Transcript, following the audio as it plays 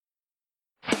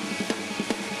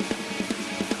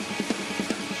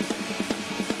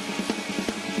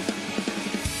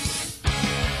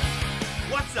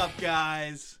What's up,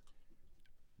 guys?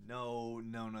 No.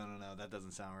 That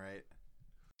doesn't sound right.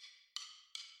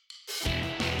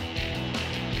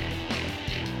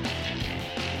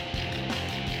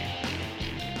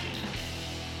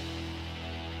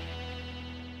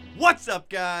 What's up,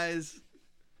 guys?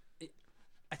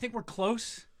 I think we're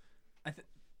close.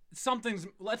 Something's.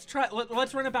 Let's try.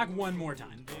 Let's run it back one more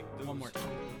time. One more time.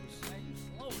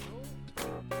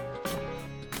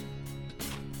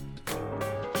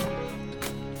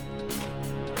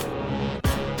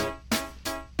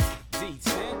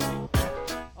 Oh,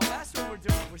 that's what we're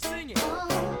doing. We're singing.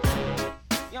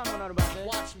 Y'all know nothing about that.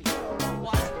 Watch me.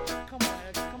 Come on,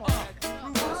 Ed. Come on, Ed.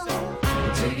 Prove yourself.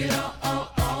 Take it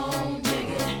on, dig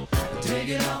it. Take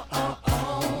it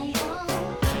on,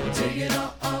 take it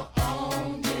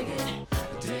on, dig it.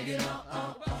 Take it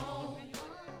on.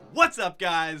 What's up,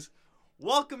 guys?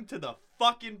 Welcome to the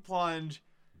fucking Plunge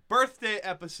birthday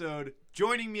episode.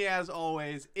 Joining me, as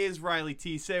always, is Riley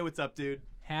T. Say what's up, dude.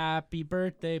 Happy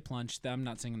birthday, Plunge. I'm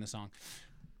not singing the song.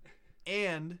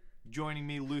 And joining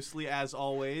me loosely, as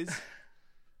always,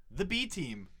 the B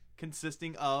team,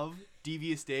 consisting of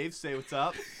Devious Dave. Say what's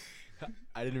up.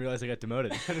 I didn't realize I got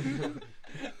demoted.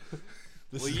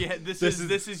 This is your This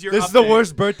update. is the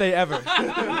worst birthday ever.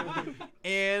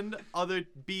 And other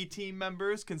B team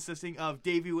members, consisting of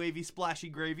Davy Wavy Splashy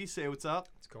Gravy. Say what's up.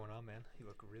 What's going on, man? You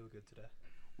look real good today.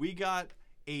 We got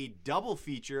a double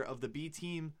feature of the B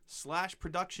team /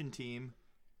 production team,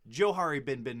 Johari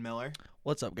Bin Miller.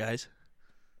 What's up, guys?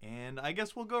 And I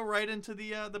guess we'll go right into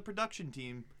the production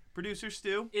team. Producer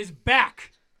Stu Is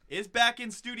back. is back in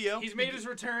studio. He's made his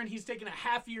return. He's taken a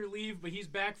half-year leave, but he's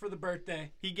back for the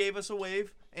birthday. He gave us a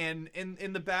wave. And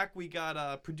in the back, we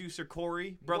got producer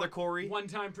Corey, brother Corey.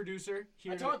 One-time producer.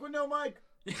 Here with no mic.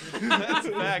 That's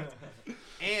a fact.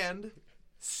 And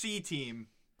C team,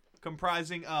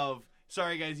 comprising of,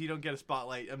 sorry guys, you don't get a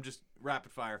spotlight. I'm just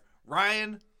rapid fire.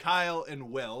 Ryan, Kyle,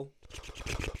 and Will.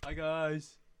 Hi,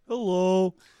 guys.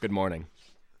 Hello. Good morning.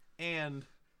 And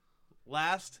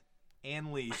last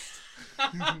and least,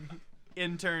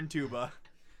 intern Tuba.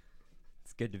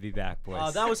 It's good to be back, boys.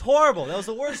 Oh, that was horrible. That was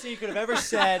the worst thing you could have ever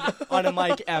said on a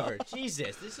mic ever.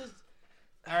 Jesus, this is...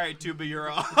 All right, Tuba, you're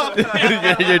off.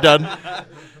 You're done.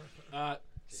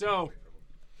 So,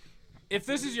 if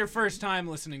this is your first time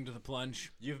listening to The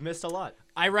Plunge, You've missed a lot.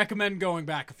 I recommend going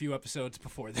back a few episodes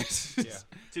before this.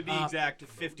 To be exact,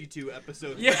 52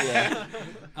 episodes.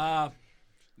 Yeah.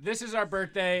 This is our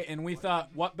birthday, and we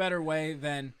thought, what better way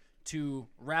than to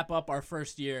wrap up our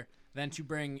first year than to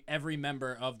bring every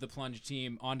member of the Plunge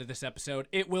team onto this episode.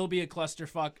 It will be a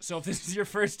clusterfuck, so if this is your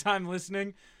first time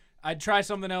listening, I'd try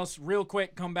something else real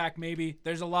quick, come back maybe.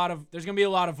 There's going to be a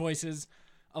lot of voices,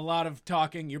 a lot of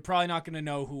talking. You're probably not going to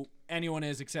know who anyone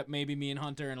is except maybe me and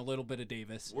Hunter and a little bit of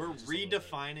Davis. We're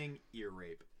redefining ear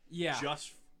rape. Yeah.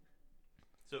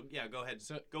 So, yeah, go ahead.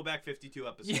 So- Go back 52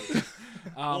 episodes.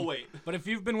 We'll wait. But if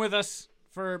you've been with us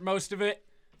for most of it,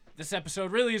 this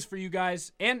episode really is for you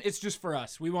guys, and it's just for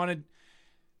us. We wanted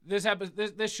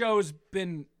this show's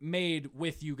been made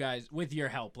with you guys, with your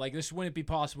help. Like, this wouldn't be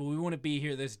possible. We wouldn't be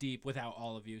here this deep without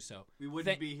all of you. So We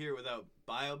wouldn't be here without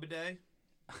BioBidet.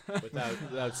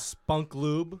 Without Spunk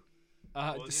Lube.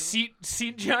 Seat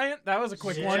Giant. That was a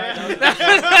quick one. Yeah.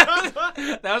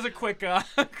 That was a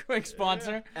quick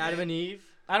sponsor. Adam and Eve.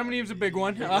 Adam and Eve's a big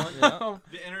one. The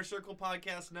Inner Circle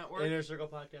Podcast Network. Inner Circle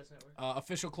Podcast Network.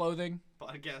 Official clothing.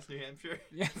 Podcast New Hampshire.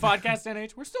 Yeah, Podcast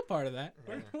NH. We're still part of that.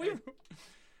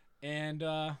 And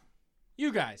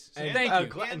you guys. So And, thank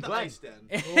you. And the Glenn. Ice Den.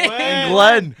 And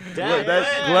Glenn. Dad. That's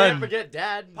Glenn. Glenn. Can't forget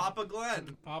Dad. Papa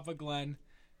Glenn. Papa Glenn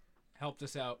helped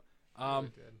us out.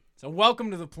 So welcome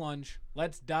to The Plunge.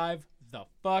 Let's dive the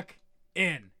fuck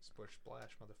in. Splish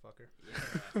splash, motherfucker.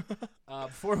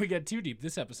 Before we get too deep,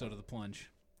 this episode of The Plunge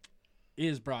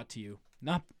is brought to you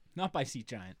not by Seat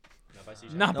Giant,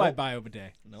 not by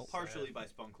BioBidet, Nope. Partially by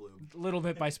Spunk Lube. a little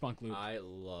bit by Spunk Lube. I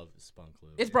love Spunk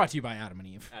Lube. It's brought to you by Adam and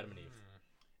Eve. Adam and Eve.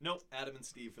 Nope, Adam and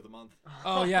Steve for the month.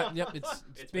 Oh yeah, yep. It's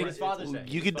big. It's Father's Day.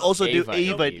 You could also do Ava.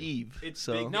 Ava and Eve. Eve. It's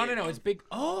so big. No, it's big.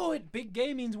 Oh, big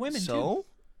gay means women too. so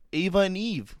Ava and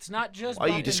Eve. It's not just. Are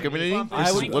you bumping- discriminating bumping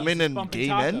versus sweeties, women it's and bumping gay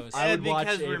men? tacos. I would watch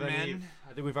because we're Ava and men. Eve.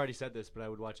 I think we've already said this, but I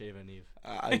would watch Ava and Eve.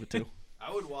 I would too.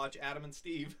 I would watch Adam and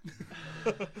Steve.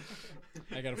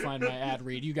 I gotta find my ad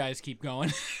read. You guys keep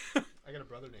going. I got a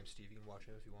brother named Steve. You can watch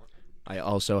him if you want. I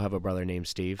also have a brother named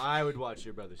Steve. I would watch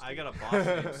your brother. I got a boss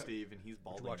named Steve, and he's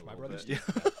balding. Watch a my little brother bit.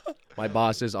 Steve. My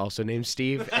boss is also named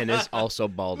Steve and is also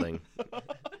balding.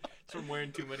 It's from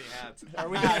wearing too many hats. Are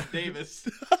we? Davis.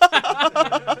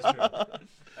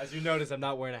 As As you notice, I'm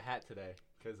not wearing a hat today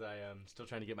because I am still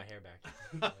trying to get my hair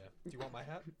back. Do you want my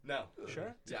hat? No.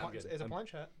 Sure. It's, Yeah, a, I'm good. it's a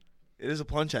plunge hat. It is a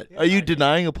plunge hat. Yeah, Are you I-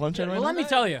 denying a plunge hat right Well, now? let me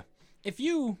tell you, if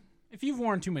you've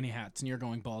worn too many hats and you're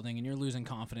going balding and you're losing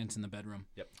confidence in the bedroom,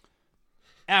 Yep.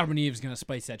 Adam and Eve's gonna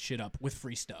spice that shit up with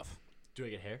free stuff. Do I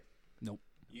get hair?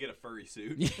 You get a furry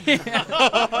suit.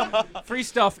 Free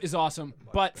stuff is awesome,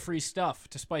 but free stuff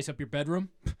to spice up your bedroom,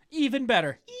 even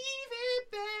better.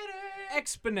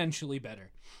 Exponentially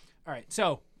better. All right,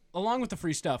 so along with the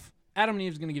free stuff, Adam and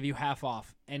Eve's gonna give you half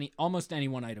off almost any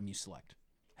one item you select.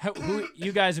 Who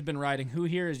you guys have been riding? Who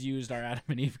here has used our Adam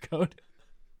and Eve code?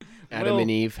 Adam Will-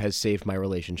 and Eve has saved my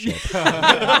relationship.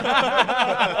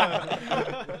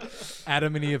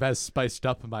 Adam and Eve has spiced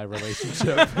up my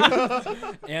relationship.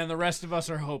 And the rest of us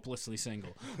are hopelessly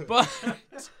single. But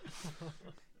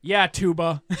yeah,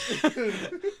 Tuba.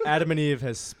 Adam and Eve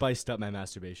has spiced up my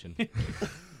masturbation.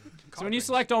 So when you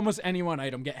select almost any one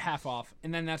item, get half off,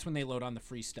 and then that's when they load on the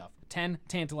free stuff. 10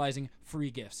 tantalizing free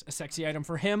gifts. A sexy item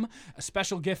for him, a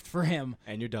special gift for him,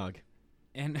 And your dog.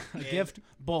 and a gift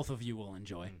both of you will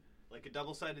enjoy. Like a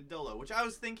double-sided dildo, which I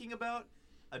was thinking about.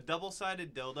 A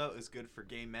double-sided dildo is good for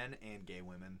gay men and gay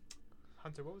women.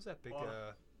 Hunter, what was that big,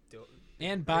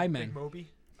 And by big men. Moby?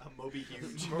 A Moby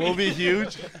Huge. Will be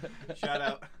huge. Shout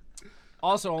out.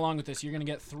 Also, along with this, you're going to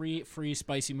get 3 free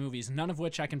spicy movies, none of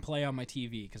which I can play on my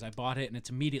TV because I bought it and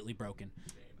it's immediately broken.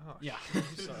 Oh, Yeah.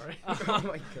 sorry. Oh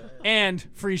my god. And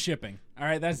free shipping. All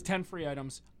right, that's 10 free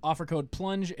items. Offer code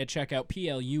PLUNGE at checkout,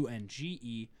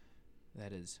 PLUNGE.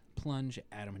 That is plunge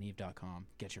at adamandeve.com.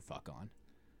 Get your fuck on.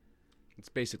 It's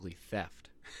basically theft.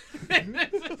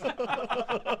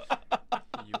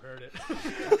 You heard it.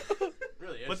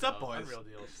 Really is. What's up, boys? Unreal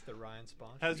deals. It's the Ryan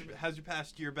Spawn. How's your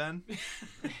past year been?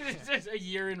 It's just a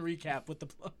year in recap with the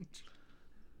plunge.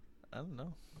 I don't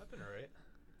know. I've been alright.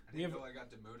 I didn't know I got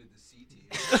demoted to C team.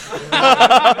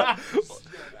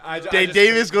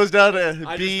 Davis goes down to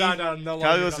I B. just found out I'm no Kyle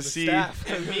longer goes on to the C. staff.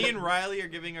 And me and Riley are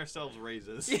giving ourselves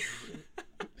raises.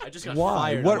 I just got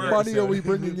Why? fired. What on money are episode. we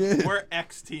bringing in? We're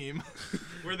X team.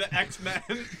 We're the X-Men.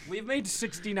 We've made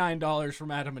 $69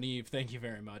 from Adam and Eve. Thank you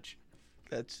very much.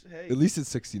 That's hey. At least it's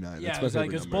 69. Yeah, That's it's my like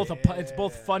favorite it's number. both it's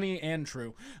both funny and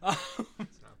true. All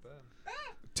It's not bad.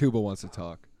 Tuba wants to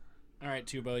talk. right,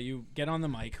 Tuba, you get on the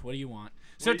mic. What do you want?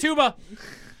 So, Tuba,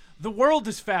 the world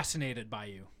is fascinated by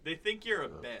you. They think you're a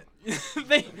bit.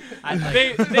 they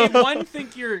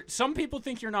think you're. Some people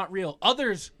think you're not real.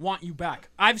 Others want you back.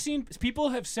 I've seen people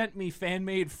have sent me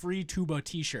fan-made free Tuba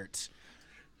T-shirts.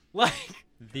 Like,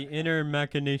 The inner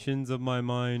machinations of my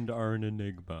mind are an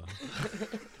enigma.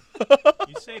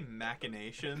 You say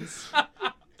machinations?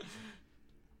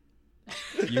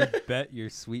 You bet your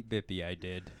sweet bippy I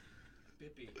did. Yeah,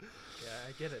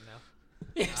 I get it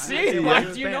now. see, why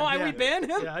do you know why we banned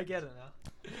him? Yeah, I get it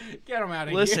now. Get him out of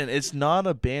here. Listen, it's not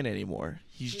a ban anymore.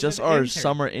 He's just an our intern.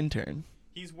 summer intern.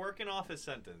 He's working off his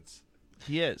sentence.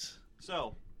 He is.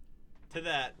 So, to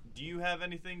that, do you have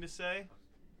anything to say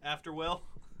after Will?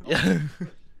 Yeah.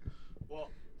 Well,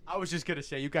 I was just gonna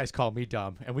say you guys call me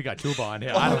dumb, and we got Tuba on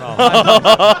here. I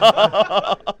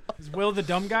don't know. Is Will the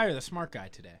dumb guy or the smart guy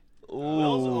today?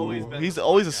 Will's always been He's the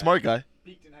always a smart smart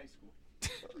guy.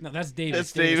 No, that's Davis.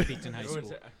 That's Davis David. peaked in high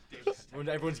school.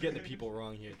 Everyone's getting the people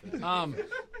wrong here today.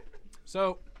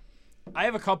 So I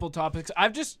have a couple topics.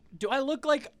 Do I look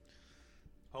like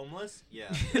Homeless?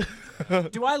 Yeah.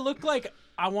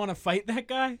 I want to fight that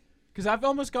guy? Because I've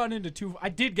almost gotten into two. I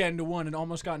did get into one and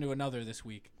almost got into another this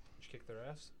week. Did you kick their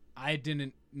ass? I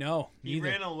didn't. No, He neither.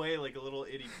 ran away like a little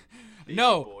itty baby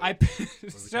No, boy.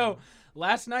 So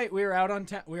last night we were out on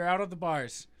we were out at the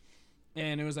bars,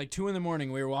 and it was like 2 a.m.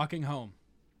 We were walking home,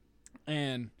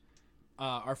 and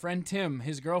our friend Tim,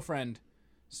 his girlfriend,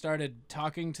 started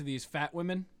talking to these fat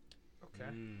women. Okay.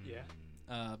 Yeah.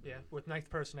 Yeah. With ninth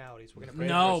personalities, we're gonna.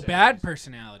 No, bad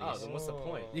personalities. Oh, then what's the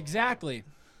point? Exactly.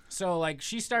 So like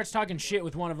she starts talking shit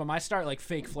with one of them. I start like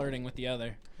fake flirting with the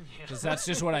other, because that's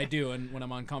just what I do and when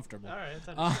I'm uncomfortable. All right.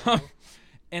 That's understandable.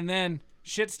 And then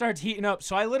shit starts heating up.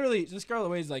 So I literally, this girl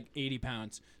weighs like 80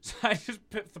 pounds. So I just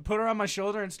put her on my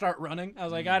shoulder and start running. I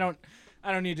was like, I don't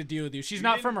need to deal with you. She's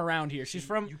not from around here. She's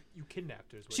from. You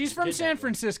kidnapped her. is what She's you from did. San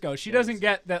Francisco. She doesn't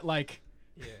get that like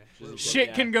Yeah.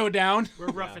 shit can go down. We're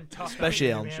rough and tough.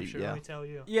 Especially out Elm here in New Street, Hampshire, yeah. Let me tell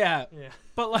you. Yeah. Yeah.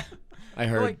 But like, I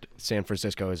heard like- San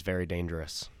Francisco is very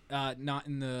dangerous. not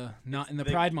in the the-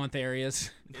 Pride Month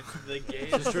areas. It's the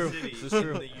gayest city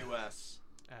in the U.S.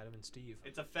 Adam and Steve.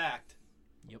 It's a fact.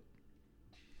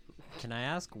 Can I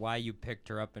ask why you picked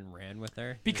her up and ran with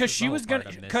her? Because This is she the was whole gonna.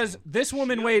 part I'm Because missing. this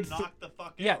woman She weighed. knocked the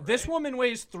fuck Yeah, out, this right? woman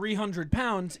weighs 300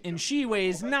 pounds and she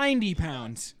weighs 90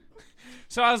 pounds.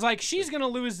 So I was like, she's going to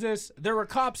lose this. There were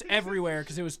cops everywhere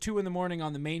because it was 2 a.m.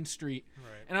 on the main street.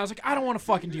 And I was like, I don't want to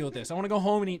fucking deal with this. I want to go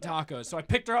home and eat tacos. So I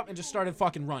picked her up and just started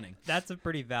fucking running. That's a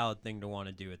pretty valid thing to want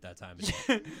to do at that time of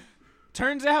day.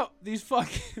 Turns out these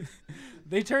fucking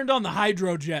they turned on the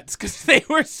hydro jets because they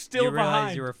were still You realize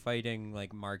behind. you were fighting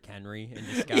like Mark Henry in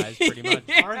disguise, pretty much.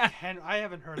 Mark Henry. I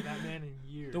haven't heard of that man in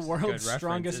years. The world's Good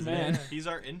strongest reference, man. He's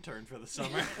our intern for the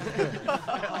summer.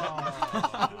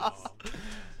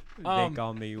 They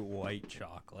call me white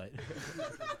chocolate.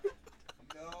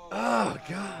 Oh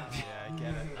God.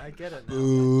 Yeah, I get it. Now.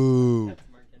 Ooh.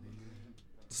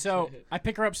 So I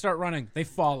pick her up, start running. They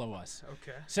follow us.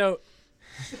 Okay. So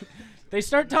they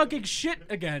start talking shit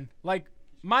again. Like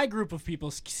my group of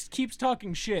people keeps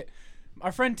talking shit.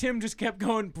 Our friend Tim just kept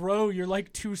going, bro, you're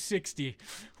like 260,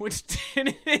 which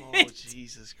didn't Oh,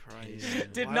 Jesus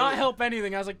Christ. did not help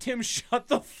anything. I was like, Tim, shut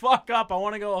the fuck up. I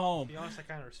want to go home. To be honest, I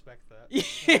kind of respect that.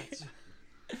 Yeah.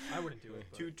 I wouldn't do it.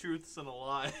 But. 2 truths and a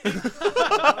lie.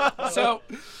 So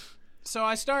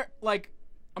I start like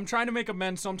I'm trying to make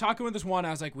amends. So I'm talking with this one.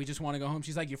 I was like, we just want to go home.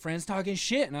 She's like, your friend's talking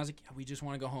shit. And I was like, yeah, we just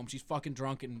want to go home. She's fucking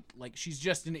drunk and like she's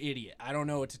just an idiot. I don't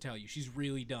know what to tell you. She's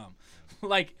really dumb.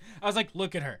 Like I was like,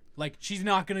 look at her. Like she's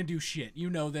not gonna do shit. You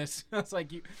know this. I was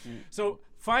like, you. So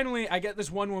finally, I get this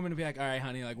one woman to be like, all right,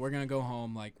 honey, like we're gonna go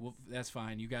home. Like, well, that's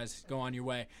fine. You guys go on your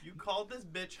way. You called this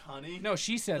bitch honey? No,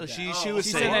 she said No, that. she was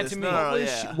She saying said that this. to me.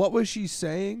 No, What yeah. was she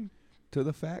saying to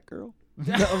the fat girl?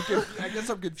 No, I guess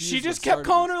I'm confused. She just what kept started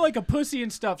calling this. her like a pussy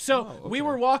and stuff. So Oh, we okay.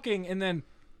 were walking, and then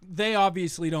they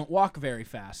obviously don't walk very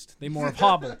fast. They more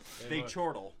hobble. They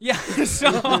chortle. Yeah.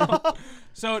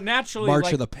 So naturally, March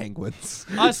like, of the Penguins.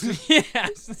 us,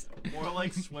 yes. More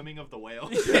like swimming of the whale.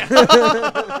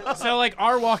 So like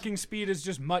our walking speed is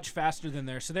just much faster than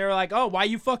theirs. So they were like, "Oh, why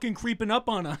you fucking creeping up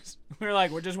on us?" We were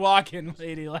like, "We're just walking,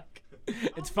 lady. Like,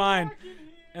 it's fine."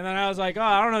 And then I was like, "Oh,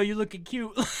 I don't know. You looking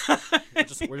cute."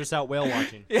 We're just out whale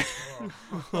watching.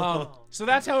 So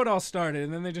that's how it all started.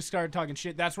 And then they just started talking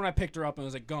shit. That's when I picked her up and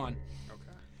was like, gone.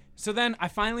 So then I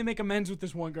finally make amends with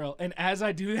this one girl, and as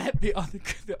I do that, the other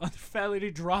fat lady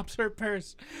drops her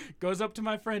purse, goes up to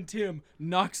my friend Tim,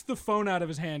 knocks the phone out of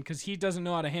his hand because he doesn't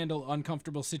know how to handle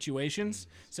uncomfortable situations.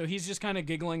 So he's just kind of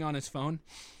giggling on his phone,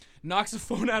 knocks the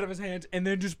phone out of his hands, and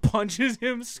then just punches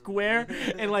him square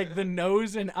in like the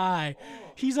nose and eye.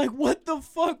 He's like, "What the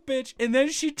fuck, bitch?" And then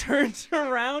she turns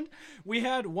around. We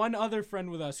had one other friend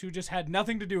with us who just had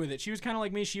nothing to do with it. She was kind of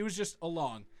like me. She was just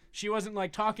along. She wasn't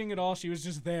like talking at all. She was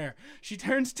just there. She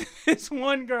turns to this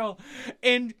one girl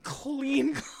and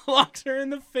clean clocks her in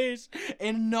the face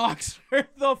and knocks her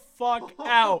the fuck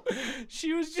out.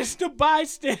 She was just a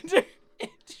bystander. And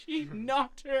she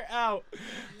knocked her out.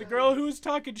 The girl who was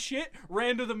talking shit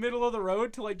ran to the middle of the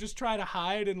road to like just try to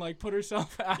hide and like put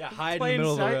herself out. Yeah, hide in the plain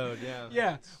middle sight. of the road. Yeah.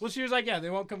 Yeah. Well, she was like, yeah, they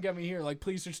won't come get me here. Like,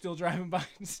 police are still driving by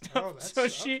and stuff. Oh, that's- so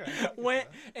she okay. went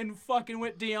and fucking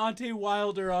went Deontay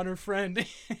Wilder on her friend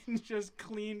and just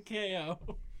clean KO.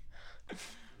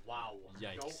 Wow.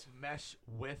 Yikes. Don't mesh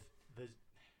with the.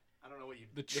 I don't know what you.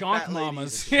 The fat chonk ladies.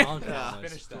 mamas. The chonk Yeah. mamas.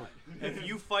 Finish that. If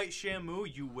you fight Shamu,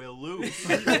 you will lose.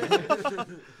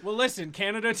 Well, listen,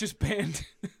 Canada just banned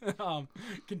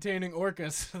containing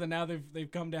orcas, so that now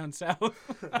they've come down south.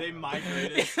 They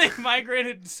migrated. They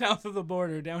migrated south of the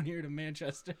border down here to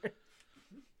Manchester.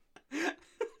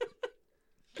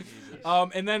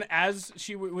 And then as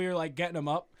we were like getting him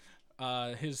up,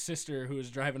 his sister who was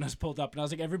driving us pulled up, and I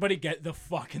was like, everybody get the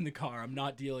fuck in the car. I'm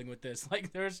not dealing with this.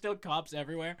 Like, there are still cops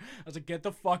everywhere. I was like, get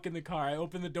the fuck in the car. I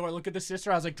opened the door, look at the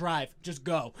sister. I was like, drive, just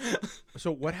go.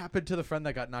 So what happened to the friend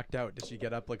that got knocked out? Did she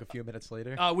get up like a few minutes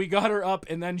later? We got her up,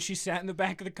 and then she sat in the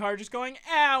back of the car just going,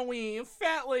 owie, a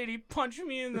fat lady punched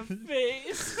me in the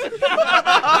face. Is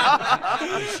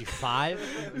she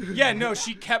 5? Yeah, no,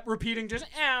 she kept repeating just,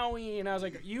 owie, and I was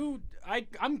like,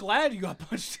 I'm glad you got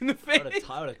punched in the face.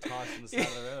 I would have tossed on the side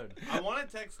of the road. I want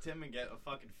to text Tim and get a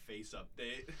fucking face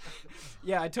update.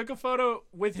 Yeah, I took a photo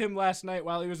with him last night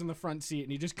while he was in the front seat,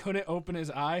 and he just couldn't open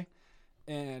his eye,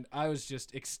 and I was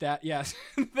just ecstatic. Yes,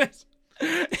 this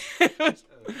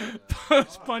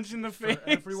was punch in the face. For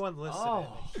everyone listening,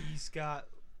 Oh. he's got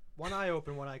one eye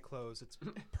open, one eye closed. It's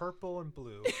purple and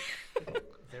blue.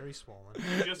 Very swollen.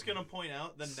 I'm just gonna point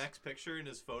out the next picture in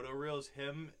his photo reel is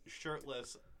him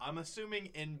shirtless. I'm assuming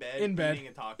in bed, eating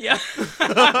a taco. Yeah.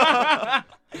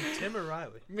 Tim or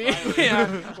Riley? Me,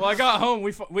 yeah. Well, I got home.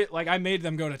 We like I made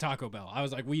them go to Taco Bell. I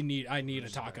was like, I need a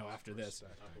taco after this.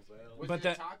 Was But it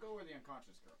that a taco or the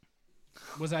unconscious girl?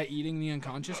 was I eating the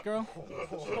unconscious girl?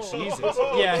 Jesus.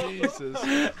 Yeah. Jesus.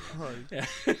 Yeah.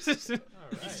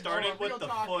 He started with the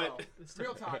foot.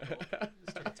 Real taco.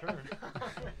 This took a turn.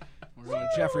 We're going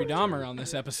Jeffrey Dahmer on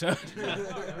this episode. All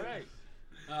right.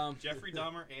 Jeffrey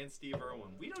Dahmer and Steve Irwin.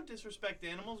 We don't disrespect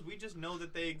animals. We just know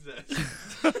that they exist.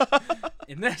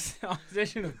 In this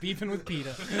edition of Beefing with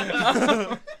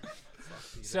PETA.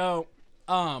 So,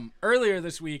 earlier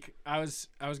this week, I was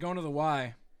going to the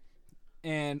Y,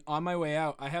 and on my way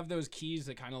out, I have those keys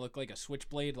that kind of look like a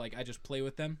switchblade. Like, I just play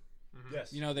with them. Mm-hmm.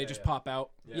 Yes. You know, they just pop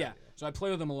out. Yeah. So I play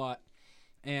with them a lot,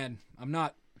 and I'm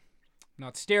not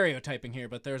stereotyping here,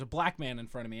 but there's a black man in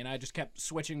front of me, and I just kept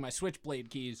switching my switchblade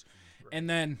keys. And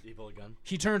then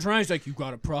he turns around, he's like, "You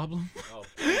got a problem?" Oh.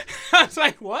 I was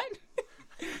like, "What?"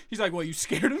 He's like, "Well, you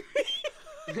scared of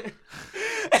me?"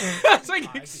 I was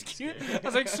like, "Excuse?" I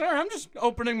was like, "Sir, I'm just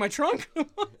opening my trunk."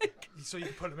 So you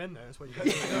can put them in there. That's what you got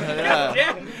to do.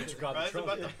 Yeah. Ryan's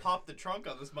about to pop the trunk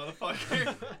on this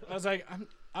motherfucker. I was like,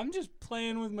 I'm just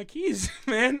playing with my keys,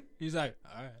 man. He's like,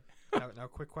 "All right." Now,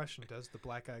 quick question: does the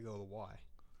black guy go to the Y,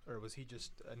 or was he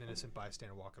just an innocent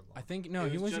bystander walking along? I think no,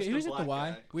 he was just at a the black Y.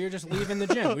 guy. We were just leaving the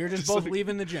gym. We were just both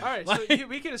leaving the gym. All right, Like- so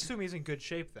we can assume he's in good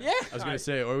shape then. Yeah. I was gonna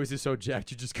say, or was he so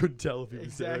jacked you just couldn't tell if he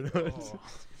was there or not? Oh.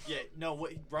 Yeah, no,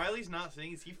 what Riley's not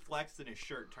saying is he flexed and his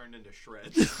shirt turned into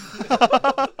shreds.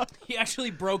 He actually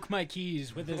broke my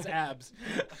keys with his abs.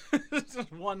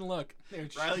 Just one look.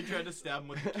 Riley tried to stab him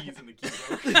with the keys and the key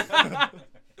broke.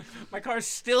 My car's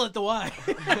still at the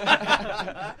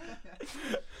Y.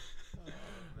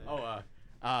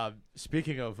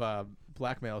 Speaking of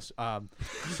blackmails,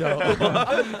 so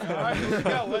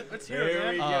Let's hear it.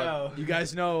 Here we go. you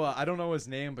guys know I don't know his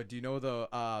name, but do you know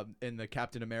the in the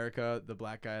Captain America, the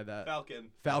black guy that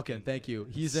Falcon? Thank you.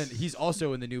 He's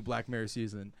also in the new Black Mirror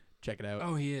season. Check it out.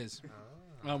 Oh, he is.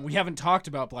 We haven't talked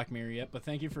about Black Mirror yet, but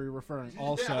thank you for referring.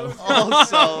 Also,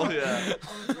 yeah.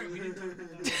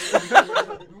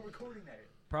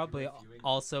 Probably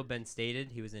also been stated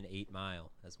he was in 8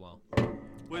 Mile as well.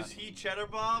 Was he Cheddar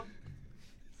Bob?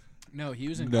 No, he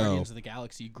was in No. Guardians of the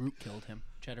Galaxy. Groot killed him.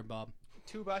 Cheddar Bob.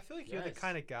 Tuba, I feel like you're the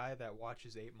kind of guy that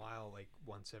watches 8 Mile like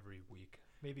once every week,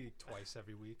 maybe twice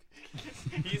every week.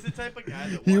 He's the type of guy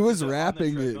that He watches was on the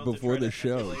rapping treadmill it to before try the to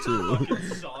show, emulate too. the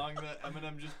fucking song that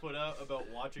Eminem just put out about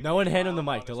watching. No one hand him the 8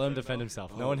 Mile mic. To on let him his defend treadmill.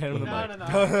 himself. No one hand him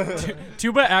the mic. No.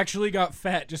 Tuba actually got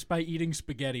fat just by eating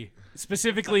spaghetti,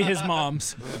 specifically his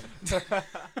mom's.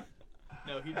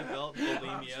 No, he developed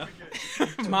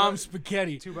bulimia. Mom's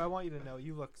spaghetti. Tuba, I want you to know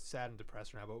you look sad and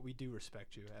depressed right now, but we do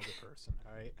respect you as a person.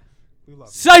 All right, we love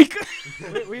you. Psych!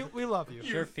 we love you.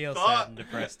 Sure feels thought- sad and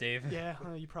depressed, Dave. Yeah,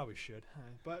 you probably should.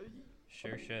 But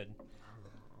Sure should.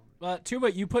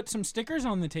 Tuba, you put some stickers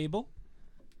on the table.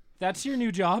 That's your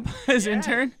new job as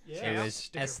intern. yeah, It was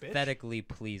sticker bitch. aesthetically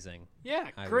pleasing. Yeah,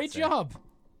 I would great say. job.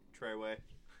 Treyway.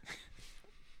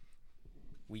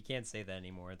 We can't say that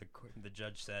anymore. The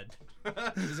judge said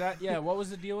Is that what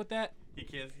was the deal with that? He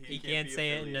can't. he can't be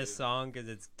say it in a affiliated. song because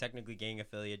it's technically gang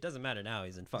affiliate. Doesn't matter now.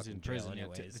 He's in He's fucking in jail prison.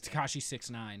 anyways. Takashi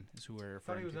 6ix9ine is who we're I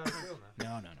thought he referring was to. out of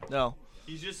jail now. No. No.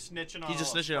 He's just snitching on. He's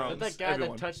just all snitching on his friends. That guy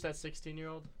everyone. that touched that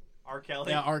 16-year-old. R.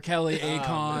 Kelly. Yeah, R. Kelly,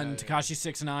 Akon, Takashi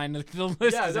 6ix9ine. The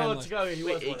list Yeah, is no, endless. let's go. He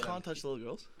Wait, was one of them. Akon touched little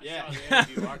girls? Yeah.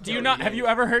 Do you not? Have you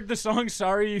ever heard the song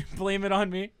 "Sorry You Blame It on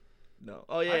Me"? No.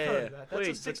 Oh, yeah, I've yeah, heard yeah. of that. That's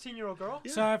Wait, a 16-year-old girl.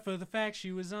 Sorry for the fact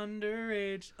she was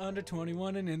underage, under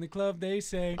 21 and in the club they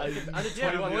say. I, Under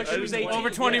 21. I She was didn't 18. Over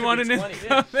Yeah, 21 could and be in the 20,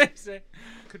 club they say.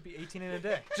 Could be 18 in a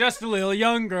day. Just a little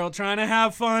young girl trying to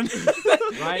have fun.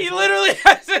 Ryan He told- literally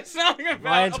has a song about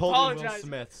Ryan told me Will apologize.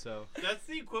 Smith, so. That's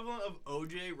the equivalent of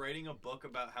OJ writing a book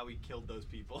about how he killed those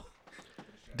people.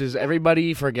 Does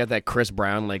everybody forget that Chris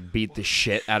Brown beat the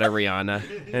shit out of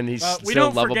Rihanna and he's We still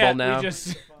don't lovable forget, now? We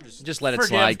just let it forgive.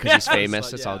 slide because he's Yeah.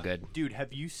 famous. It's all Yeah. good. Dude,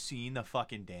 have you seen the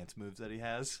fucking dance moves that he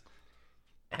has?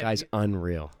 Guy's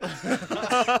unreal.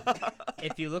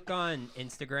 If you look on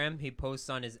Instagram, he posts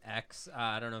on his ex.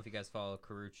 I don't know if you guys follow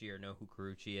Karuchi or know who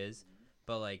Karuchi is,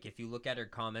 but if you look at her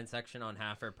comment section on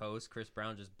half her posts, Chris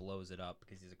Brown just blows it up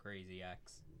because he's a crazy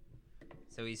ex.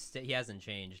 So he hasn't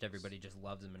changed. Everybody just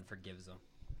loves him and forgives him.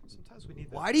 Sometimes we need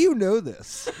that. Why do you know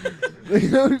this? Why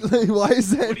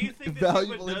is that What do you think that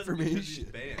valuable Tuba does because he's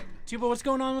information? banned? Tuba, what's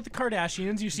going on with the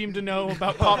Kardashians? You seem to know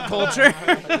about pop culture.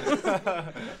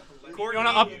 Courtney,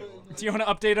 Do you want to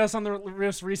update us on the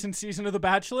most recent season of The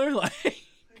Bachelor?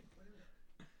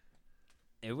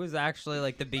 It was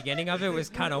actually the beginning of it was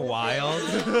kind of wild.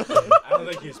 I don't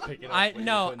think he's picking up. what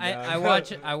you're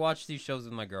putting down. I watch these shows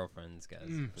with my girlfriends, guys.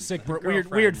 Sick, weird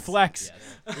Girlfriends, flex.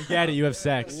 Yes. We get it. You have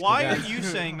sex. why are Congrats. you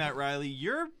saying that, Riley?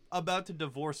 You're about to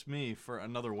divorce me for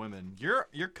another woman. You're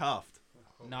cuffed.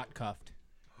 Not cuffed.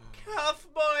 Cuff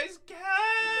boys,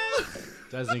 cuff.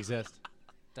 Doesn't exist.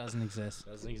 Doesn't exist.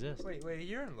 Doesn't exist. Wait,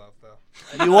 you're in love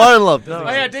though. you are in love. Oh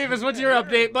yeah, Davis, what's your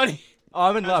update, buddy? Oh,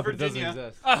 I'm in That's love. It doesn't Virginia.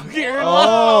 exist. Oh, you're in Oh,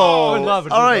 love. I'm in love.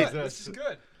 It all doesn't right. exist. This is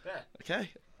good. Okay,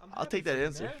 I'll take that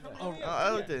answer. Oh, I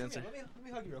like that answer. Let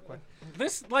me hug you real quick.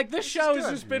 This show has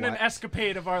good. just been an What?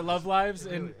 escapade of our love lives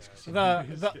and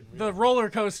the roller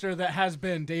coaster that has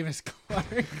been Davis Clark.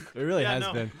 It really Yeah, has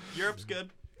no. been. Europe's good.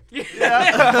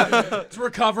 It's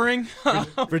recovering.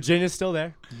 Virginia's still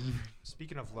there.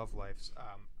 Speaking of love lives,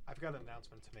 I've got an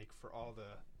announcement to make for all the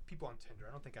people on Tinder.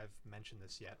 I don't think I've mentioned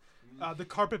this yet. The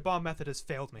carpet bomb method has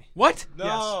failed me. What?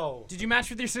 No. Did you match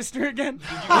with your sister again?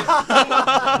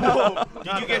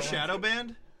 Did you get shadow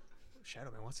banned?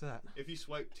 Shadow man, what's that? If you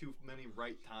swipe too many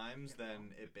right times, then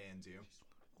it bans you.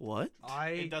 What?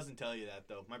 It doesn't tell you that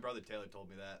though. My brother Taylor told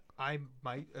me that. I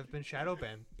might have been shadow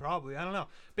banned. Probably. I don't know.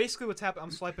 Basically, what's happened?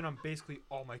 I'm swiping on basically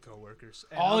all my coworkers.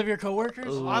 And All I'm- of your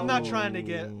coworkers? I'm not trying to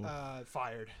get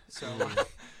fired, so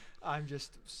I'm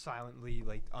just silently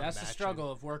like. That's the unmatching.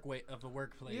 struggle of the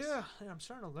workplace. Yeah, I'm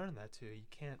starting to learn that too. You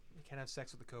can't have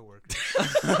sex with the coworkers.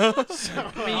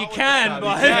 I mean, you can,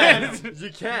 but You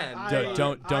can.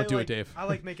 Don't I do it, like- Dave. I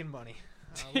like making money.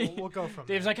 We'll go from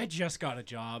Dave's there. like, I just got a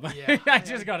job. Yeah, I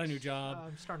just got a new job.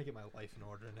 I'm starting to get my life in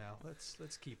order now.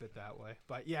 Let's keep it that way.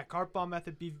 But yeah, carpet bomb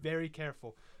method. Be very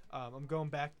careful. I'm going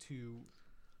back to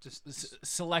just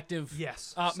Selective.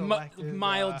 yes, Selective,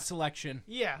 mild uh, selection.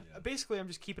 Yeah, basically, I'm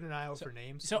just keeping an eye out for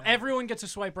names. So and- everyone gets a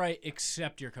swipe right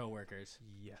except your coworkers.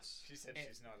 Yes. She said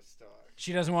she's not a star.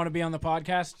 She doesn't want to be on the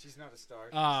podcast. She's not a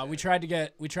star. We tried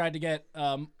to get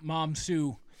Mom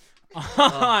Sue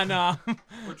on.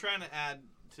 We're trying to add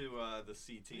to the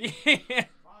C team.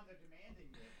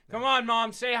 Come on,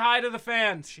 Mom. Say hi to the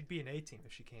fans. She'd be an A team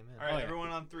if she came in. All right, Oh, yeah. everyone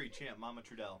on 3. Chant Mama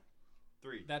Trudell.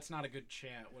 3. That's not a good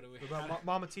chant. What do we? What about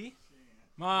Mama T?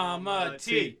 Mama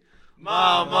T.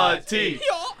 Mama T.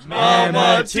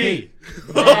 Mama T.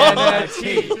 Mama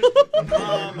T.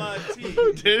 Mama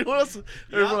T. Dude, what else?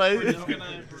 Yeah, we're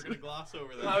Everybody. just gonna gloss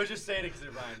over that. I was just saying it because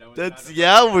it rhymed. I was That's trying to-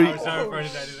 yeah. I We. was not referring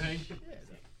to anything.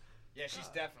 Yeah, she's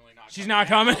definitely not. She's not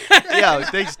coming. Yeah.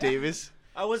 Thanks, Davis.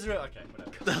 I wasn't. Okay,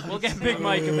 whatever. We'll get Big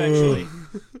Mike eventually.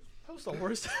 That was the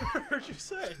worst I ever heard you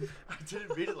say. I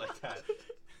didn't read it like that.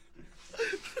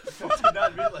 I did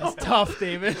not read it like that. Tough,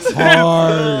 Davis.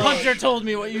 Hard. Hunter told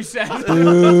me what you said.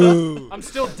 I'm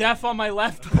still deaf on my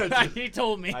left, but he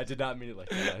told me. I did not mean it like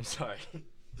that. I'm sorry.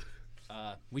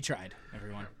 We tried,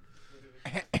 everyone.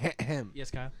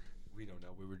 Yes, Kyle. We don't know.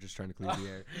 We were just trying to clear the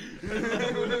air.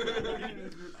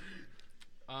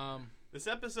 This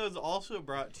episode is also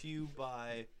brought to you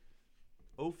by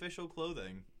Official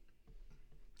Clothing,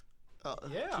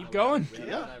 Yeah. Keep going.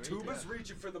 Yeah. Tuba's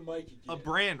reaching for the mic again. a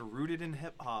brand rooted in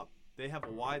hip hop. They have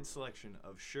a wide selection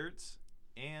of shirts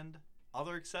and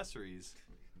other accessories,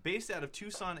 based out of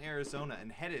Tucson, Arizona,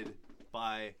 and headed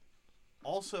by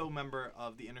also member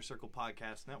of the Inner Circle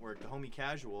Podcast Network, the Homie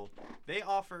Casual. They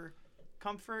offer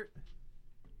comfort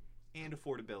and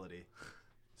affordability.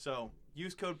 So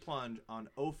use code PLUNGE on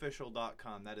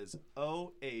official.com. That is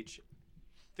OH,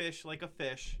 fish like a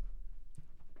fish,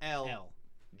 L,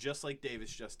 just like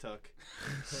Davis just took,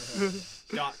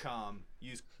 .com.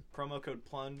 Use promo code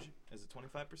PLUNGE. Is it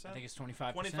 25%? I think it's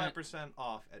 25%. 25%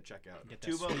 off at checkout. Get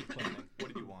that Tuba, sweet clothing. what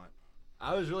did you want?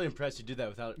 I was really impressed you did that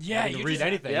without Yeah, having to you read just-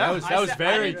 anything. Yeah. That was I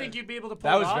very. didn't think you'd be able to pull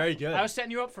That it was off. very good. I was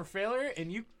setting you up for failure,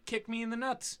 and you kicked me in the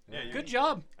nuts. Yeah, you- Good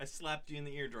job. I slapped you in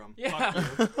the eardrum. Yeah.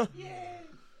 Fuck you.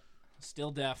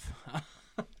 Still deaf.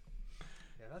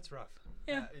 Yeah, that's rough.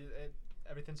 Yeah.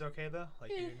 Everything's okay though. Like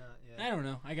you're not. Yeah. I don't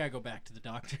know. I gotta go back to the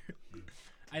doctor.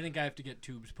 I think I have to get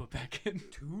tubes put back in.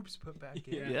 Tubes put back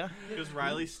in. Yeah. Yeah. Because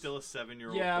Riley's still a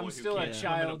 7-year-old Yeah, boy I'm still who a can't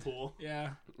swim in a child. pool. Yeah.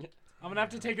 I'm gonna have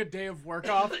to take a day of work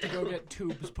off to go get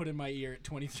tubes put in my ear at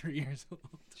 23 years old.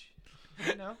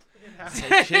 You know, it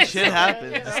happens. Shit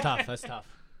happens. That's tough. That's tough.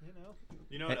 You know.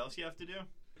 You know what else you have to do?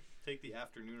 Take the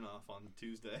afternoon off on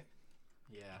Tuesday.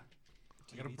 Yeah.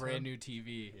 I got a TV brand time? new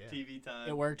TV. Yeah. TV time.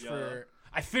 It worked Yeah. for.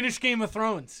 I finished Game of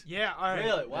Thrones. Yeah. All right.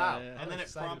 Really? Wow. Yeah. And then I'm it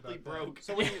excited promptly about that. broke.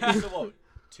 So, when Yeah. you, so what?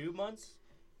 2 months?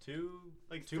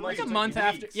 Like 2 3 months? Like a It's month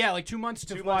after. weeks. Yeah, like 2 months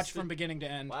to 2 watch months to- from beginning to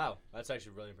end. Wow, that's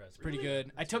actually really impressive. Pretty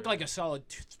good. I took very like a solid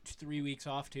 3 weeks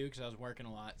off too because I was working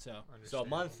a lot. So So a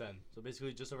month then. So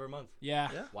basically just over a month. yeah.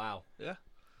 Yeah. Wow.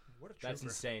 What a That's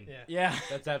trooper. insane. Yeah. Yeah.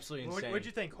 That's absolutely What, insane. what'd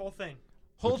you think? Whole thing.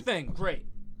 Whole thing great.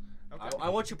 Okay. I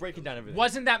want you breaking down everything.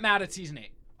 Wasn't that mad at season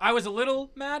 8. I was a little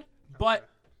mad, but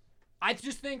I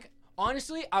just think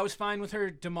honestly I was fine with her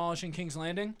demolishing King's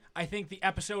Landing. I think the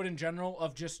episode in general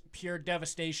of just pure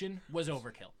devastation was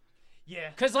overkill.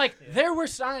 Yeah. Cause like there were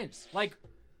signs, like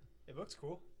It looks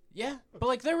cool. yeah, but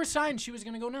like there were signs she was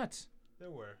gonna go nuts. There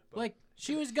were. But Like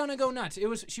she was gonna go nuts.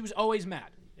 She was always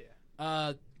mad.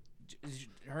 Yeah.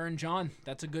 Her and John,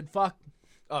 that's a good fuck.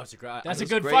 Oh, it's a great. That's a It was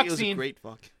good great. fuck It was scene. a great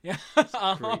fuck. Yeah. Great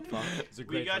fuck. It's a We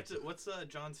great. got fuck to, what's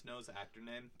Jon Snow's actor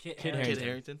name? Kit Kit Harington. Kit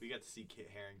Harington. We got to see Kit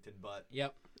Harington, but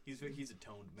Yep. he's a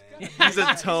toned man. He's a He's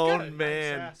got toned nice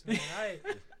man. ass, man.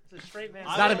 It's a straight man.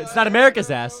 It's not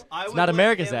America's ass. I It's would not let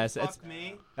America's him ass. Fuck It's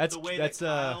me that's- the way that's,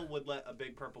 that Kyle would let a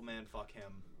big purple man fuck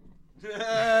him.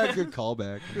 Good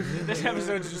callback. This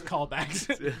episode's just callbacks.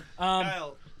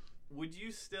 Kyle, would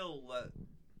you still let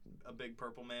a big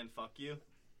purple man fuck you?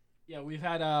 Yeah, we've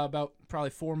had about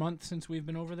probably 4 months since we've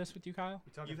been over this with you, Kyle.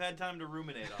 You've had time to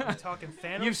ruminate on it. Talking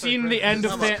Thanos. You've or seen the Grimmins? end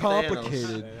of It's Thanos.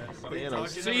 complicated. Thanos.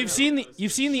 So you've seen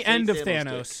the end of Thanos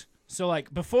Thanos. So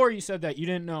like before you said that you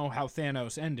didn't know how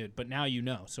Thanos ended, but now you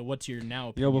know. So what's your now You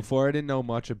opinion? know, before I didn't know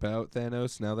much about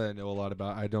Thanos. Now that I know a lot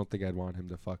about, I don't think I'd want him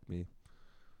to fuck me.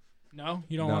 No,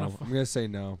 you don't no, want to. I'm gonna say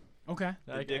no. Okay.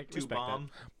 The dick to bomb.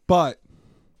 But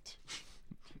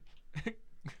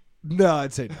no,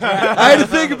 I'd say no. I had to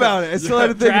think about it. I still had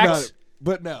to think about Drax? it.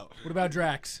 But no. What about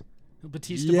Drax?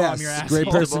 Batista Yes, bomb your ass. great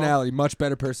personality, much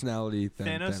better personality than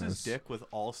Thanos' Thanos. dick with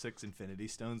all 6 Infinity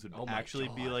Stones would Oh my actually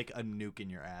be God. like a nuke in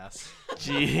your ass.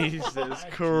 Jesus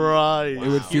Christ. It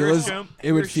would feel as Hiroshima-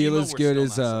 it would feel Hiroshima, as we're good still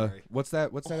as not sorry. what's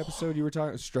that episode you were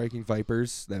talking? Striking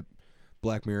Vipers, that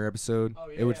Black Mirror episode. Oh,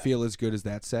 It would yeah. feel as good as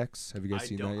that sex. Have you guys I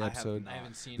seen don't- that I have episode? not. I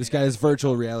haven't seen This it. guy has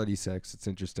virtual reality sex. It's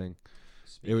interesting.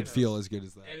 It would feel as good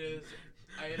as that. It is.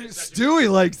 Stewie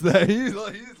likes that. He's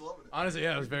loving it. Honestly,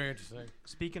 yeah, it was very interesting.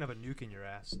 Speaking of a nuke in your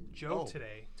ass, Joe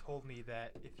today told me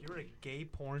that if you're a gay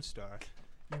porn star,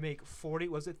 you make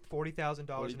 $40,000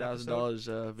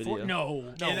 $40,000 video.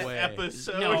 No No in way. an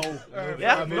episode. No.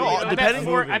 Yeah, no, I bet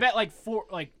depending. I bet like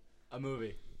A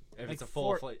movie. If like it's a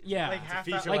four- full flight. yeah, Like half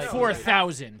feature hour, like length.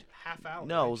 4,000. half hour.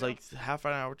 No, right, it was Joe? like half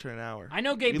an hour to an hour. I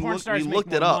know gay We porn looked- stars we make looked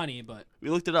more it up. money, but We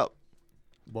looked it up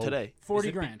Whoa. today. 40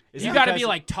 it- grand. is You it got to because be it-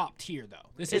 like top tier though.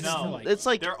 This It's, isn't No, for like it's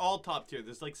like, They're all top tier.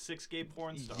 There's like 6 gay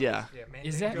porn stars. yeah. Yeah, man,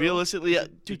 Is they that- go- Realistically,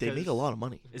 dude, they Because- make a lot of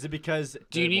money. Is it because?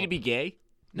 Do you need to be gay?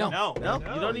 no. No, No,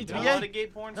 No, you don't need to A be lot gay. of gay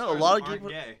porn No, a stars lot of aren't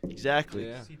gay gay. Exactly.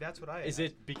 Yeah. See, that's what I. Is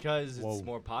it because Whoa. it's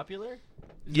more popular?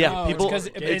 Yeah, No, people. because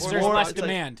it's there's more, less it's like-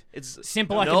 demand. it's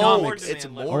Simple no, economics. It's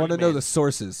Demand, more. I want to know demand. the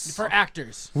sources. For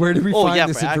actors. Where did we Oh find yeah,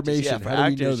 this for actors, information? yeah, for How do we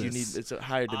actors, know you this? need it's a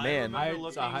higher I demand. remember It's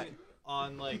looking a high-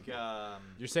 on like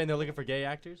You're saying they're looking for gay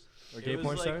actors or It gay was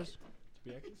porn like- stars? To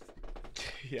be actors?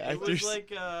 Yeah, it was actors.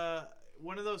 like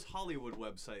one of those Hollywood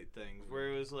website things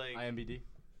where it was like IMBD.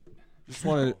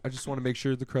 I just want to make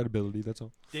sure the credibility. That's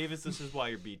all. Davis, this is why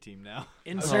you're B team now.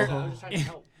 Insert I was just trying to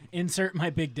help. insert my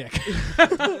big dick. Is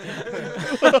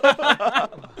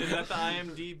that the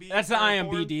IMDb? That's the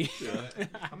report? IMBD.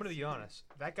 I'm gonna be honest.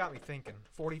 That got me thinking.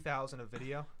 40,000 a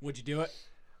video. Would you do it?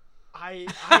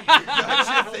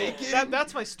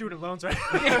 That's my student loans, right?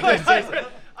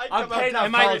 I'm paid off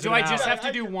Am I, college do I now. just have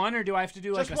to do one, or do I have to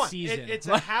do like Just a one. season? It's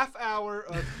a half hour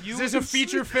of you. Is this a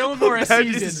feature film or a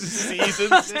season? This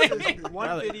is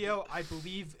one video. I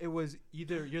believe it was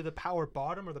either you're the power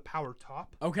bottom or the power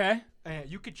top. Okay. And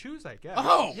you could choose, I guess.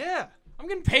 Oh. yeah. I'm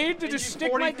getting paid to And just you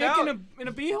stick my dick in 40,000.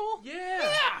 a beehole.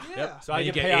 Yeah. Yep. So I Then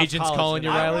you can get pay off agents college calling you,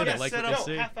 now. Riley. wanna They like set what up-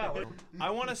 they see. Half hour. I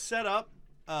want to set up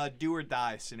a do or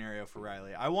die scenario for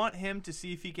Riley. I want him to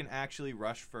see if he can actually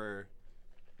rush for.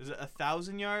 Is it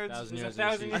 1,000 yards? 1,000 Is yards it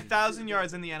 1,000 a yards? 1,000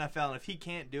 yards in the NFL, and if he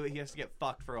can't do it, he has to get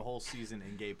fucked for a whole season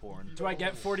in gay porn. Do I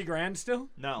get 40 grand still?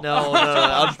 No. No,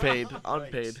 unpaid,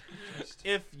 unpaid.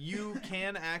 If you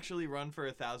can actually run for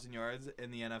 1,000 yards in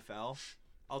the NFL,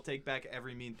 I'll take back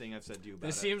every mean thing I've said to you about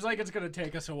This it. seems like it's gonna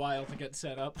take us a while to get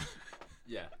set up.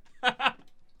 Yeah.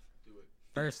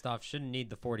 First off, shouldn't need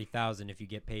the 40,000 if you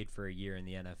get paid for a year in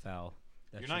the NFL.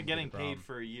 That You're shouldn't not be getting the paid problem.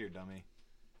 for a year, dummy.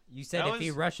 You said That if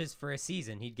he was- rushes for a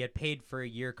season, he'd get paid for a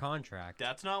year contract.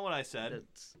 That's not what I said.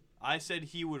 That's- I said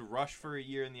he would rush for a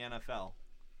year in the NFL.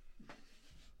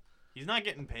 He's not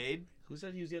getting paid. Who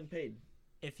said he was getting paid?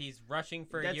 If he's rushing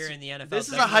for a That's- year in the NFL, this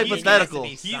is a doesn't mean he has to hypothetical. be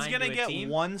He's signed gonna to a get team.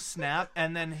 one snap,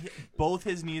 and then both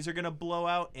his knees are gonna blow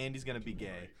out, and he's gonna be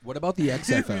gay. What about the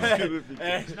XFL?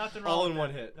 There's nothing wrong All with in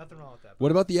one that. hit. Nothing wrong with that.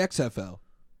 What about the XFL?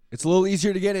 It's a little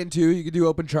easier to get into. You can do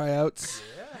open tryouts.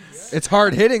 It's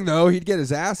hard hitting though. He'd get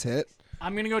his ass hit.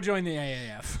 I'm gonna go join the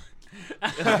AAF.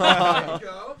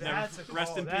 That's a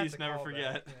Rest in that's peace, a never callback.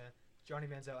 forget. Yeah. Johnny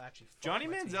Manziel actually. fucked Johnny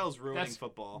my team. Manziel's ruining That's-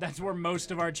 football. That's where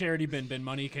most of our charity bin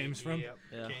money comes from. Yep.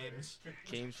 Yeah. Games.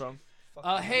 Came from.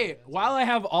 Hey, while I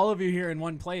have all of you here in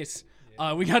one place,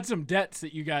 we got some debts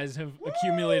that you guys have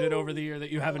accumulated over the year that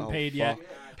you haven't paid yet.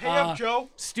 Pay up, Joe.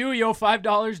 Stu, yo,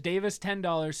 $5. Davis,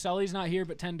 $10. Sully's not here,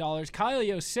 but $10. Kyle,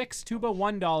 yo, $6. Tuba,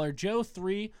 $1. Joe,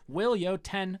 $3. Will, yo,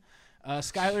 $10.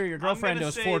 Skylar, your girlfriend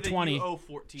owes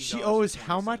 $420. She owes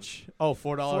how much? Oh,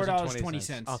 $4.20.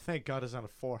 $4.20. Oh, thank God it's not a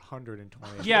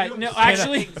 420. Yeah, no,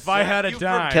 actually, if I had a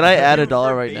dime. Can I add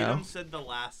 $1 right now? You said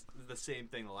the same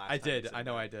thing the last I time did. you said I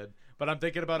know that. I did. But I'm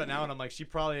thinking about it now, and I'm like, she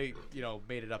probably,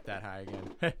 made it up that high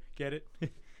again. Get it?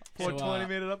 420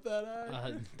 made it up that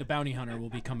high. The bounty hunter will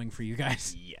be be for you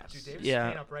guys. Yes. Dude, Dave's Yeah.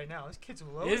 paying up right now. This kid's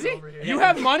loaded Is he? over here. You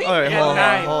have money? All right, You hold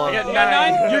got on, nine. hold on. You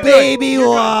got 9? You're Baby good.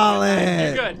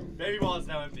 wallet. You're good. Baby wallet's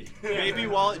now empty. Baby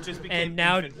wallet just became And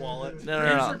now- infant wallet. No,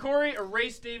 Here's no, for no. Corey.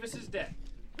 Erase Davis's debt.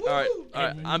 All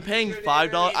right. I'm paying $5.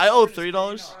 I owe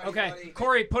 $3. Okay,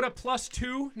 Corey, put a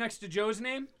 +2 next to Joe's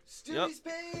name. Yep.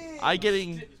 I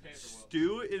getting.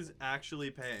 Stu is actually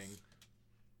paying.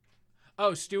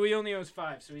 Oh, Stewie only owes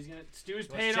 5, so Stew's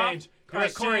paid change. off. All right,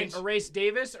 Let's Corey, change. erase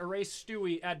Davis, erase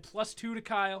Stewie, add +2 to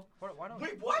Kyle. Why don't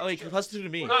Wait, what? Oh, wait, +2 to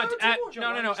me. No, add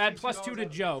 +2 to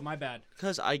Joe. My bad.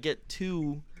 Because I get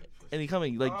 2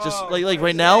 incoming. Like just like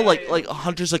right now, like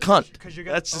Hunter's a cunt.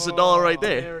 That's just $1 right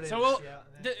there. So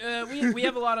we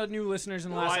have a lot of new listeners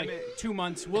in the last 2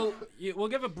 months. We'll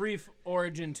give a brief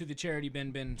origin to the charity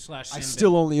bin / sin I bin.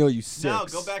 still only owe you 6. Now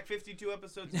go back 52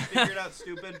 episodes and figure it out,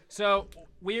 stupid. So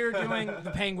we're doing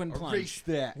the Penguin Plunge. Erase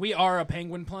that. We are a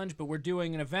Penguin Plunge, but we're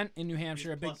doing an event in New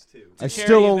Hampshire. +2. I charity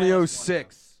still only event. owe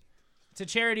 6. It's a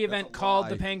charity event called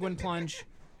the Penguin Plunge,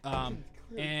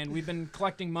 and we've been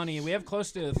collecting money. We have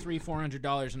close to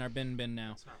 $400 in our bin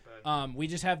now. We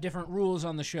just have different rules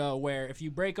on the show where if you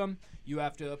break them, you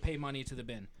have to pay money to the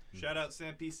bin. Shout out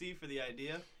Sam PC for the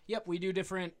idea. Yep, we'll do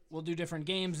different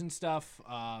games and stuff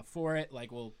for it.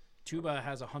 Like Tuba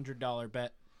has a $100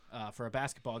 bet for a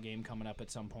basketball game coming up at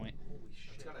some point.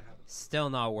 Still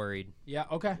not worried. Yeah,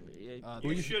 okay.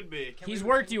 You should be. He's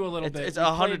worked you a little bit. It's We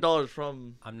played- $100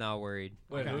 from. I'm not worried.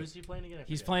 Wait, Okay. who is he playing again?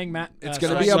 He's playing Matt. It's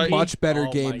going to be a Sweaty. much better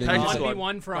Oh game my than God. you Practice said. squad.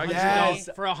 1v1 for Yes.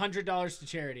 $100 to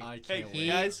charity.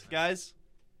 Hey, guys,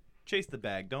 chase the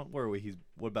bag. Don't worry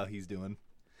what about he's doing.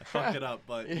 I fucked it up,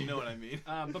 but you know what I mean.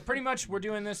 But pretty much, we're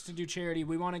doing this to do charity.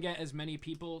 We want to get as many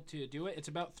people to do it. It's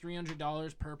about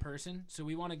 $300 per person, so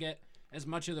we want to get as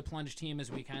much of the Plunge team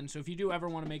as we can. So if you do ever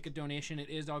want to make a donation, it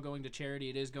is all going to charity.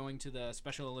 It is going to the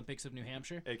Special Olympics of New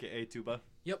Hampshire. AKA Tuba.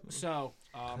 Yep. So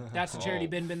that's the charity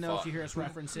bin though. If you hear us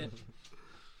reference it,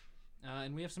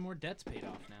 and we have some more debts paid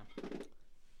off now.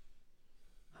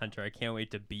 Hunter, I can't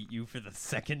wait to beat you for the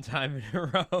second time in a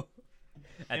row.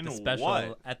 In the Special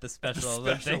what? At the Special Special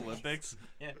Olympics. Olympics.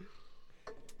 Yeah.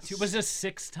 Tuba's a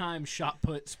 6-time shot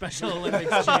put Special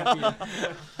Olympics champion.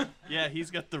 Yeah, he's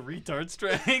got the retard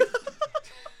strength.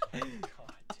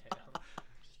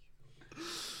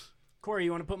 Corey,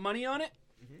 you want to put money on it?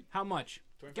 How much?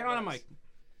 Get on a mic.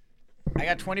 I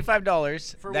got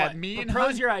 $25 For that what? me and Propose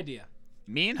Hunter, your idea.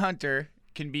 me and Hunter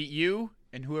can beat you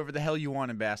and whoever the hell you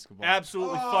want in basketball.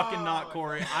 Absolutely fucking not,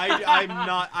 Corey.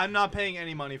 I'm not paying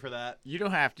any money for that. You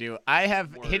don't have to. I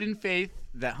have hidden faith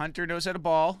that Hunter knows how to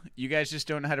ball. You guys just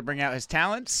don't know how to bring out his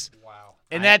talents. Wow.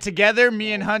 And that together,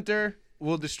 me and Hunter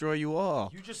will destroy you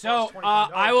all. You just So lost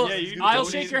 $25. I will. Yeah, you I'll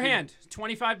donated shake your to- hand.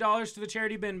 $25 to the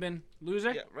charity bin.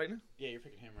 Loser. Yeah, right now. Yeah, you're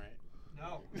picking him, right?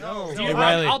 No. Do you- Hey,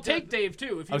 Riley. I'll take Dave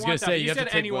too if you I was want gonna that. say, but you you have to said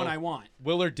take anyone Will. I want.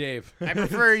 Will or Dave? I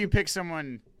prefer you pick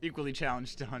someone equally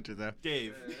challenged to Hunter, though.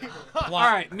 Dave. All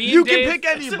right, me You and can Dave. pick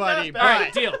anybody, All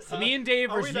right, but deal. Me and Dave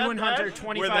versus you and Hunter.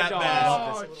 We're that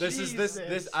bad. $25. This is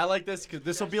this. I like this because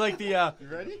this will be like the.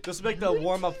 This will be like the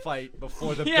warm up fight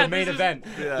before the Yeah, main this is- event.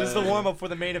 This is the warm up for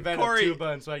the main event Corey, of Tuba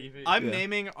and Swaggy Feet. I'm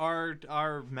naming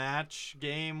our match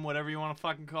game, whatever you want to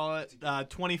fucking call it,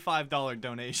 $25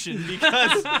 donation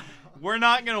because we're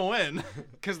not gonna win.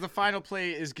 because the final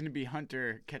play is going to be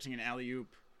Hunter catching an alley-oop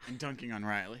and dunking on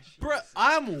Riley. Bro,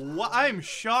 I'm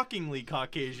shockingly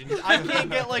Caucasian. I can't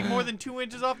get like more than 2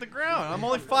 inches off the ground. I'm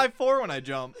only 5'4" when I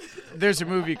jump. There's a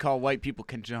movie called White People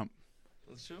Can Jump.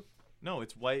 That's true. No,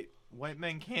 it's white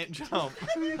men can't jump.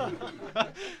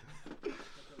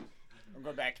 I'm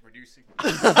going back to producing. All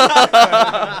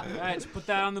right, let's put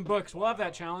that on the books. We'll have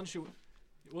that challenge.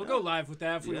 We'll go live with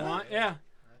that if we want. Yeah.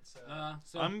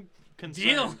 So I'm concerned.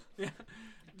 deal. Yeah.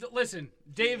 Listen,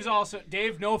 Dave.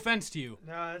 No offense to you.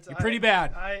 No, it's You're pretty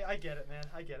bad. I get it, man.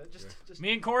 I get it. Just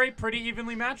Me and Corey, pretty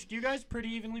evenly matched. You guys, pretty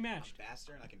evenly matched.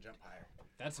 Faster and I can jump higher.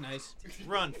 That's nice.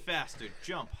 Run faster,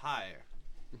 jump higher.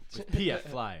 PF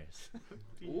Flyers.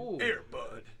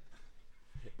 Airbud.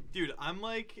 Dude, I'm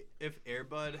like if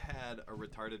Airbud had a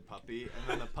retarded puppy and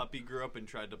then the puppy grew up and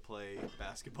tried to play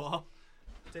basketball.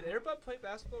 Did Airbud play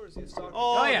basketball or is he a soccer?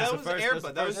 Oh, yeah. that was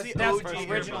Airbud. That was the That's OG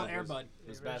the original Airbud. Airbud. It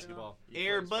was basketball.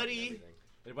 Air Buddy.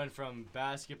 It went from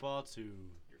basketball to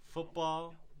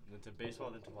football, then to baseball,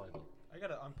 then to volleyball. I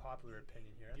got an unpopular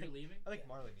opinion here. You're leaving? I think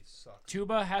Marley sucks.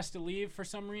 Tuba has to leave for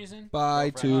some reason. Bye,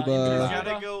 Girlfriend. Tuba. He's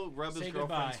gotta go rub his Say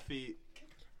girlfriend's goodbye. feet.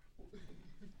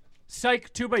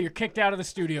 Psych, Tuba, you're kicked out of the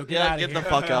studio. Get out of get here. the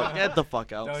fuck out. Get the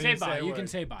fuck out. Say bye. You can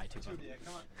say bye, Tuba. Yeah,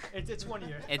 come on. It's 1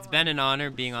 year. It's been an honor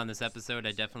being on this episode.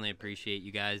 I definitely appreciate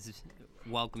you guys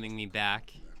welcoming me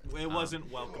back. It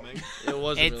wasn't welcoming. It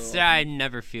wasn't. It's really I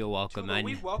never feel welcome. Tuba,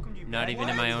 we welcomed you Not back. even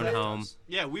in my own home.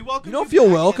 Yeah, we welcome You don't you feel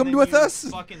back, welcomed and then with you us?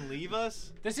 Fucking leave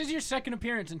us. This is your second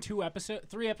appearance in 3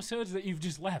 episodes that you've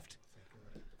just left.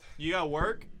 You got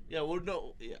work? Yeah, well,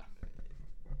 no, yeah.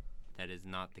 That is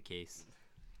not the case.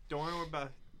 Don't worry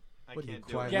about. I What are you, can't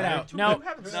do quiet it. Get man? out. No.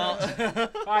 No.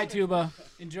 Bye, Tuba.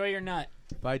 Enjoy your nut.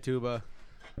 Bye, Tuba.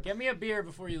 Get me a beer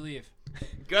before you leave.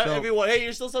 Grab So- everyone. Hey,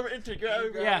 you're still summer intern. Grab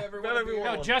Yeah. everyone.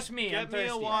 No, just me. I'm Get me a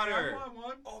thirsty. water.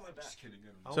 Oh, my back.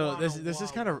 I So want this a this is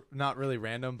water. kind of not really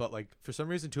random, but like for some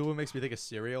reason Tuba makes me think of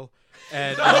cereal,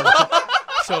 and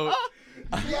so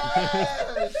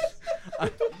Yes!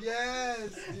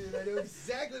 Yes, dude. I know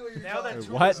exactly what you're Now that talking Tuba's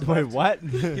what? Wait, left, what?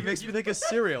 He makes me think of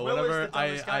cereal Will is whenever the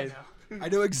dumbest guy now. I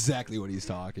know exactly what he's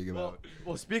talking about.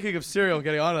 Well, speaking of cereal,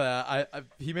 getting onto that,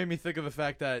 he made me think of the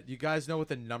fact that you guys know what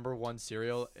the #1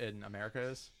 cereal in America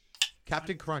is?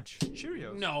 Captain Crunch.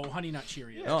 Cheerios. No, Honey Nut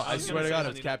Cheerios. No, I was swear gonna to say God, Honey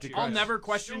it's Nut Captain Cheerios. I'll Crunch. never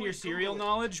question your cereal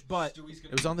knowledge, but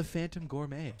It was on the Phantom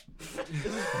Gourmet.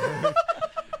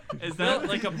 Is that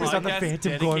like a It's not the podcast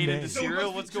Phantom dedicated Gourmet. to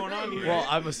cereal? What's going on here? Well,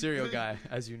 I'm a cereal guy,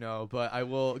 as you know, but I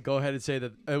will go ahead and say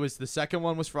that it was the second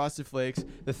one was Frosted Flakes,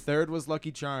 the third was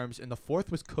Lucky Charms, and the fourth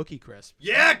was Cookie Crisp.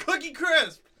 yeah, Cookie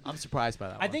Crisp. I'm surprised by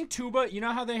that I one. think Tuba, you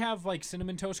know how they have like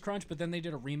Cinnamon Toast Crunch, but then they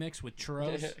did a remix with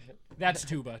churros? That's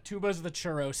Tuba. Tuba's the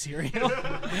churro cereal.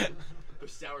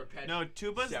 Sour Patch. No,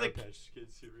 Tuba's Sour the Patch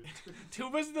Kids cereal.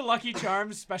 Tuba's the Lucky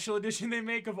Charms special edition they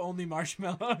make of only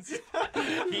marshmallows.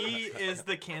 he is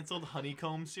the canceled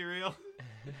honeycomb cereal.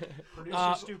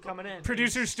 Producer Stu coming in.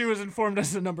 Producer Stu has informed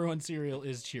us the #1 cereal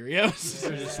is Cheerios.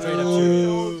 Straight up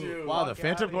Cheerios. Wow, the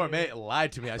Phantom Gourmet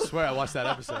lied to me. I swear I watched that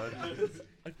episode.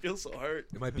 I feel so hurt.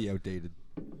 It might be outdated.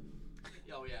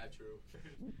 Oh yeah,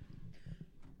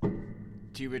 true.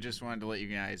 Tuba just wanted to let you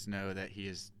guys know that he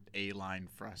is A-line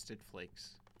Frosted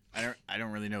Flakes. I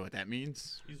don't really know what that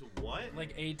means. He's what?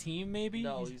 Like A-Team, maybe?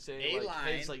 No, he's saying like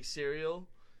A-line. his like cereal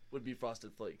would be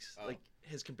Frosted Flakes. Like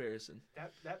his comparison.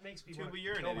 That makes me Tuba, want to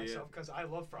you're an kill idiot. myself because I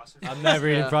love Frosted. I'm never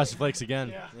eating Yeah. Frosted Flakes again.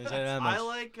 Yeah. Let me say that I much.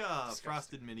 like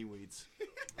frosted mini wheats.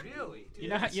 Really? Dude, You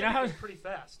know how- that's you know how- pretty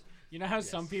fast. You know how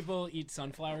some people eat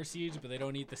sunflower seeds, but they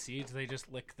don't eat the seeds? They just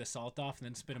lick the salt off and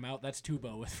then spit them out? That's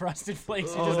Tuba with Frosted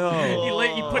Flakes. He Oh, just, no.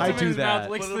 He puts I them in do his mouth,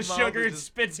 that. licks Put the his mouth sugar, and and just-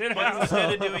 spits it But out.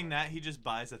 instead of doing that, he just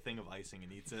buys a thing of icing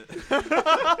and eats it.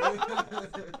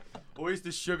 Where's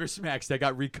the Sugar Smacks that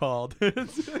got recalled? I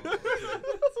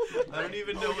don't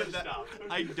even know what that.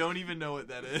 I don't even know what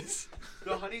that is.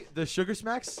 The Sugar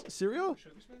Smacks cereal?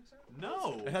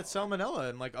 No. It had salmonella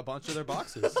in like a bunch of their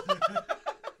boxes.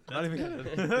 Not even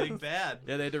kidding. Big bad.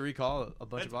 Yeah, they had to recall a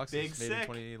bunch of That's boxes big made in sick.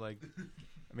 20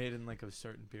 made in like a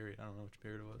certain period. I don't know which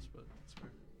period it was, but it's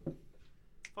weird.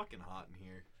 Fucking hot in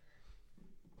here.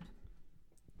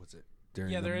 What's it?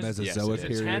 During Yeah, the there is- Mesozoic Yes,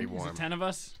 it is. period. 10? Is warm. it 10 of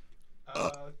us?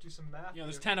 Do some math. Yeah,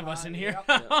 there's here. 10 of us in here.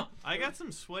 Yeah. I got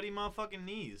some sweaty motherfucking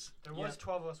knees. There was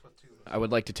 12 of us with 2 of us. I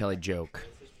would like to tell a joke.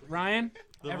 Ryan?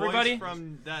 The Everybody? voice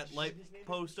from that light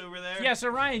post over there. Yeah, so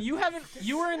Ryan, you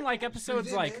were in like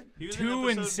episodes like He was in 2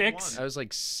 and episode 6. I was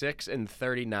like 6 and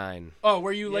 39. Oh,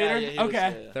 were you later? yeah, he was,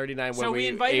 Okay. yeah. 39 when So we we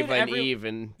invited Ava and every- Eve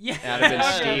and Yeah. Adam and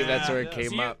Yeah. Steve. That's where it Yeah. came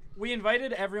So up. we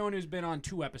invited everyone who's been on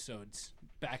 2 episodes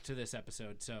back to this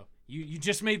episode. So you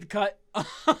just made the cut.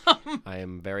 I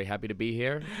am very happy to be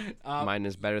here. Mine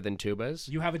is better than Tuba's.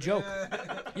 You have a joke.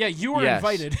 Yeah, you were Yes.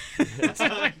 invited.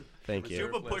 Thank you.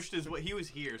 Tuba pushed his. He was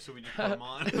here, so we just put him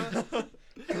on.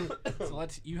 So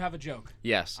you have a joke.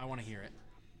 Yes. I want to hear it.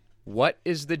 What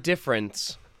is the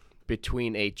difference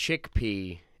between a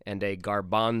chickpea and a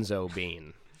garbanzo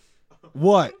bean?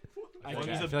 What? One's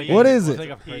Okay. a feel like bee, What is one's it? I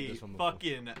think I've heard pea. this one before.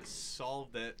 Fucking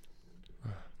solved it.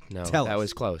 No, Tell that us.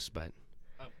 was close, but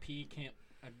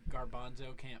A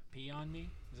garbanzo can't pee on me?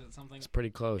 Is it something? it's pretty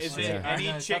close. Is yeah. it any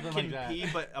Yeah, chick something can like that. pee,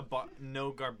 but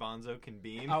no garbanzo can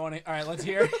beam? I want to. All right, let's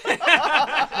hear it.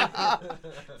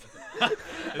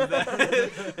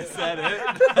 Is that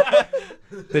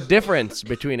it? The difference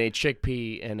between a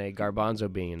chickpea and a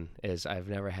garbanzo bean is I've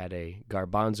never had a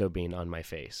garbanzo bean on my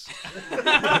face.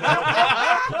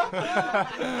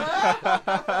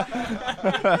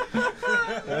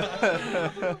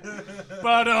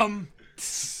 But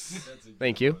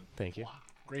Thank you. Thank you.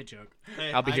 great joke.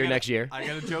 Hey, I'll be I here got a- next year. I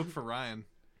got a joke for Ryan.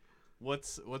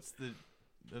 What's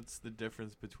the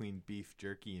difference between beef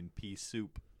jerky and pea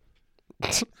soup?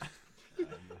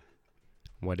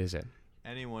 What is it?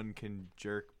 Anyone can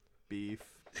jerk beef,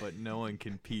 but no one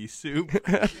can pea soup. He's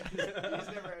never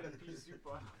had a pea soup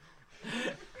on.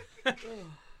 That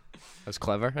was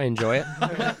clever. I enjoy it.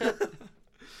 Like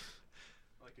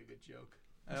a good joke.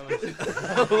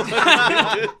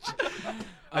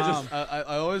 I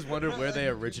always wondered where they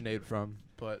originate from,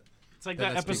 but It's like Then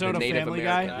that that's episode of Native Family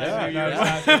American. Guy.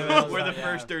 Yeah. Where the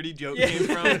first dirty joke came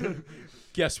from.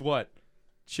 guess what?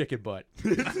 Chicken butt.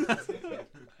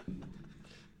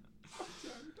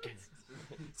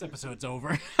 This episode's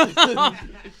over.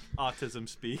 Autism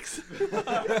speaks. It's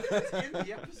in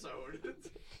the episode.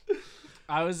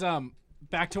 I was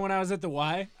back to when I was at the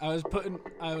Y.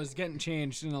 I was getting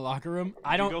changed in the locker room.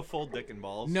 I don't go full dick and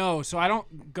balls. No, so I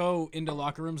don't go into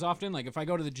locker rooms often. Like if I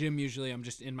go to the gym, usually I'm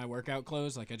just in my workout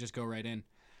clothes. Like I just go right in.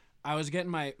 I was getting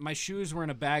my shoes were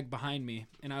in a bag behind me,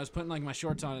 and I was putting like my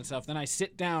shorts on and stuff. Then I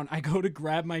sit down. I go to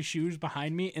grab my shoes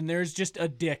behind me, and there's just a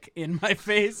dick in my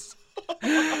face.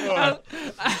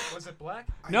 Was it black?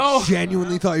 No. I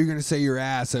genuinely thought you were gonna say your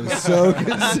ass. I was so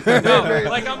concerned. No,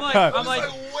 like I'm like,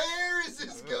 where is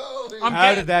this going?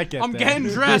 How did that get I'm there? getting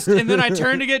dressed, and then I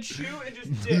turn to get shoe and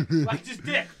just dick, like just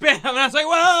dick, bam, and I was like,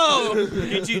 whoa!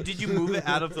 Did you move it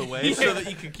out of the way so that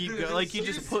you could keep going? Like you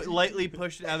just lightly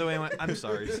pushed it out of the way and went, I'm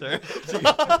sorry, sir.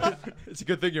 It's a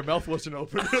good thing your mouth wasn't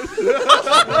open.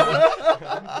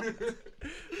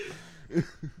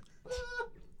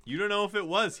 You don't know if it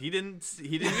was. He didn't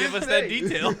give us that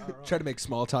detail. Try to make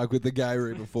small talk with the guy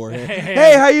right beforehand. Hey,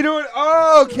 Hey, how you doing?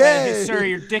 Oh, okay. Hey, sir,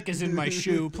 your dick is in my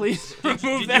shoe. Please remove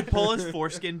Did you that. pull his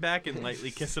foreskin back and lightly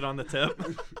kiss it on the tip?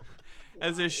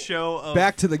 As a show of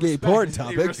Back to the gay porn respect.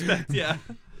 topic. Respect, yeah.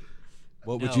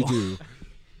 What would you do?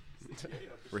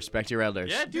 Respect your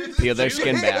elders. Yeah, dude. Peel their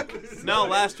skin back. No,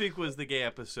 last week was the gay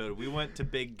episode. We went to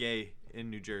Big Gay in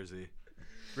New Jersey.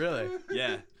 Really?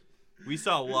 Yeah. We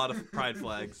saw a lot of pride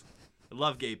flags. I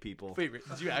love gay people. Wait,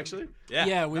 did you actually? Yeah.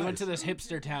 Yeah, we went to this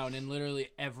hipster town, and literally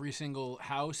every single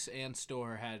house and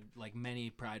store had like many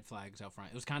pride flags out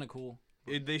front. It was kind of cool.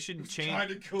 They should change.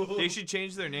 Kinda cool. They should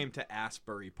change their name to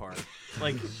Asbury Park,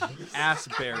 like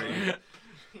Assbury,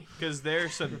 because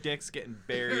there's some dicks getting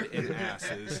buried in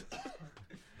asses.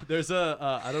 There's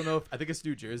a I don't know if I think it's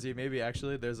New Jersey maybe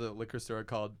actually. There's a liquor store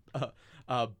called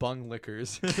Bung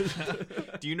Liquors.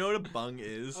 Do you know what a bung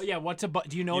is? Oh yeah, what's a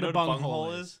do you know You what a bung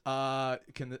hole is? I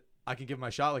can give my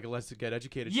shot like a let's get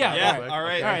educated. Yeah, shot Yeah. real quick. All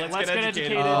right. Okay. Let's get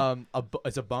educated.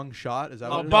 It's a bung shot. Is that A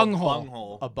what it is? bung No, hole.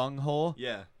 bunghole. A bung hole.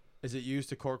 Yeah. Is it used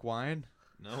to cork wine?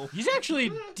 No. He's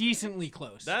actually decently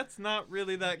close. That's not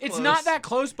really that close. It's not that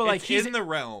close, but like It's he's in the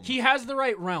realm. He has the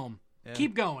right realm. Yeah.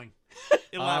 Keep going.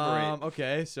 Elaborate.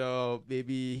 Okay, so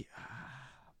maybe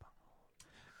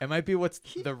it might be what's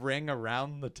the ring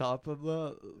around the top of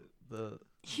the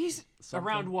He's something?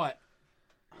 around what?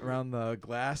 around the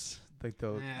glass, like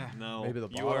the Yeah. No. maybe the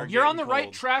you bottle. are You're on the getting right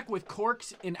cold. track with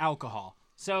corks and alcohol.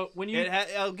 So when you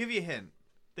I'll give you a hint.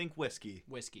 Think whiskey.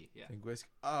 whiskey, yeah. Think whiskey.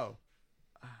 Oh,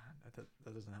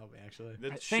 that doesn't help me actually.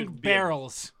 That I should think be a-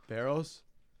 barrels. Barrels.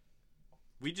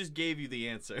 We just gave you the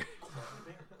answer.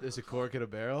 There's a cork in a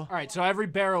barrel. All right, so every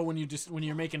barrel when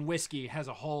you're making whiskey has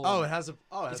a hole. Oh, in it has a.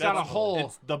 Oh, It's it got has a hole.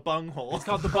 It's the bung hole. It's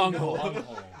called the bung hole.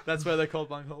 That's why they're called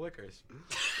bunghole liquors.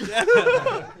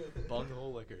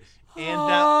 Bunghole liquors.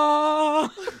 And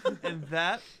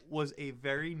that was a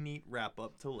very neat wrap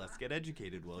up to Let's Get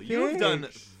Educated, Will. You've done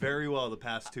very well the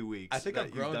past 2 weeks. I think that I've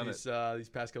you've grown done these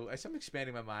past couple. I'm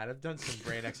expanding my mind. I've done some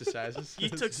brain exercises. You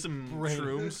took some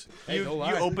shrooms. Hey, you no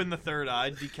lie. opened the third eye,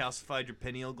 decalcified your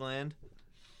pineal gland.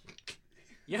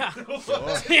 Yeah.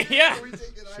 Sure. Yeah. Are we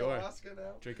taking Sure. ayahuasca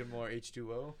now? Drinking more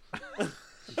H2O.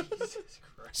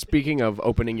 Speaking of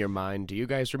opening your mind, do you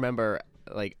guys remember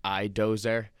like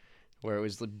iDozer, where it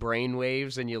was the brain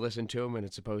waves and you listen to them and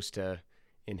it's supposed to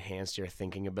enhance your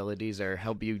thinking abilities or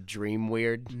help you dream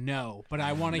weird? No, but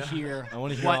I want to hear. I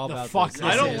wanna hear what all the about fuck this. this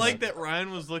I don't is. like that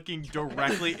Ryan was looking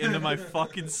directly into my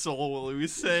fucking soul while he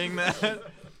was saying that.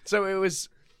 So it was,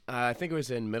 I think it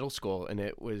was in middle school, and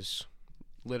it was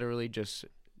literally just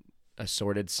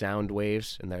assorted sound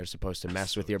waves, and they're supposed to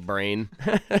mess with your brain.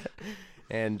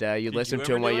 And you listen you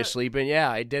to ever them while do you're it? sleeping.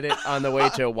 Yeah, I did it on the way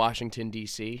to Washington,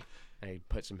 D.C. I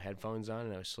put some headphones on,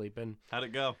 and I was sleeping. How'd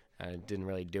it go? I didn't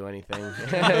really do anything.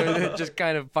 It was just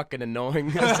kind of fucking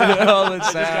annoying. All the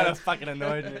Just kind sounds. of fucking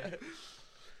annoyed me.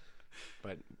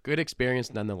 But good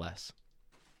experience nonetheless.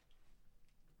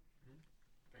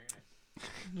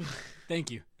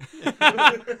 Thank you.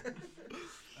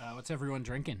 What's everyone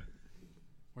drinking?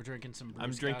 We're drinking some. I'm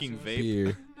Bruce drinking Casas. vape.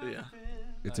 Beer. Yeah.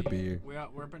 It's a beer.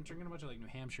 We're been drinking a bunch of like New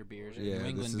Hampshire beers, Yeah, New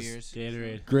England this is beers.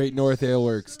 Gatorade. Great North Ale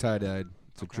Works tie-dyed.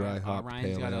 It's a dry hop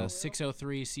Ryan's pale got ale. a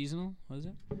 603 seasonal. What is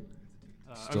it?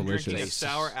 It's I'm drinking a delicious.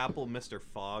 sour apple Mr.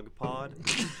 Fog pod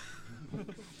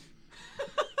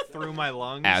through my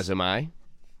lungs. As am I.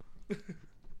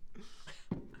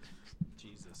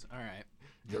 Jesus. All right.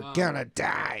 You're gonna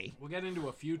die. We'll get into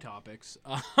a few topics.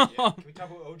 Can we talk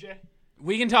about OJ?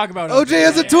 We can talk about OJ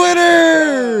has a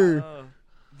Twitter.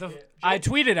 I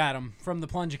tweeted at him from the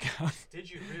Plunge account. Did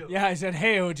you really? Yeah, I said,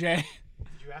 "Hey, OJ." Did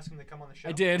you ask him to come on the show?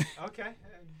 I did. Okay.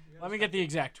 Let me get the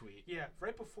exact tweet. Yeah,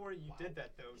 right before you did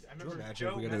that, though, I remember Imagine Joe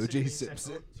if we got messaged OJ me and said,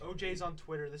 Simpson. OJ's on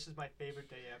Twitter. This is my favorite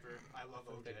day ever. I love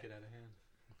OJ.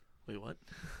 Wait, what?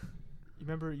 You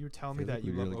remember you were telling me feel that like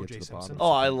you we love really get to OJ the Simpson? bottom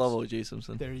Oh, I love O.J.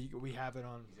 Simpson. There you go. We have it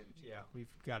on. Yeah, we've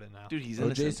got it now. Dude, he's OJ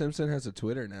innocent. Simpson has a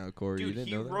Twitter now, Corey. you Dude, didn't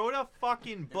he know that? wrote a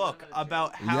fucking book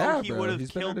about how Yeah, he bro, would have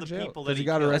he's been killed out the of jail. people 'Cause that he he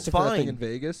got killed. arrested for that thing in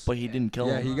Vegas. But he didn't kill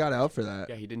Yeah, him. he got out for that.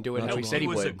 Yeah, he didn't do it No, until he said he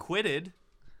was would. acquitted,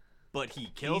 but he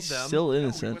killed He's them. still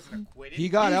innocent. He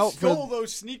got out Stole for.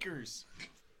 those sneakers.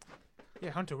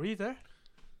 Yeah, Hunter, were you there?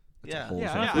 Yeah.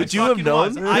 Yeah, Would I you have fucking known?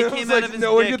 was. I It's came like out of his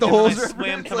no one dick get the and then holes I swam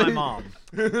reference, to my like- mom.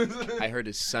 I heard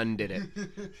his son did it.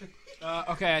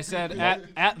 Okay, I said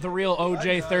at the real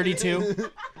OJ32.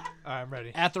 I'm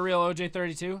ready. At the real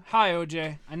OJ32. Hi,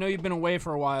 OJ. I know you've been away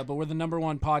for a while, but we're the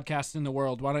 #1 podcast in the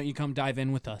world. Why don't you come dive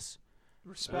in with us?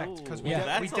 Respect, because Yeah. we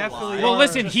That's a definitely. lie. Well, are-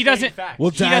 listen, he doesn't.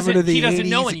 We'll he dive doesn't, into the he doesn't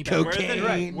know 80s any better.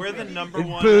 cocaine. We're the and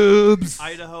 #1 boobs.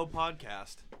 Idaho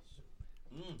podcast.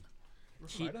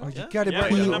 Oh, you gotta Yeah,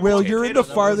 be. we're the Will, #1 you're in the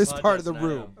potato farthest podcast part of the in Idaho.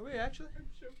 room. Are we actually?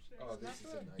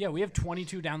 Yeah, we have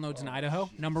 22 downloads in Idaho.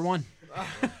 #1. All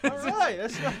right,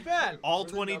 that's not bad. All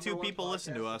 22 people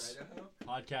listen to us.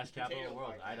 Podcast capital of the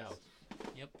world, Idaho.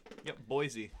 Yep,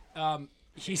 Boise.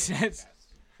 He says,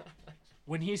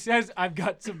 when he says, I've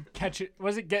got some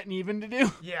was it getting even to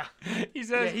do? Yeah. He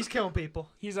says, Yeah, he's killing people.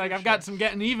 he's like, I've got some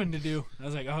getting even to do. I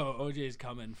was like, oh, OJ's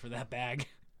coming for that bag.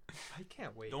 I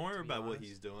can't wait. Don't worry to be about what honest.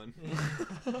 he's doing.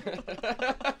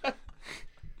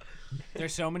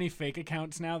 There's so many fake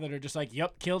accounts now that are just like,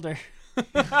 yup, killed her.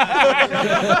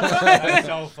 That's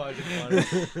so fucking funny.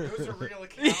 Those are real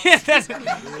accounts. Yeah, that's the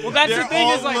thing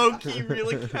is like, low-key real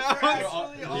accounts.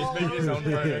 He's making his own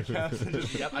Twitter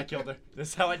account. Yep, I killed her. This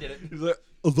is how I did it. He's like,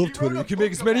 I love Twitter. You can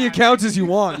make as many accounts as you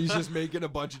want. He's just making a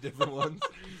bunch of different ones.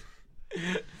 He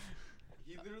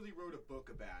literally wrote a book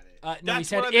about it. no, he That's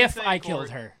said, what I've been if saying, I killed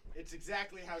Corey. her. It's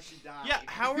exactly how she died. Yeah,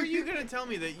 how are you gonna tell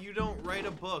me that you don't write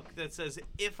a book that says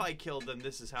if I killed them,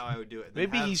 this is how I would do it? Then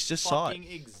Maybe have he's just saw it.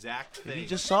 fucking exact thing. He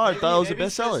just saw it. Thought it was a Maybe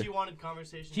it's 'cause bestseller. he wanted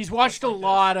conversations He's with watched a stuff like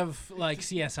lot of like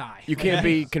CSI. You can't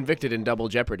be convicted in double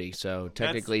jeopardy, so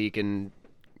technically you can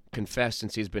confess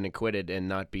since he's been acquitted and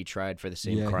not be tried for the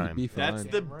same Yeah, he'd crime. be fine. That's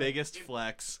the biggest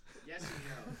flex. Yes and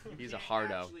no. He's You a can't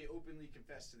hardo. actually openly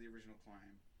confess to the original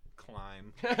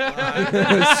crime.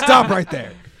 Stop right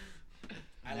there.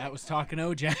 That was talking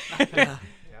OJ. Yeah,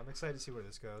 I'm excited to see where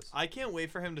this goes. I can't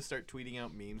wait for him to start tweeting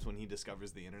out memes when he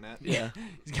discovers the internet. Yeah.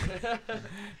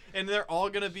 And they're all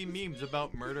gonna be memes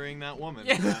about murdering that woman.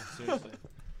 Yeah. Seriously.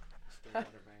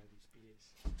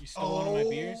 You stole one of my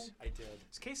beers? I did.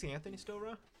 Is Casey Anthony still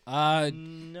around?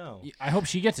 No. I hope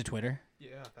she gets a Twitter.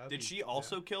 Yeah. Did she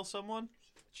also kill someone?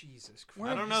 Jesus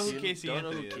Christ. I don't know who Casey Don't know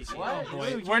Anthony who is. Casey What?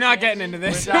 Boy, we're not getting into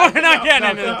this. We're We're not getting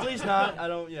into No, this. please not. I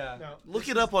don't. Yeah. No. Look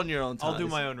it up on your own time. I'll do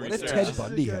my own What if research. Ted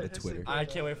Bundy had a Twitter? I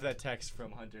can't wait for that text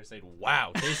from Hunter saying,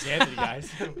 "Wow, Casey Anthony,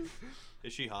 guys."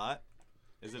 Is she hot?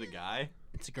 Is it a guy?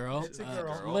 It's a girl. It's a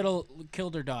girl. Little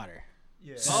killed her daughter.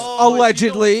 Yeah. Oh,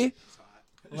 Allegedly.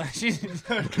 She's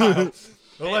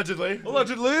Allegedly.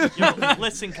 Yo,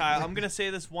 listen, Kyle. I'm gonna say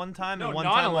this one time No, and one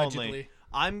not time allegedly. only.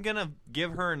 I'm gonna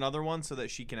give her another one so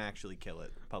that she can actually kill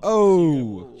it. publicly.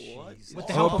 Oh. with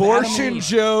the help of Abortion Adam and Eve.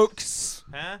 jokes.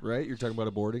 Huh? Right? You're talking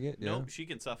about aborting it? Yeah. Nope, she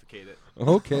can suffocate it.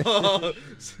 Okay.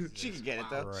 She can get it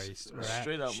though. Christ.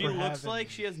 Straight up. She We're looks having- like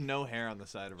she has no hair on the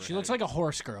side of her She head. looks like a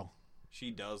horse girl. She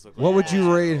does look. What like would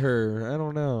you rate her? I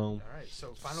don't know. All right,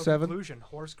 so final 7? conclusion.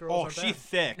 Horse girls Oh, are she bad.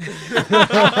 thick.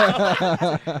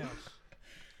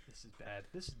 This is bad.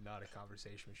 This is not a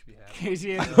conversation we should be having.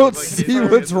 Casey I Anthony. don't see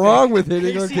what's wrong with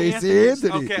hitting on Casey Casey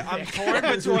Anthony. Okay, I'm torn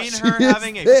between She her is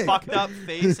having a thick. fucked up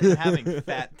face and having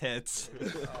fat tits.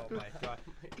 Oh my god.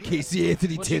 Casey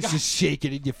Anthony What you tits got? just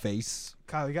shaking in your face.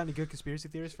 Kyle, you got any good conspiracy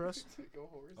theories for us?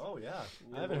 Oh yeah.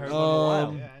 I haven't heard one in a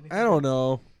while. Yeah, anything? I don't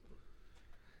know.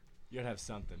 You'd have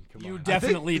something. Come You on.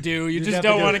 definitely do. You just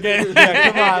definitely don't want to do. get.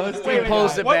 Yeah, come on. Let's do it.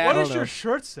 Post it What back. does your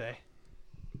shirt say?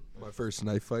 My first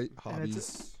knife fight. And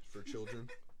Hobbies for children.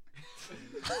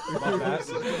 Love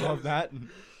that. Love that.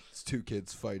 It's 2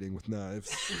 kids fighting with knives.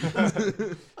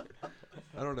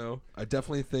 I don't know. I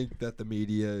definitely think that the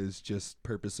media is just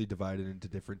purposely divided into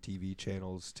different TV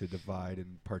channels to divide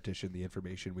and partition the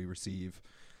information we receive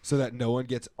so that no one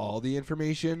gets all the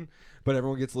information, but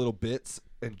everyone gets little bits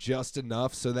and just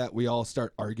enough so that we all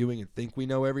start arguing and think we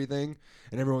know everything,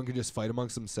 and everyone can just fight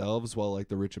amongst themselves while like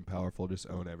the rich and powerful just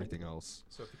own everything else.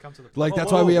 So if you come to the like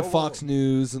that's why we have Fox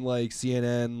News and like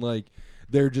CNN, like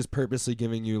they're just purposely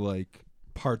giving you like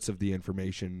parts of the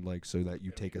information like so that you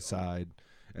take a side.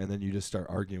 And then you just start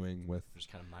arguing with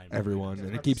everyone,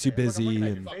 and it keeps you busy.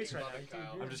 And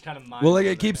I'm just kind of well, like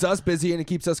it keeps us busy, and it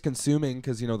keeps us consuming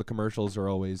because you know the commercials are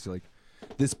always like,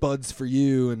 "This bud's for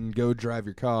you," and go drive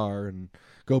your car and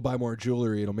go buy more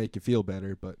jewelry. It'll make you feel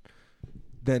better, but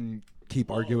then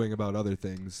keep arguing about other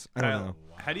things. I don't know.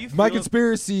 How do you? My feel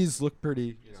conspiracies look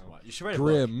pretty You should write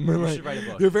grim. a book. You Like, should write a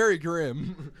book. they're very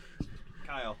grim.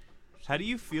 Kyle, how do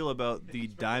you feel about the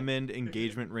diamond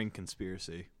engagement ring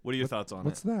conspiracy? What are your thoughts on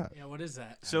What's it? that? Yeah, what is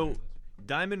that? So,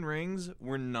 diamond rings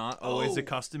were not always a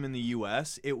custom in the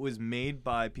U.S. It was made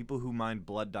by people who mined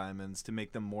blood diamonds to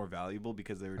make them more valuable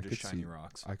because they were just shiny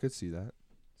rocks. I could see that.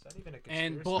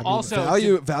 And I mean,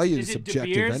 also value is it subjective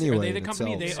De Beers? anyway. Are they the in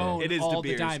company? itself, They so. own It is all De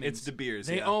Beers. the diamonds. It's De Beers,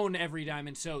 They yeah. own every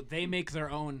diamond, so they make their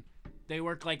own. They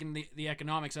work like in the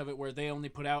economics of it, where they only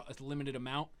put out a limited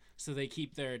amount, so they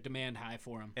keep their demand high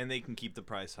for them. And they can keep the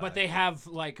price high. But they have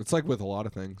like It's like with a lot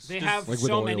of things. they have like with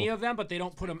so oil. many of them, but they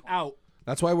don't put them out.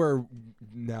 That's why we're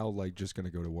now like just gonna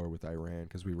go to war with Iran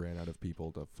because we ran out of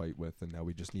people to fight with, and now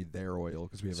we just need their oil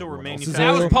because we have. So we're everyone else's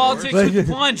That was oil. politics with the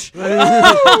plunge.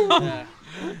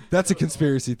 That's a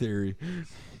conspiracy theory.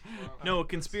 No, a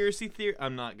conspiracy theory.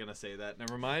 I'm not gonna say that.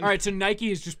 Never mind. All right, so Nike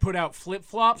has just put out flip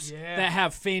flops Yeah. that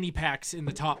have fanny packs in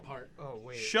the top part. Oh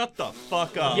wait. Shut the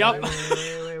fuck up. Yep.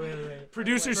 Wait.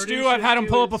 Producer Stu, I've had him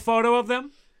pull up a photo of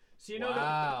them. So you know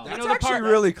Wow. the, That's you know the actually part.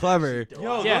 really clever.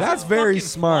 Yo, Yeah. That's those very fucking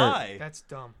smart. fly. That's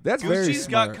dumb. That's very Gucci's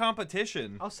smart. got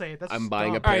competition. I'll say it. That's I'm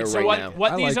buying a dumb. All pair right, so right what now.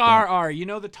 what I these like are you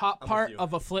know the top with part you.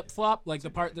 of a flip flop, like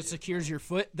the part that secures your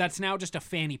foot. That's now just a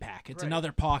fanny pack. It's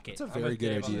another pocket. That's a very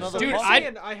good idea. Dude, I'm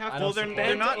saying I have Well, to they're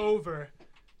bend not- over,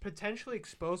 potentially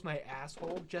expose my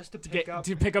asshole just to pick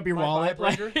up your my wallet.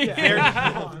 vibrator. Like-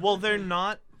 Yeah. Well, they're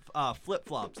not flip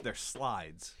flops. They're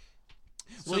slides.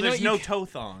 So Well, you know there's what no you toe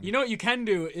thong. You know what you can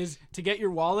do is to get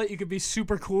your wallet, you could be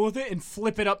super cool with it and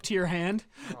flip it up to your hand,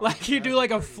 like you do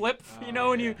like a flip. You know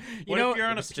when you what know if you're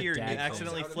on a It's just a pier and you dad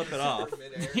accidentally flip it off?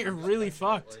 you're really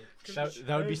fucked.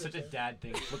 That would be such a dad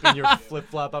thing. Flipping your flip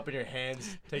flop up in your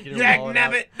hands, taking your Yeah, wallet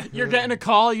out. nabbit. You're getting a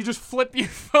call. You just flip your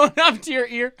phone up to your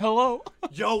ear. Hello.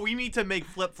 Yo, we need to make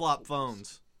flip flop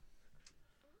phones.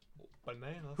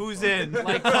 Banana. Who's in?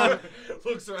 Like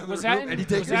Looks around was the that room in and he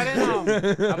takes was that in How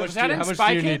much, was that in how much Spy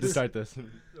do you need to Kids? start this?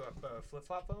 Flip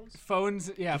flop phones.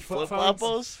 Phones? Yeah, foot Flip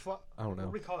phones. floppos? I don't know.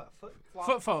 What do we call that? Flip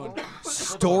Foot phone.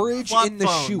 Storage Flop in the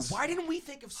shoe. phones. Why didn't we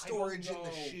think of storage in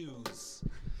the shoes?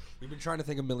 We've been trying to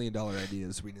think of $1 million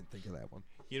ideas. We didn't think of that one.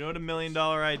 You know what $1 million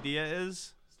idea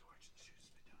is?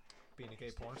 Being a gay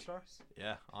porn star.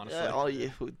 Yeah, honestly. Yeah, all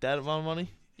you that amount of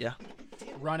money? Yeah.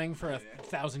 Running for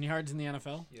 1,000 yards in the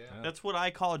NFL. Yeah. That's what I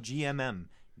call GMM,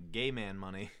 gay man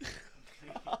money.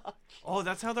 Oh,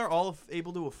 that's how they're all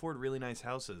able to afford really nice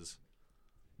houses.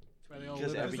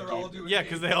 Because every game. Yeah,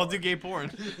 because they all do gay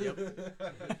porn.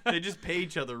 They just pay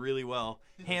each other really well,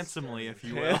 handsomely, if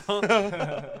you will.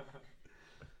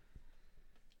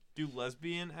 Do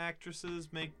lesbian actresses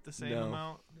make the same No.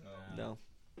 amount? No.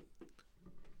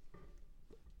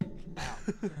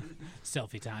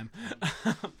 Selfie time.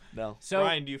 No. So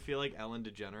Ryan, do you feel like Ellen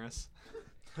DeGeneres?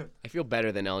 I feel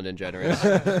better than Ellen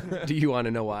DeGeneres. Do you want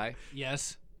to know why?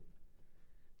 yes.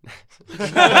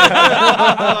 Hold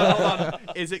on.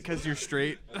 Is it because you're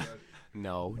straight?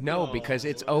 No, because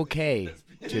it's okay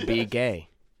to be gay.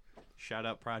 Shout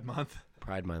out Pride Month.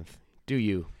 Pride Month. Do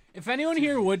you? If anyone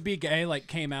here would be gay, like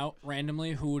came out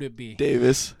randomly, who would it be?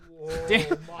 Davis.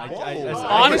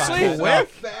 Honestly,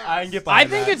 I can get I behind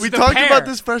think that. it's We the talked pair. about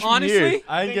this freshman Honestly, year.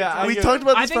 I can get. We talked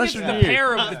about I this think it's freshman the year.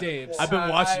 pair of the Daves. I've been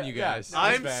watching you guys.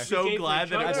 I'm fair. so Gay for glad each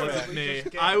that it other, or wasn't we me.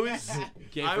 just gay I for was,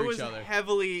 Gay I for was each other.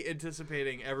 heavily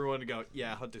anticipating everyone to go,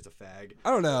 yeah, Hunter's a fag. I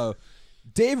don't know.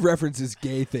 Dave references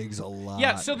gay things a lot.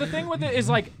 Yeah, so the thing with it is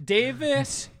like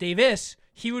Davis,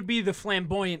 he would be the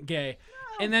flamboyant gay.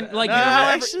 And then like No,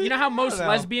 actually, you know how I most don't know.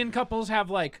 lesbian couples have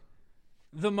like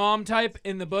the mom type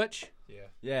in the butch?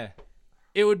 Yeah.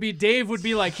 It would be Dave would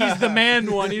be like he's the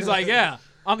man one. He's like, yeah.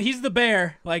 He's the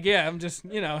bear. Like, yeah, I'm just,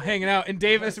 hanging out. And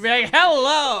Davis would be like,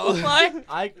 hello.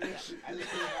 Like,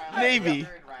 Maybe.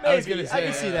 I was gonna say. I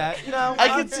can see that. You know, I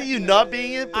can see you not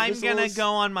being it. But I'm just a gonna little go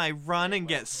on my run and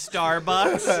get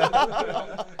Starbucks.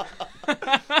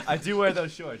 I do wear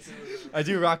those shorts. I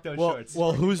do rock those shorts.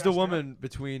 Well, who's the woman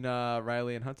between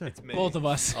Riley and Hunter? It's me. Both of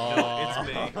us. No, it's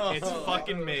me. It's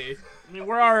fucking me. I mean,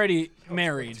 we're already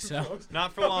married, so.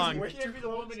 Not for long. You can't be the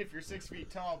woman if you're 6 feet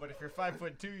tall, but if you're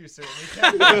 5'2", you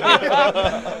certainly can.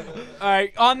 All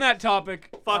right, on that topic.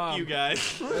 Fuck you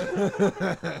guys.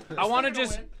 I want to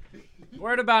just.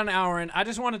 We're at about an hour, and I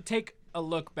just want to take a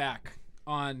look back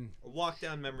on A walk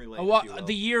down memory lane. if you will.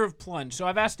 the year of Plunge. So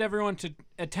I've asked everyone to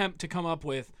attempt to come up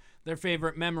with their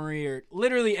favorite memory or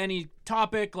literally any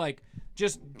topic, like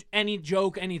just any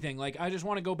joke, anything. Like I just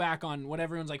want to go back on what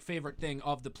everyone's like favorite thing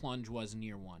of the Plunge was in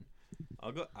year one.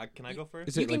 I'll go. Can I go first?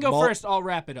 Is You it can like go first. I'll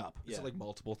wrap it up. Is it like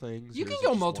multiple things? You or can is it go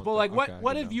just one multiple. thing? Like what? Okay,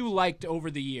 What I have know. you liked over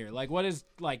the year? Like what is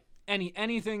like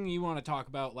anything you want to talk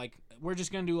about? Like we're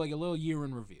just gonna do like a little year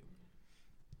in review.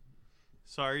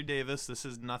 Sorry, Davis. This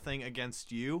is nothing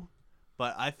against you,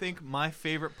 but I think my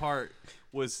favorite part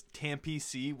was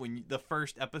TAMPC the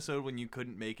first episode when you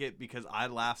couldn't make it because I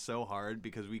laughed so hard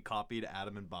because we copied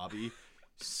Adam and Bobby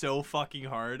so fucking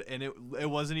hard, and it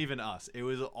wasn't even us. It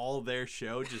was all their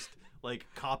show, just like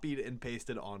copied and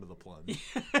pasted onto the Plunge.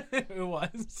 It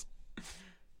was.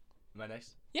 Am I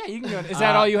next? Yeah, you can go. Is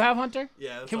that all you have, Hunter?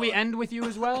 Yeah. That's Can all we I- end with you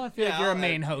as well? I feel like Yeah, you're a I'll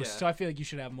main end, host, yeah. so I feel like you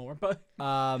should have more. But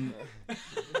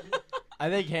I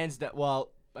think hands down.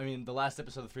 Well, I mean, the last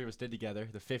episode the three of us did together,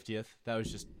 the 50th.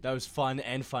 That was fun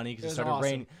and funny because It it was started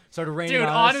awesome. raining. dude, on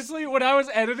us. honestly, when I was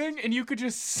editing and you could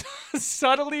just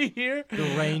subtly hear The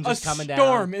rain just a coming down.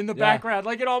 storm in the Yeah. background,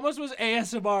 like it almost was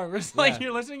ASMR. It was like Yeah.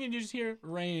 you're listening and you just hear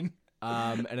rain.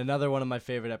 And another one of my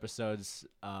favorite episodes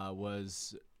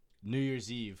was New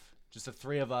Year's Eve. Just the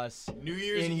three of us. New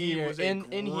Year's in Eve here, was a in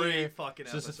great here. fucking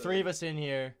Just the episode. three of us in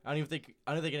here. I don't think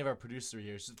any of our producers are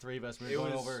here. Just the three of us. We were It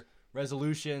going was- over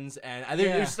resolutions, and I think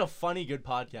it Yeah. was just a funny, good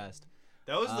podcast.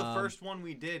 That was the first one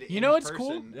we did. You in know what's person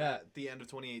cool? Yeah. At the end of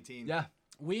 2018. Yeah.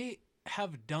 We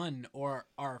have done or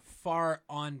are far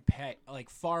on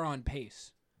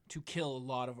pace to kill a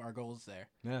lot of our goals there.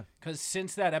 Yeah. Because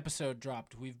since that episode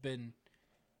dropped, we've been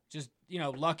just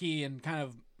lucky and kind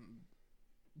of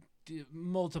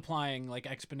multiplying like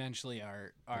exponentially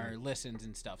our listens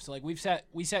and stuff. So like we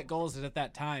set goals that at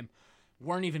that time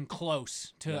weren't even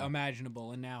close to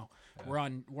imaginable, and now we're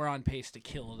on pace to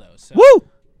kill those. So. Woo!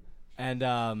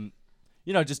 And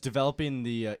just developing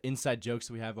the inside jokes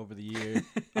that we have over the year.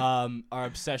 Our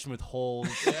obsession with holes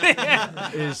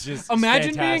is just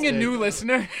Imagine being a fantastic. new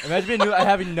listener. Imagine being new. I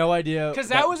having no idea. Because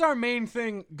that was our main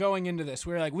thing going into this.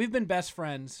 We were like, we've been best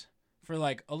friends for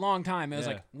like a long time. It was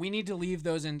Yeah. like, we need to leave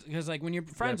those in, because like when you're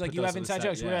friends, put like you those have to the inside side,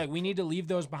 jokes. We're yeah. like, we need to leave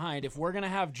those behind. If we're gonna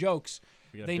have jokes,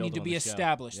 We gotta they build need to them on be the show.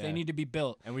 established. Yeah. They need to be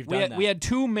built. And we've we done had, that. We had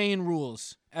two main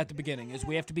rules at the beginning: is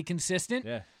we have to be consistent.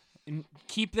 Yeah. And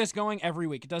keep this going every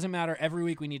week. It doesn't matter. Every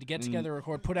week we need to get together,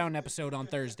 record, put out an episode on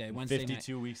Thursday, Wednesday night.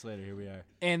 52 weeks later, here we are.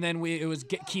 And then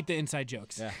keep the inside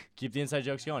jokes. Yeah, keep the inside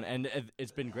jokes going, and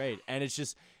it's been great. And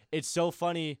it's so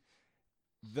funny.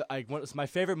 My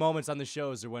favorite moments on the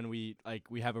shows are when we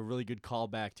have a really good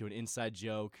callback to an inside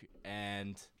joke,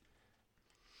 and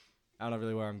I don't know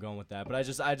really where I'm going with that, but I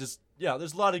just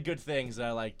there's a lot of good things that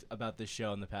I liked about this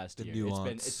show in the past The year.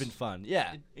 nuance. It's been fun.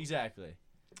 Yeah, exactly.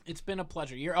 It's been a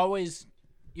pleasure. You're always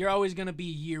gonna be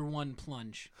year one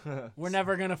Plunge. We're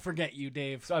never gonna forget you,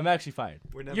 Dave. So I'm actually fired.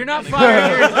 You're not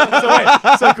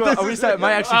fired. So cool. Are we am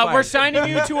I actually fired? We're signing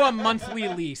you to a monthly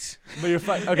lease. But you're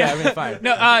fired. Okay, I'm gonna fire.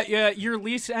 No, yeah, your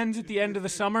lease ends at the end of the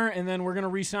summer, and then we're gonna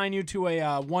re-sign you to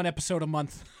a one episode a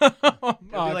month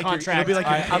contract. It'll be like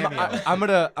your I'm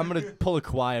gonna pull a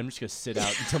Kawhi. I'm just gonna sit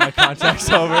out until my contract's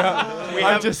over.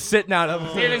 I'm just sitting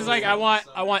out. It is like I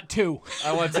want two.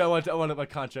 I want my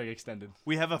contract extended.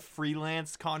 We have a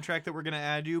freelance contract that we're gonna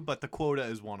add you, but the quota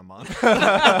is one a month.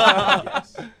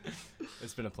 Yes.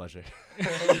 It's been a pleasure.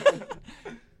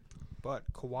 But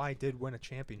Kawhi did win a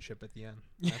championship at the end.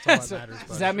 That's all that So, matters.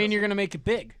 does that mean you're gonna make it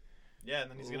big? Yeah,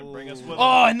 and then he's gonna bring us with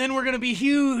Oh, him. and then we're gonna be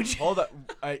huge. Hold up.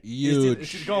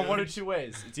 Huge. It's going one of two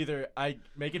ways. It's either I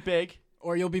make it big,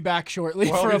 Or you'll be back shortly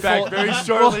or I'll for be a back full. very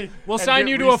shortly. We'll and sign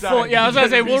get you to a full. re-signed. Yeah, I was gonna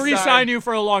Get say we'll re-signed re-sign you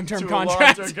for a long-term to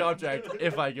contract. a long-term contract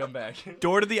if I come back.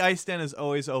 Door to the ice den is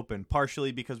always open,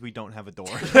 partially because we don't have a door.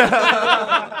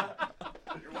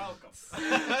 You're welcome.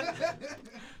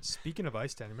 Speaking of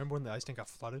ice den, remember when the ice den got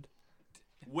flooded?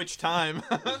 Which time?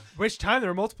 Which time? There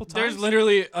were multiple times. There's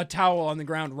literally a towel on the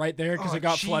ground right there because Oh, it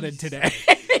got flooded jeez. today.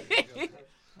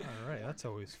 All right, that's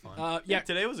always fun. Yeah,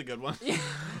 today was a good one.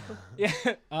 Yeah.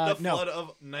 The No. flood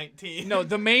of 19. No,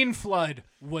 the main flood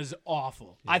was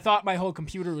awful. I thought my whole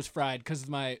computer was fried because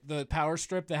the power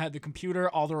strip that had the computer,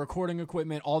 all the recording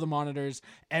equipment, all the monitors,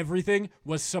 everything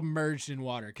was submerged in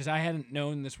water because I hadn't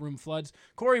known this room floods.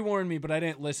 Corey warned me, but I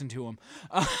didn't listen to him.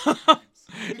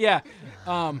 Yeah.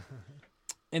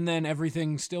 And then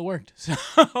everything still worked. So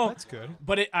That's good.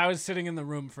 But I was sitting in the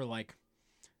room for like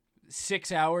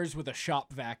 6 hours with a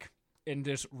shop vac and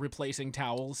just replacing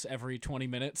towels every 20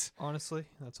 minutes. Honestly,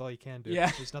 that's all you can do.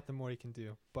 Yeah. There's nothing more you can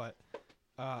do. But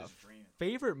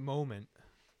favorite moment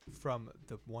from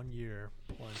the 1 year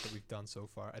plunge that we've done so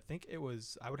far,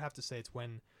 I would have to say it's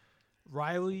when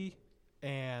Riley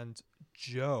and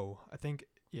Joe,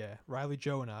 Riley,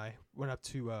 Joe, and I went up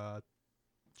to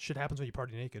Shit Happens When You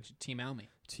Party Naked. Team Almy.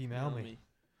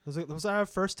 Was that our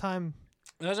first time?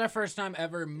 That was our first time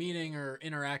ever meeting or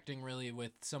interacting really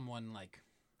with someone like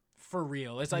for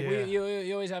real. It's like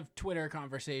you always have Twitter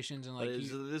conversations and like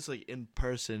it's like in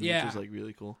person, Yeah. which is like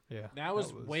really cool. Yeah, that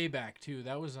was way back too.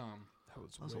 That was a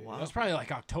while. That was probably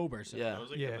like October. So. That was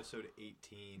like episode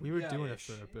 18. We were doing it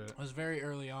for a bit. It was very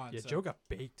early on. Yeah, so. Joe got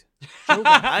baked.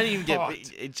 I didn't even get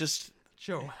baked. It just.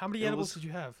 Joe, how many edibles did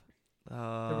you have? They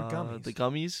were gummies. The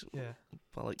gummies. Yeah.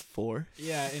 About like 4.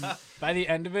 Yeah, and by the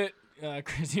end of it,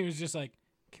 Chrissy was just like,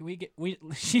 "Can we get?"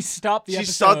 She stopped the episode.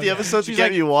 She stopped the episode to She's get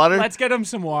like, me water. Let's get him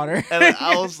some water. And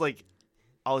I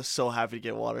was so happy to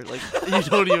get water. Like you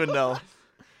don't even know.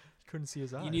 Couldn't see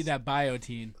his eyes. You need that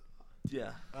biotin.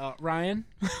 Yeah. Ryan,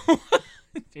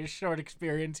 your short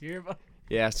experience here. But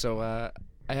Yeah, so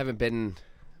I haven't been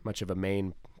much of a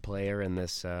main player in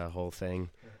this whole thing.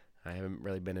 I haven't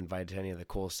really been invited to any of the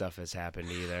cool stuff that's happened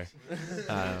either.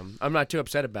 I'm not too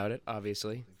upset about it,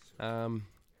 obviously.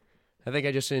 I think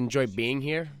I just enjoy being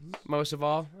here most of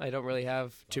all. I don't really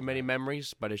have too many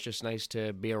memories, but it's just nice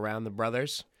to be around the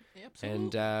brothers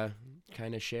and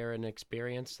kind of share an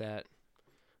experience that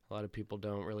a lot of people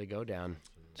don't really go down.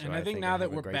 So and I think now that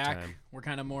have a we're great back, time. we're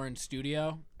kind of more in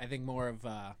studio. I think more of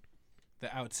the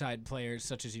outside players,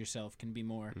 such as yourself, can be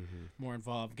more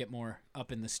involved, get more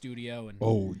up in the studio. And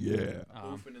Oh, yeah.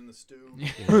 Moving in the stew.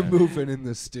 We're moving in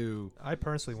the stew. I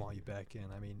personally want you back in.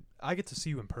 I mean, I get to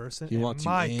see you in person. He and wants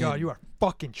you my in. God, you are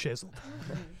fucking chiseled.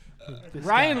 This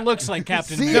Ryan guy. looks like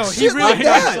Captain See, America. it's shit like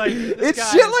that.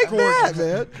 It's shit like that,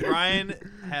 man. Ryan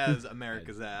has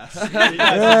America's ass. He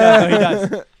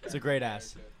does. It's a great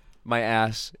ass. My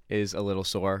ass is a little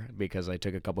sore because I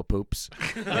took a couple poops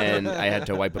and I had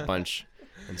to wipe a bunch.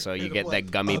 And so you get that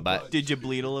gummy butt. Did you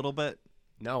bleed a little bit?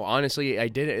 No, honestly, I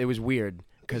didn't. It was weird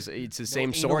because it's the same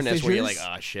anal soreness where you're like, fissures?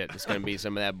 oh shit, it's gonna be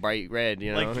some of that bright red,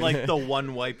 you know? Like the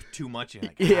one wipe too much. You're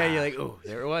like, yeah, you're like, oh,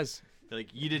 there it was. Like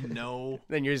you didn't know.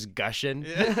 Then you're just gushing.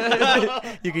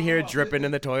 Yeah. You can hear it dripping in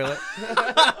the toilet.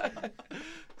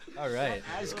 All right.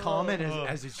 As common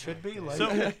as it should be. Like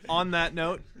So on that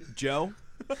note, Joe.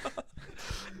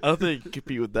 I don't think I can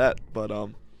compete with that, but I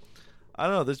don't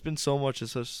know. There's been so much,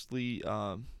 especially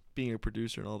being a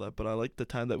producer and all that. But I like the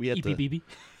time that we had to. EPBB.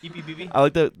 I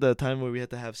like the time where we had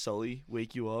to have Sully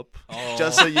wake you up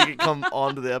just so you could come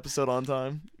onto the episode on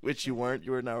time, which you weren't.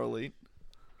 You were an hour late.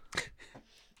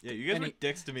 Yeah, you guys were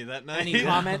dicks to me that night. Any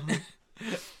comment?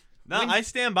 No, I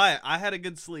stand by it. I had a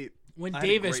good sleep. When I had a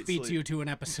Davis great beats sleep. you to an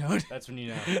episode. That's when you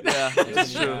know. Yeah,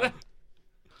 that's true. Yeah.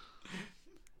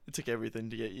 It took everything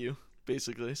to get you,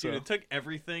 basically. So Dude, it took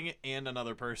everything and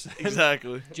another person.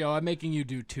 exactly. Joe, I'm making you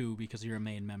do 2 because you're a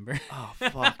main member. Oh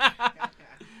fuck.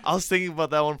 I was thinking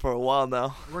about that one for a while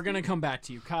now. We're going to come back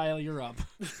to you. Kyle, you're up.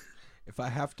 If I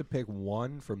have to pick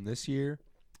one from this year,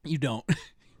 You don't.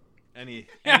 Any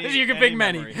You can pick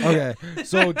many. memory. okay.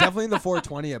 So definitely the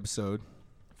 420 episode,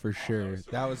 for sure.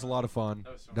 That was a lot of fun.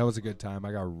 That was a good time.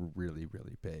 I got really,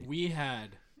 really big. We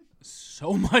had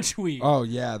so much weed. Oh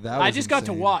yeah, that was I just got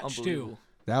to insane. watch, too.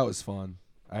 That was fun.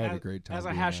 I had a great time. As a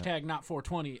doing that. hashtag not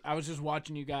 420, I was just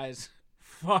watching you guys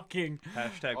fucking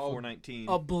Hashtag 419.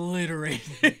 obliterate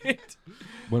it.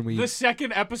 When we The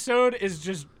second episode is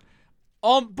just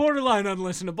borderline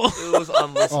unlistenable. It was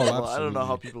unlistenable. Oh, I don't know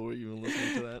how absolutely. people were even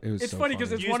listening to that. It was It's so funny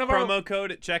 'cause it's Use one of our- promo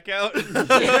code at checkout. It's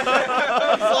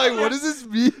like, what does this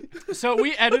mean? So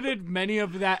we edited many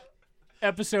of that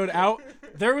episode out.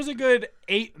 There was a good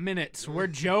 8 minutes where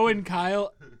Joe and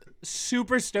Kyle,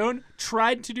 super stoned,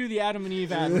 tried to do the Adam and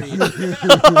Eve ad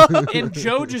read. And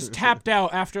Joe just tapped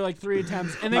out after like 3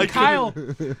 attempts. And then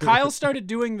Kyle started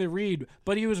doing the read,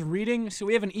 but he was reading. So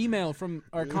we have an email from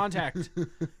our contact.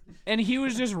 And he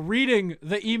was just reading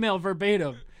the email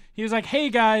verbatim. He was like, "Hey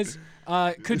guys,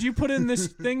 could you put in this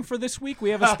thing for this week? We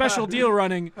have a special deal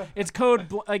running. It's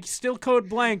still code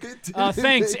blank.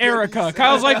 Thanks, Erica."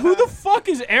 Kyle's like, "Who the fuck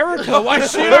is Erica? Why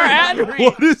is she in our ad read?"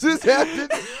 What is this happening?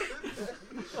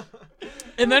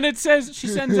 And then it says she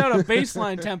sends out a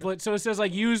baseline template, so it says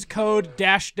like use code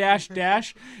dash dash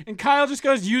dash, and Kyle just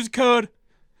goes use code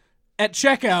at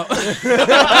checkout.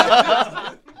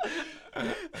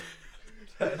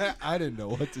 I didn't know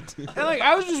what to do. And like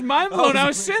I was just mind blown. I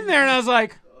was sitting there and I was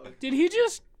like, did he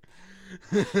just?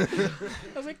 I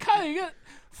was like, Kyle, you got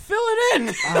fill it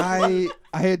in.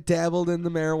 I had dabbled in the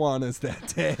marijuanas that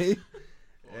day,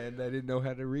 and I didn't know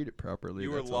how to read it properly. You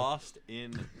were that's all. lost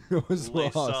in I was Lay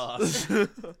lost. sauce.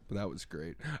 But that was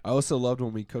great. I also loved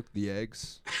when we cooked the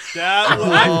eggs. That was,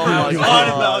 I forgot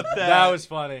about that. That was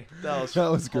funny. That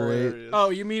was great. hilarious. Oh,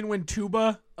 you mean when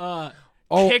Tuba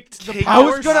kicked the I power?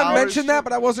 was gonna mention that,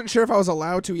 but I wasn't sure if I was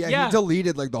allowed to. Yeah, Yeah. he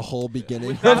deleted like the whole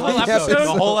beginning. That of whole the episode,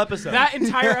 The whole episode. That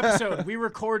entire episode, we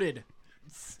recorded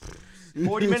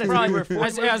 40 minutes. Probably, We were I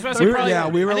was about to We say were- probably, yeah,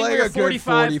 we were I think like we were a good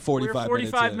 45, 45 we were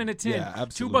 45 minutes in. Yeah, Tuba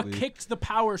absolutely. kicked the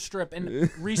power strip and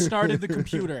restarted the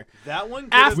computer. That one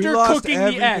could After We lost cooking the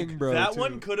everything, egg. bro, that too.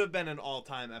 one could have been an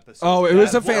all-time episode. Oh, it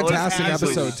was a That one fantastic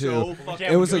actually episode, so too.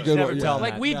 fucking It was a good Never one. tell Yeah. them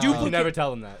Like that. we You duplicate, never tell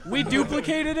them that. we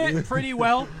duplicated it pretty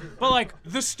well, but like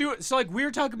so like we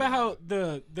were talking about how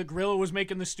the gorilla was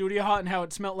making the studio hot and how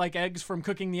it smelled like eggs from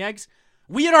cooking the eggs.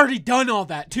 We had already done all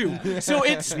that too, so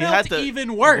it smelled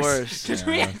even worse because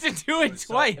we had to do it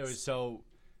twice. It was so.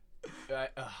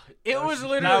 It was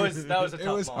literally. That was a It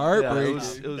tough was moment. heartbreaking.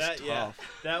 It was that, tough. yeah,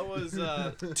 that was.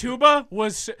 Tuba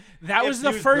was. That was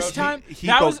the first time. He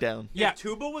that broke was, down. Yeah, If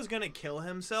Tuba was gonna kill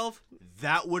himself,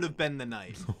 that would have been the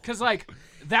night. because like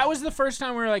that was the first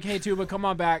time we were like, "Hey Tuba, come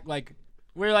on back." Like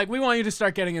we were like, "We want you to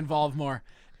start getting involved more,"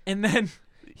 and then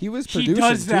He was he producing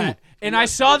does that, too. and I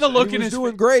saw the look He in was his.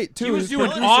 doing great too. He was doing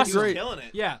producing awesome. great. Killing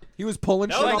it. Yeah, He was pulling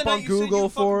That shit was up the night on you said you Google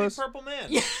fucking for be us. Purple Man.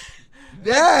 Yeah.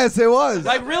 Yes, it was.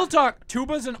 Like real talk,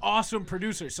 Tuba's an awesome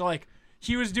producer. So like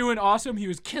he was doing awesome, he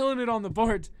was killing it on the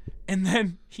boards, and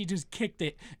then he just kicked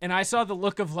it. And I saw the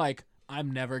look of like,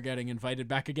 I'm never getting invited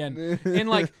back again. And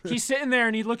like he's sitting there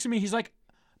and he looks at me, he's like,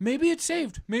 maybe it's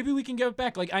saved. Maybe we can get it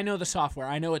back. Like I know the software.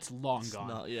 I know it's long gone.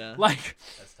 Not, yeah. Like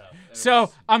That's tough.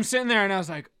 so I'm sitting there and I was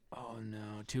like, oh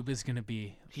no, Tuba's gonna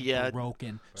be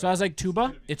broken. So I was like,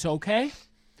 Tuba, it's okay.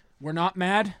 We're not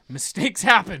mad. Mistakes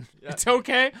happen. Yeah. It's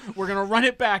okay. We're gonna run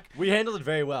it back. We handled it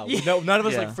very well. Yeah. No, none of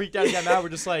us Yeah. like freaked out and got mad. We're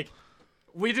just like,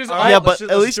 We just all Yeah, right, but let's at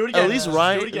do least it again. at least Let's do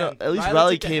Ryan it again. at least Riley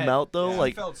Riley took the came head. out though I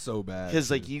like felt so bad. because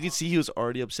like you could see he was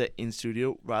already upset in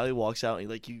studio. Riley walks out and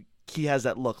like he has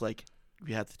that look like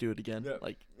we have to do it again. Yeah.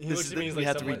 Like He this looks is at me, he's we like,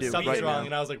 have to redo it something's right wrong, now.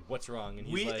 and I was like, what's wrong? And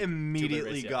he's We like, "Tuba, immediately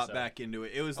erase the got episode." back into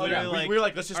it. It was Oh, yeah. literally like We were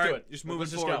like, let's just all do right, it. Just Let's moving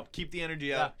just forward. go. Keep the energy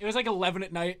Yeah. up. It was like 11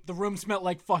 at night. The room smelled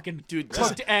like fucking Dude,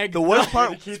 cooked egg. the worst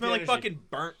part It smelled like fucking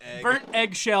burnt egg. burnt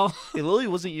eggshell. it literally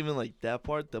wasn't even like that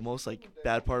part. The most like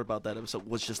bad part about that episode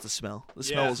was just the smell. The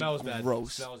smell Yeah, was, Smell was bad.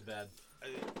 gross. Smell was bad.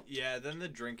 Yeah, then the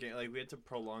drinking, like we had to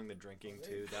prolong the drinking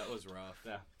too. That was rough.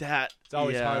 Yeah. That It's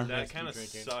always yeah. hard. That Keep kind of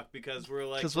drinking. sucked because we're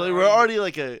like Because we're already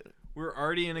like we're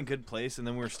already in a good place, and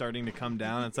then we're starting to come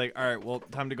down. It's like, all right, well,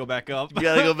 time to go back up. you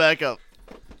gotta go back up.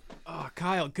 Oh,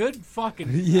 Kyle, good fucking.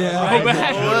 Yeah. Go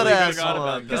back. What Totally ass forgot on.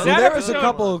 about Because that. that there was a episode-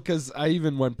 couple because I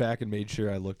even went back and made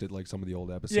sure I looked at like some of the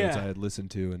old episodes Yeah. I had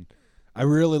listened to, and I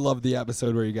really loved the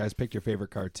episode where you guys picked your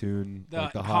favorite cartoon, The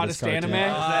like the hottest cartoon. anime?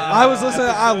 I was listening.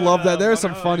 I love that. There's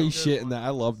some funny shit in that. I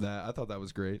love that. I thought that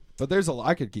was great. But there's a lot.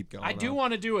 I could keep going. I do on.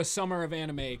 want to do a summer of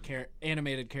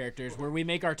animated characters where we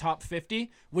make our top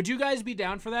 50. Would you guys be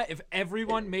down for that? If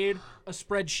everyone made a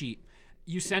spreadsheet,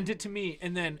 you sent it to me,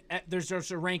 and then there's just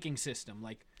a ranking system.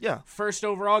 Like, Yeah. first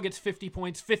overall gets 50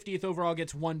 points, 50th overall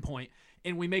gets 1 point,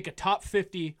 and we make a top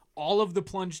 50. All of the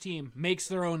Plunge team makes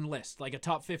their own list, like a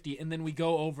top 50, and then we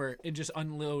go over and just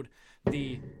unload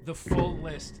the full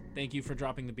list. Thank you for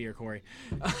dropping the beer, Corey.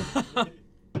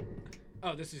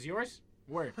 Oh, this is yours?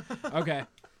 Word. Okay.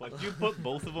 Like you put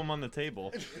both of them on the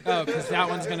table. Oh, because that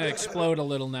one's gonna explode a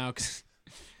little now.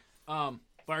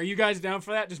 But are you guys down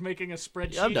for that? Just making a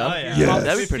spreadsheet. Yeah, I'm down. Oh, yeah. of Yeah, top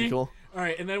that'd be 50? pretty cool. All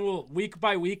right, and then we'll week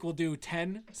by week we'll do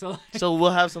 10. So So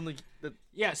we'll have something. That,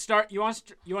 yeah, start. You want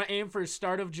to aim for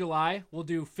start of July? We'll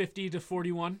do 50 to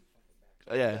 41.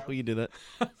 yeah, we can do that.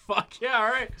 Fuck yeah! All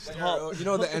right. You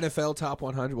know the NFL top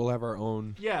 100. We'll have our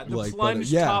own. Yeah, the like,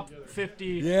 Plunge yeah. top 50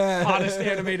 Yeah. hottest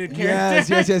animated Yes,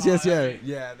 characters. yes.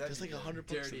 Yeah. There's like 100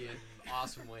 books. Dirty in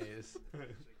awesome ways.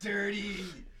 Dirty.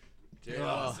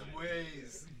 Oh,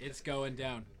 ways. it's going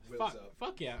down.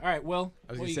 Fuck yeah! All right, Will.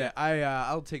 I was what gonna you say got?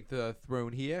 I'll take the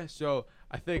throne here. So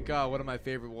I think one of my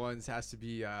favorite ones has to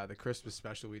be the Christmas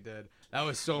special we did. That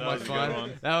was so That much was a good fun. one.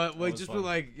 That was, That was just fun. for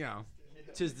like, you know,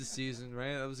 'tis the season,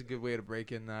 right? That was a good way to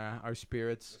break in our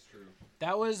spirits. That's true.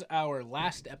 That was our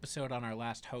last episode on our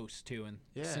last host too, and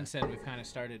Yeah. since then we've kind of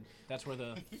started. That's where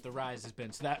the rise has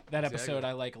been. So that episode Exactly.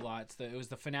 I like a lot. It was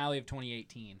the finale of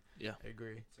 2018. Yeah, I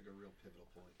agree. It's like a real pivotal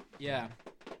point. Yeah.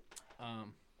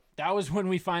 That was when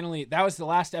we finally. That was the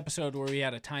last episode where we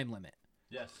had a time limit.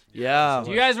 Yes. Yeah.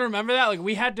 Do you guys remember that? Like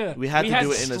we had to. We had to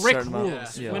do it in a strict certain amount.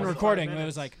 rules Yeah. when Yeah. recording. It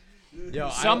was like. Yo,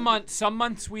 some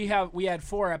months we had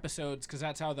 4 episodes because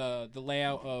that's how the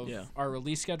layout of our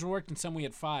release schedule worked, and some we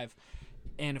had 5.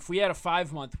 And if we had a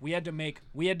 5-month, we had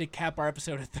to cap our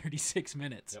episode at 36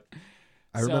 minutes. Yep.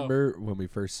 I remember when we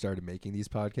first started making these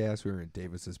podcasts, we were in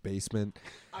Davis's basement,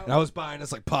 and I was buying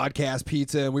us like podcast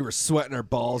pizza, and we were sweating our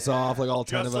balls off, like all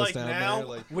 10 Just of us like down now? there.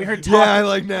 Like, We were talking, yeah,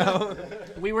 like now.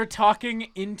 We were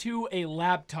talking into a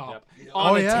laptop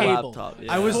on a table. Laptop,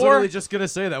 I was literally just gonna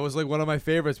say that was like one of my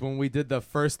favorites when we did the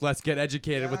first Let's Get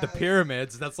Educated with the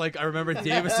pyramids. That's like I remember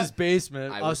Davis's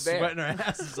basement, I us was there. sweating our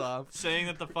asses off. Saying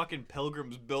that the fucking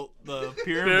pilgrims built the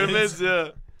pyramids. Pyramids,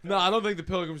 yeah. No, I don't think the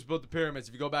pilgrims built the pyramids.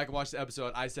 If you go back and watch the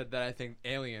episode, I said that I think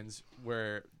aliens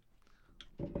were.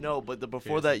 No, but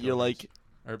before Created that, some you're pilgrims. like,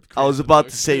 Or I was created about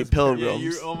to some say pilgrims. Yeah,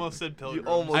 pilgrims. you almost said pilgrims.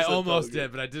 You almost I said almost pilgrims.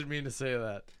 did, but I didn't mean to say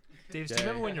that. Dave, do you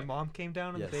remember when your mom came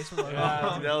down in Yes. the basement? Like,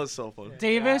 Yeah, that was so fun.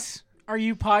 Davis, are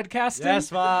you podcasting?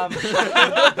 Yes, Mom.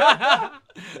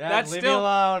 That's leave still- me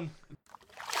alone.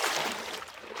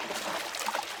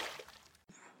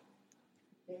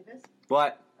 Davis,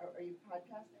 What? are you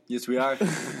podcasting? Yes, we are. I'm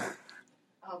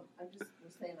just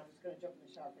was saying I was going to jump in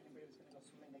the shower. If anybody was going to go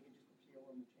swimming, they could just go to your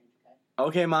room and change,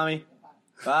 okay? Okay, mommy.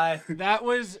 Bye.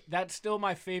 That's still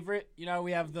my favorite. You know,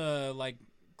 we have the like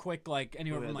quick like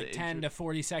anywhere Oh, yeah, from the like 10 intro. to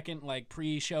 40 second like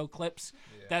pre-show clips.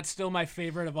 That's still my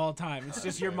favorite of all time. It's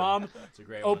just your mom It's a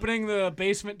great one. opening the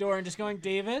basement door and just going,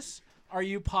 "Davis, are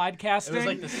you podcasting?" It was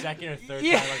like the second or third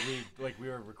Yeah. time we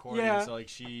were recording, Yeah. so like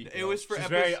she. It was for she's episode-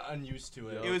 very unused to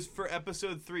it. It was for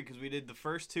episode 3 because we did the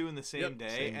first 2 in the same Yep, day,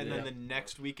 same and day. then the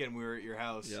next weekend we were at your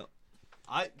house. Yep.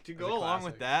 To a go along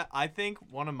with classic. that, I think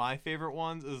one of my favorite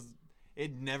ones is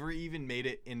it never even made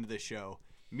it into the show.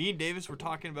 Me and Davis were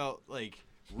talking about like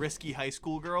risky high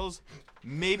school girls,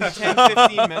 maybe 10,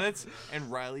 15 minutes, and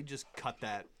Riley just cut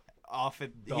that off.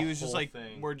 He was just whole like,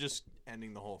 thing. "We're just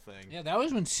ending the whole thing." Yeah, that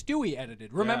was when Stewie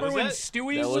edited. Remember Was when that-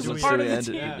 Stewie That was was a when part of Stewie the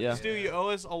ended team? it, yeah. Stu, you owe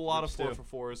us a lot of Stu.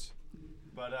 4-for-4s.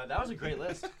 But that was a great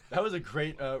list. That was a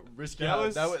great risky. That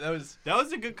was- that was That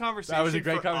was a good conversation. that was a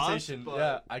great for us, conversation. but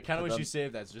Yeah, I kind of But wish you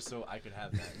saved that just so I could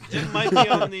have that. It might be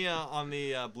on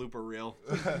the blooper reel.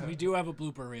 We do have a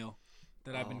blooper reel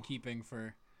that I've Oh. been keeping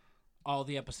for all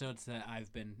the episodes that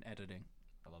I've been editing.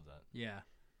 I love that. Yeah.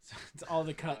 So it's all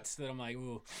the cuts that I'm like,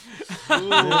 ooh.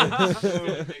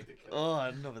 Oh,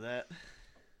 I didn't know that.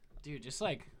 Dude, just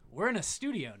like, we're in a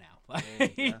studio now. Like,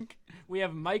 Yeah. we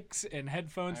have mics and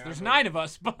headphones. I There's remember- 9 of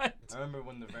us, but I remember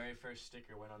when the very first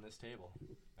sticker went on this table.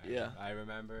 Yeah. I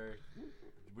remember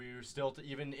we were still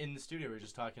even in the studio. We were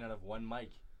just talking out of one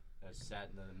mic that sat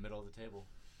in the middle of the table,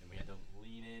 and we had to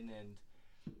lean in and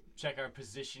check our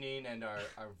positioning and our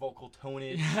vocal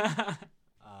tonage.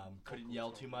 Couldn't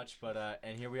yell too much, but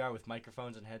and here we are with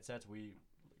microphones and headsets.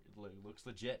 It looks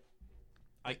legit.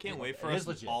 I can't wait for It us is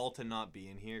legit. all to not be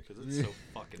in here because it's so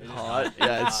fucking It is hot.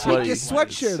 Yeah, it's Take sweaty. your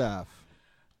sweatshirt off.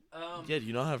 Yeah, do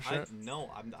you not have shirt?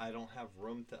 No, I don't have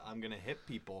room to. I'm gonna hit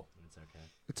people. It's okay.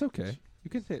 It's okay.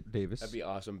 You can hit Davis. That'd be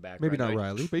awesome background. Maybe not noise.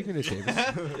 Riley, but you can hit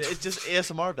Davis. It's just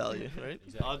ASMR value, right?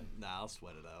 I'll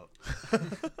sweat it out.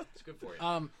 It's good for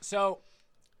you. so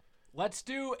let's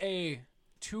do a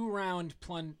 2-round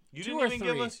plunge. You 2 didn't or even 3.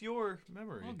 give us your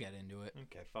memory. We'll get into it.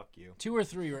 Okay, fuck you. 2 or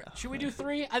 3. Should we do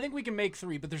 3? I think we can make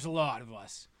 3, but there's a lot of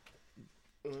us.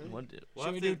 One dude. We'll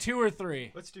Should we have do to- 2 or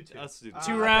 3? Let's do 2. Let's do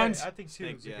 2 rounds? I think 2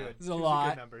 is Yeah. good. This is a 2's good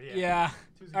lot. number, Yeah.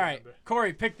 2's a good All right, number.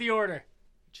 Corey, pick the order.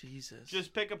 Jesus.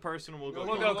 Just pick a person and we'll go.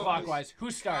 We'll go clockwise.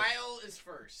 Who starts? Kyle is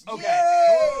first.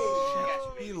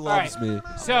 Okay. He loves me.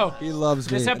 So, He loves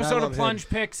me. this and I episode love of him. Plunge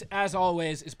Picks, as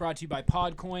always, is brought to you by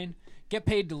Podcoin. Get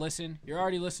paid to listen. You're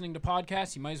already listening to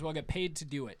podcasts. You might as well get paid to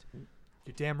do it.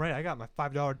 You're damn right. I got my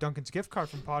 $5 Dunkin's gift card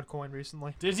from Podcoin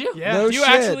recently. Did you? Yeah. No Do you shit,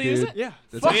 actually use dude. it? Yeah.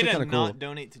 That's Way actually to kind of not cool.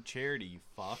 donate to charity, you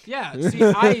fuck. Yeah. See,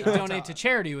 I donate to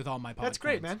charity with all my Podcoins. That's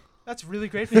great, man. That's really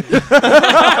great for you.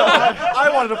 I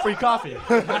wanted a free coffee.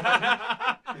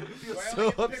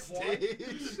 So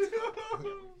upstaged.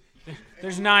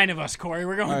 There's 9 of us, Corey.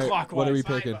 We're going All right, clockwise. what are we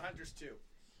picking? Hunter's 2.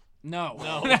 No.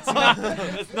 No, that's not.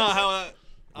 That's not how.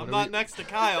 I'm not next to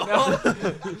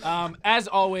Kyle. As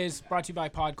always, brought to you by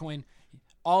Podcoin.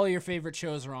 All of your favorite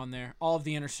shows are on there. All of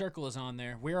the Inner Circle is on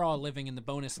there. We're all living in the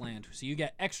bonus land. So you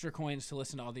get extra coins to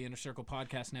listen to all the Inner Circle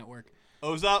Podcast Network.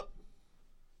 O's up.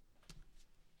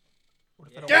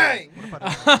 Gang!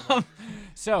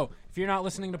 So if you're not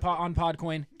listening to on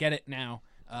Podcoin, get it now.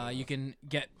 You can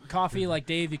get coffee like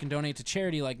Dave. You can donate to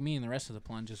charity like me and the rest of the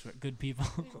plunges. Good people.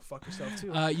 Go fuck yourself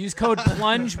too. Use code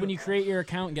PLUNGE when you create your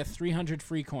account and get 300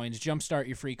 free coins. Jumpstart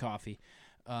your free coffee.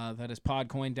 That is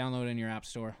Podcoin. Download it in your app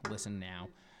store. Listen now.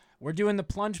 We're doing the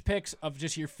plunge picks of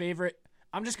just your favorite.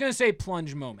 I'm just going to say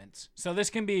plunge moments. So this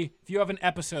can be, if you have an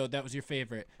episode that was your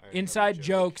favorite. Inside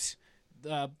jokes,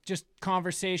 just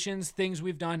conversations, things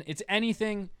we've done. It's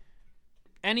anything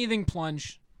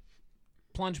plunge.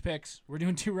 Plunge picks. We're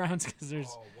doing 2 rounds because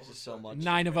there's so much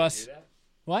 9 of us.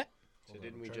 What? So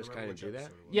didn't we just kind of do that?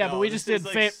 Yeah, No, but we this just did. is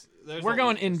like We're there's going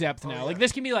only- in depth now. Oh, Like yeah.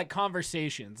 this can be like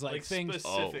conversations, like things.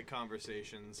 Specific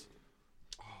conversations.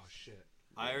 Oh shit!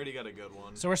 I already got a good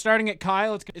one. So we're starting at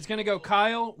Kyle. It's going to go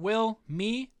Kyle, Will,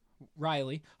 me,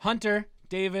 Riley, Hunter,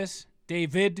 Davis,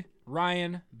 David,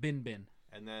 Ryan, Bin.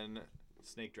 And then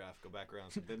snake draft. Go back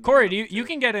around. So then Corey, you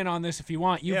can get in on this if you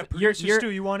want. Yeah, producer Stu,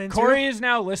 you want in too? Corey is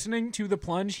now listening to the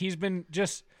plunge. He's been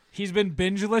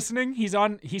binge listening. He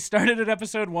started at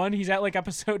episode 1. He's at like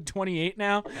episode 28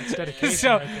 now. That's dedication So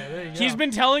right there. There you he's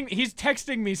go. he's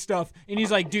texting me stuff and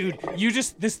he's like, dude,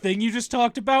 this thing you just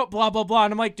talked about, blah, blah, blah.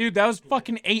 And I'm like, dude, that was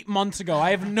fucking 8 months ago.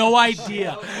 I have no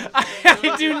idea.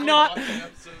 I do not.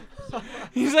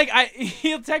 He's like,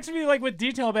 he'll text me like with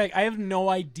detail back. I have no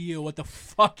idea what the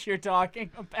fuck you're talking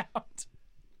about.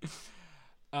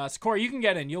 So Corey, you can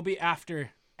get in. You'll be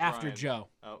after Ryan. Joe.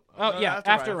 Oh, Yeah,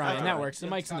 after Ryan. That works. The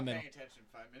mic's in the middle.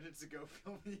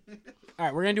 All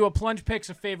right, we're gonna do a plunge picks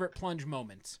of favorite plunge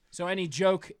moments. So any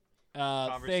joke,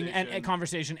 thing, and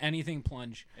conversation, anything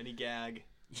plunge. Any gag.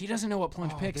 He doesn't know what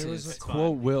plunge picks There is. was a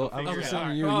quote, Will. I was Okay. listening to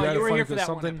Alright. you. Oh, You had you a were funny here for because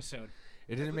that one something. episode.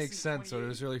 It didn't make sense, so it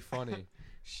was really funny.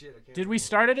 Did we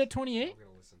start it at 28?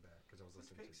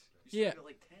 Yeah.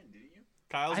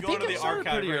 Kyle's I going think to it the started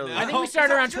archive pretty right early. now. I think we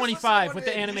started around 25 with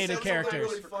the animated characters.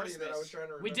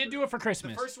 We did do it for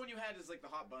Christmas. The first one you had is like the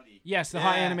hot bunny. Yes, the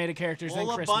hot animated characters and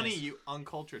Lola Christmas. Bunny, you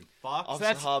uncultured fuck.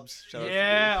 Officer Hobbs. Shout out to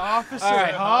Yeah, you. Officer All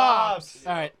right. Hobbs.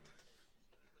 All right.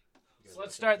 So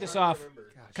let's start this off.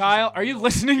 Kyle, are you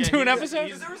listening to an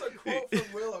episode? There was a quote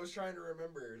from Will I was trying to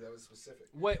remember that was specific.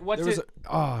 What's There was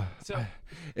it?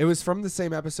 it was from the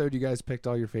same episode you guys picked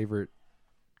all your favorite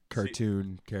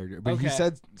cartoon character. But he Okay.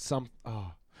 said some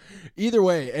either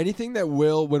way, anything that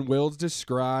when Will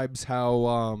describes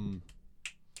how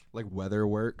like weather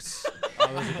works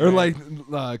or like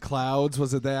clouds,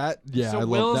 was it that? Yeah, So I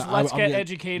Will's love that. Let's I'm Get getting-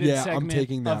 Educated yeah, I'm segment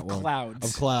taking that of one. clouds.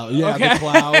 Of cloud. Yeah, Okay. the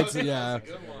clouds. Yeah.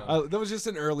 That was just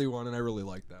an early one and I really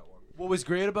liked that one. What was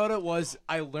great about it was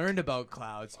I learned about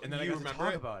clouds and then I You got to remember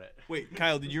talk it? about it. Wait,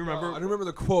 Kyle, did you remember? I don't remember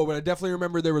the quote, but I definitely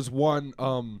remember there was one.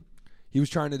 He was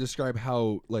trying to describe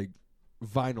how like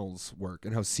vinyls work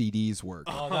and how CDs work.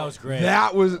 Oh, that was great.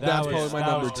 That's was- probably my that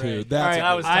number was 2. great. That's All right,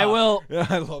 that was I tough. will. Yeah,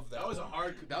 I love that.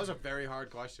 That was a very hard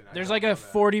question. There's like a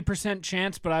 40%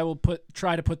 chance, but I will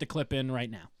try to put the clip in right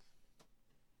now.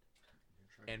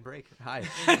 and break. Hi.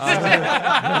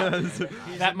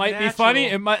 That might be funny.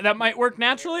 That might work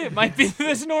naturally. It might be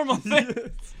this normal thing.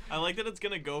 I like that it's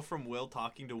gonna go from Will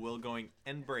talking to Will going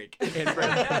and break.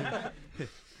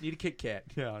 Need a Kit Kat.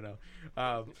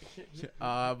 No.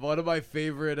 One of my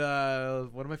favorite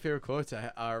quotes. One of my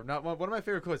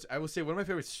favorite quotes. I will say one of my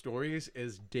favorite stories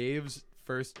is Dave's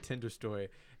first Tinder story.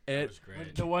 It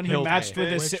The one who killed matched me.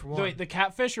 with his Which one? wait, the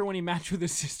catfish, or when he matched with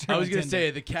his sister. I was on gonna Tinder?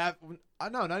 say the cat.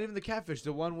 No, not even the catfish.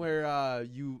 The one where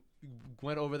you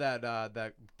went over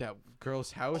that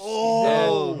girl's house.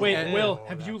 Oh, Wait, and- Will,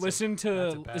 have you listened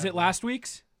to? Is it last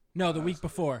week's? No, the week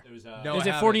before. It was, No, Is I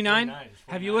it haven't. 49?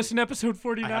 Have you listened to episode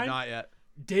 49? I have not yet.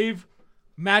 Dave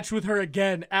matched with her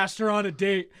again, asked her on a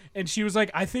date, and she was like,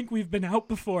 "I think we've been out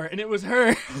before," and it was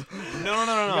her.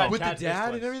 No. With the catfish dad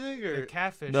twice. and everything, or The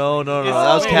catfish. No, no, no. It's-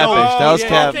 That was oh, catfish. That was yeah,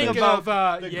 catfish. thinking Of,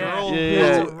 of The yeah. girl,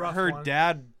 Yeah. who her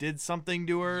dad did something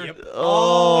to her. Yep.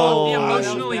 Oh, the that was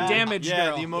emotionally bad. damaged Yeah,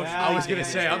 girl. the emotionally. I was gonna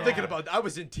damaged say, I'm girl. thinking about. I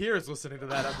was in tears listening to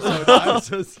that episode. I was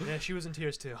just, Yeah, she was in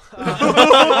tears too.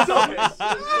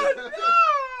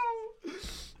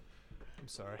 I'm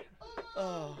sorry.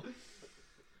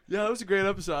 yeah, that was a great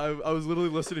episode. I was literally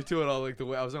listening to it all like the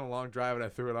way I was on a long drive and I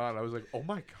threw it on. I was like, oh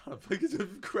my god, I'm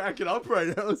like cracking up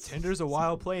right now. Tinder's a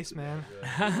wild place, man.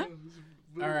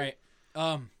 All right.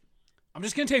 I'm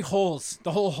just gonna take holes.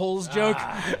 The whole holes joke.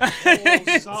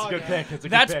 It's a good pick. It's a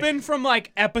good That's pick. been from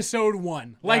like episode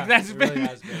 1. Like Yeah, that's it been. Really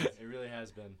has been. It really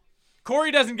has been.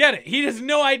 Corey doesn't get it. He has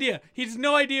no idea. He has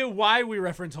no idea why we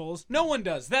reference holes. No one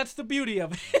does. That's the beauty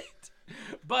of it.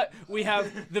 But we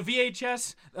have the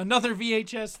VHS, another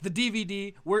VHS, the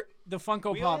DVD. The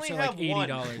Funko We Pops only are like have one.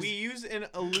 $80. We use an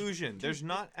illusion. There's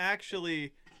not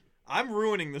actually. I'm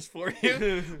ruining this for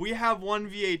you. We have one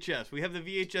VHS. We have the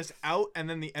VHS out and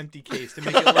then the empty case to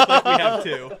make it look like we have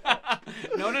two.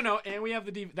 No. And we have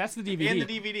the DVD. That's the DVD. And the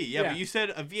DVD. Yeah, but you said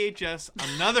a VHS,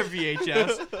 another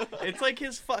VHS. It's like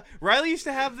his. Riley used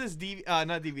to have this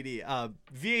not DVD,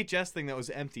 VHS thing that was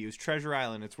empty. It was Treasure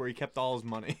Island. It's where he kept all his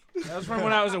money. That was from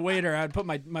when I was a waiter. I'd put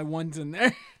my ones in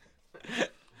there.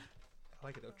 I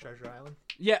like it though, Treasure Island.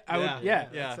 Yeah, I would. Yeah.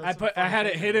 That's I had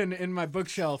it hidden in my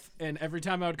bookshelf, and every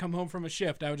time I would come home from a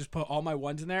shift, I would just put all my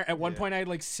ones in there. At one point, I had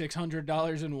like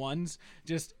 $600 in ones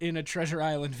just in a Treasure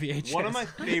Island VHS. One of my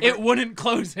favorite. It wouldn't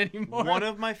close anymore. One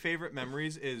of my favorite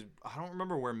memories is I don't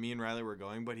remember where me and Riley were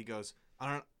going, but he goes,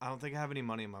 I don't think I have any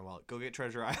money in my wallet. Go get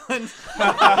Treasure Island.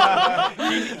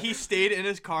 he stayed in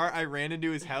his car. I ran into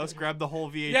his house, grabbed the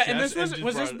whole VHS. Yeah, and this just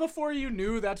was this brought it. before you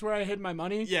knew that's where I hid my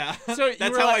money? Yeah. So you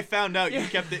that's were how like, I found out you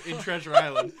kept it in Treasure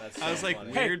Island. I was like,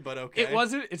 Hey, weird, but okay. It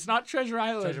wasn't. It's not Treasure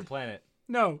Island. Treasure Planet.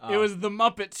 No, Oh. it was the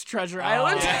Muppets Treasure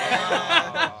Island.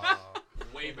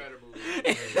 Way better movie.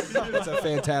 It's a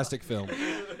fantastic film.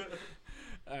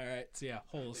 All right, so yeah,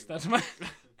 holes. That's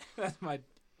my.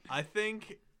 I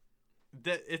think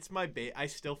that it's my bait. I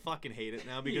still fucking hate it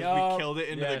now because Yup. we killed it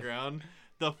into Yeah. the ground.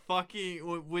 The fucking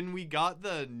when we got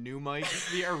the new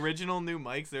mics, the original new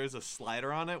mics, there's a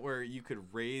slider on it where you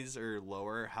could raise or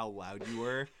lower how loud you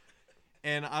were.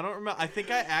 And I don't remember. I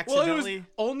think I accidentally. Well, it was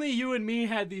only you and me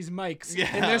had these mics, Yeah.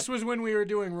 and this was when we were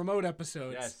doing remote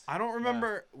episodes. Yes. I don't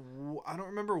remember. I don't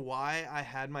remember why I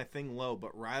had my thing low,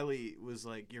 but Riley was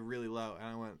like, "You're really low," and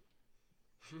I went,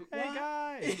 "Hey guys."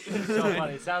 It's so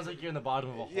funny. It sounds like you're in the bottom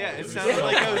of a hole. Yeah, it was sounded so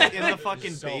like I was funny. in the It was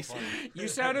fucking so basement. funny. You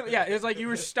sounded, yeah, it was like you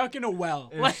were stuck in a well.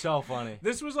 It was so funny.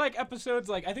 This was like episodes,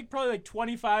 like I think probably like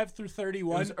 25 through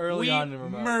 31. It was early we on in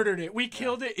remote. murdered it. We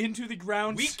killed it into the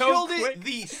ground. We so killed quick.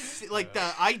 it.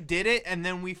 I did it, and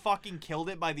then we fucking killed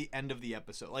it by the end of the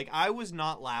episode. Like I was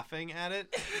not laughing at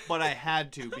it, but I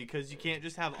had to because you can't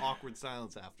just have awkward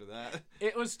silence after that.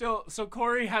 It was still so.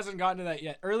 Corey hasn't gotten to that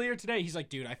yet. Earlier today, he's like,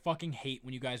 "Dude, I fucking hate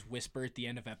when you guys whisper at the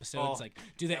end of episodes. Oh, like,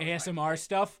 do the ASMR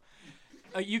stuff.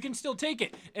 You can still take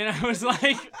it." And I was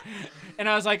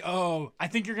like, "Oh, I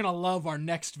think you're gonna love our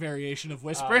next variation of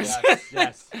whispers." Yes. I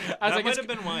was That like, might have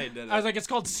been why I did it. I was like, "It's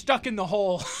called Stuck in the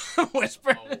Hole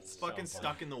Whispers." Fucking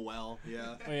stuck in the well.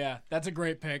 Yeah. Oh yeah, that's a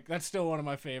great pick. That's still one of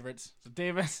my favorites. So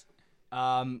Davis.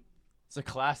 It's a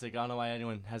classic. I don't know why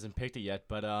anyone hasn't picked it yet,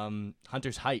 but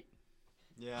Hunter's Height.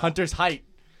 Yeah. Hunter's Height.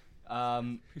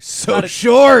 So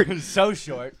short. So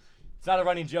short. It's not a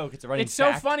running joke. It's a running It's so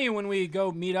fact. funny when we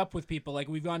go meet up with people. Like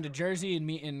we've gone to Jersey and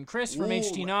meeting Chris from Ooh,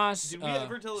 HT Nos. Did we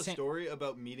ever tell a story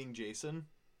about meeting Jason?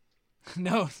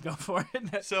 No, go for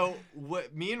it. So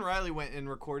me and Riley went and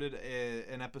recorded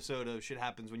an episode of Shit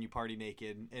Happens When You Party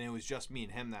Naked, and it was just me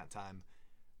and him that time.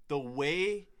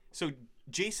 So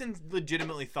Jason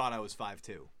legitimately thought I was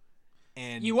 5'2",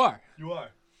 and You are. You are.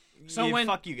 So Yeah, when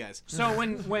fuck you guys. So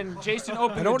when Jason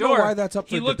opened I don't the know door, why that's up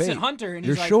he for looks debate. at Hunter and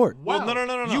You're he's like, short. Wow, Well,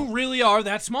 no. You really are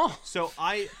that small. So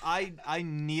I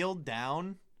kneeled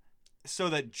down so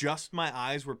that just my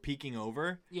eyes were peeking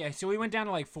over. Yeah, so we went down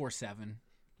to like 4'7".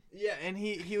 Yeah, and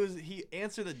he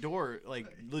answered the door like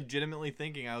legitimately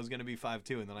thinking I was gonna be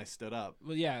 5'2", and then I stood up.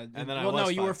 Well, yeah. And then well, I was no,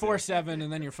 you were 5'2". 4'7",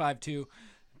 and then you're 5'2".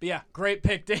 But yeah, great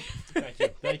pick, Dave.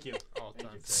 Thank you.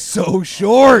 So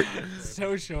short.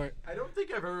 So short. I don't think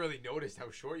I've ever really noticed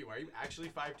how short you are. Are you actually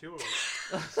 5'2"?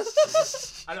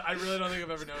 I really don't think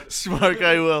I've ever noticed. Smart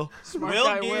guy Will.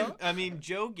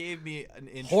 Joe gave me an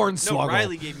inch. Hornswoggle. No,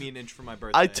 Riley gave me an inch for my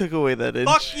birthday. I took away that inch.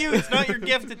 Fuck you! It's not your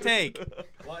gift to take.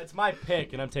 Well, it's my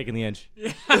pick, and I'm taking the inch.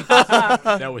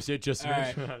 That was it, just All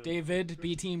right, David,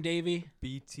 B Team Davy.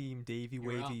 B Team Davy You're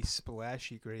Wavy up.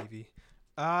 Splashy Gravy.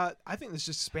 I think this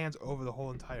just spans over the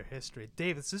whole entire history.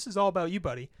 Davis, this is all about you,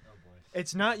 buddy. Oh boy.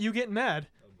 It's not you getting mad.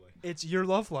 Oh boy. It's your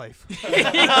love life.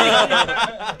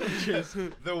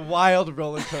 The wild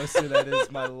roller coaster that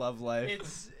is my love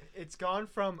life. It's gone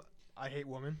from I hate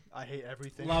women, I hate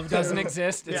everything. Love doesn't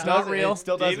exist. It's Yeah. not real. It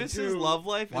still doesn't. Davis's love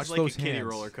life Watch is like those a kiddie hands.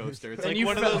 roller coaster. It's And like you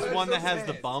one of fell- those one that has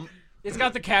the bump. It's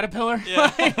got the caterpillar.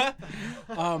 Yeah.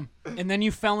 And then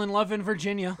you fell in love in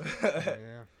Virginia.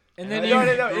 And then no,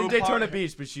 you. in Daytona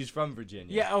Beach, but she's from Virginia.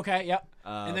 Yeah. Okay. Yep.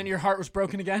 And then your heart was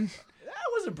broken again. That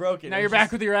wasn't broken. Now It you're was back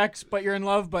just- with your ex, but you're in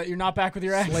love, but you're not back with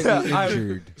your ex. Slightly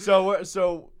injured.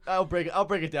 So I'll break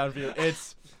it down for you.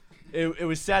 It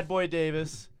was Sad Boy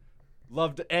Davis,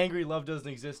 love doesn't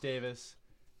exist Davis,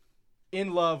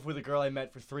 in love with a girl I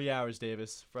met for 3 hours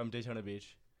Davis from Daytona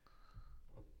Beach.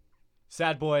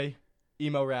 Sad Boy,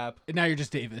 emo rap. And now you're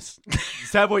just Davis.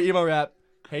 Sad boy emo rap.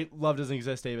 Hate love doesn't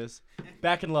exist, Davis.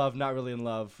 Back in love, not really in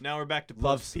love. Now we're back to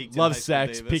love. peaked in Love high school,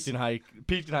 sex, Davis.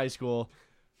 peaked in high school.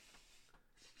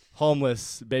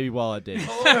 Homeless, baby wallet, Davis.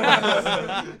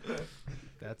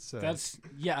 That's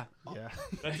yeah. Yeah.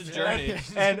 That's a journey.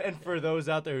 and for those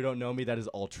out there who don't know me, that is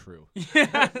all true.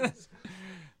 But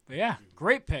yeah,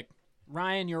 great pick.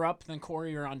 Ryan, you're up. Then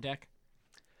Corey, you're on deck.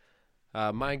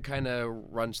 Mine kind of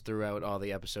runs throughout all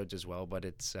the episodes as well, but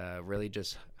it's really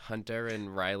just Hunter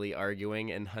and Riley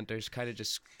arguing, and Hunter's kind of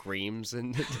just screams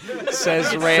and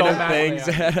says random things.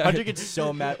 Hunter gets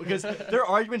so mad because their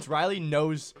arguments. Riley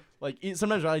knows, like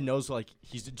sometimes Riley knows, like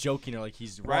he's joking or like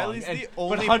he's wrong. Riley's the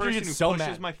only but Hunter person gets who so pushes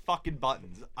mad. my fucking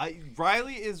buttons.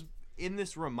 Riley is in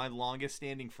this room, my longest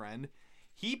standing friend.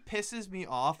 He pisses me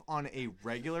off on a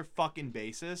regular fucking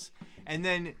basis, and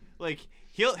then like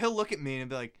he'll look at me and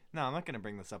be like, "No, I'm not gonna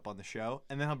bring this up on the show,"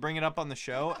 and then he'll bring it up on the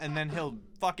show, and then he'll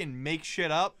fucking make shit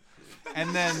up,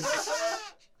 and then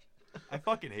I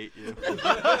fucking hate you.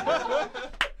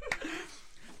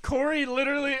 Corey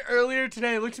literally earlier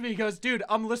today looks at me and goes, "Dude,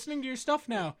 I'm listening to your stuff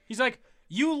now." He's like,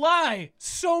 "You lie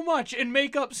so much and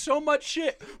make up so much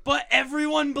shit, but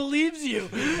everyone believes you."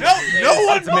 No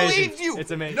one believes you. It's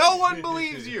amazing. No one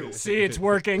believes you. See, it's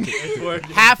working. It's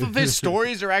working. Half of his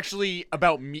stories are actually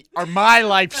about me, are my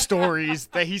life stories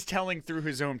that he's telling through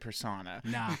his own persona.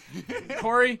 Nah.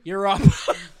 Corey, you're up.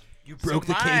 You broke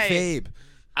the kayfabe.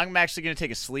 I'm actually gonna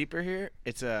take a sleeper here.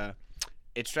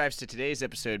 It strives to today's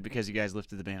episode because you guys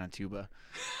lifted the ban on tuba.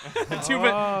 The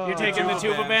tuba. You're taking the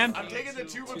tuba band? I'm taking the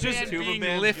tuba Just band tuba being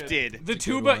band's lifted. The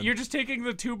tuba. You're just taking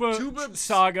the tuba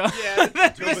saga. Yeah,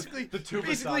 basically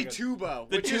tuba saga. tuba.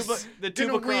 The which tuba, is the gonna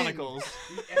tuba win. Chronicles.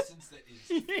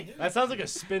 That sounds like a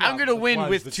spin. I'm gonna win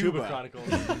with the tuba. Chronicles.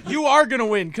 You are gonna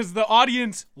win because the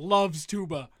audience loves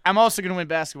tuba. I'm also gonna win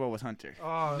basketball with Hunter.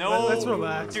 Oh, No, let's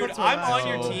relax. dude. Let's I'm relax. on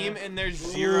your team, and there's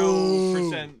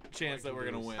 0% chance that we're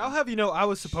gonna win. I'll have you know, I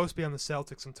was supposed to be on the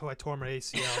Celtics until I tore my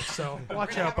ACL. So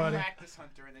watch out, buddy.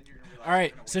 All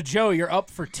right, so Joe, you're up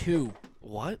for 2.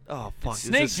 What? Oh fuck!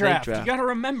 Snake This is draft. You gotta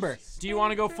remember. Do you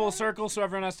want to go full circle so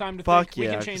everyone has time to think? Fuck We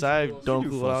yeah, can change because the I rules. don't do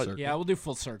clue full out. circle. Yeah, we'll do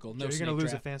full circle. No Joe, you're snake gonna lose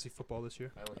draft. at fantasy football this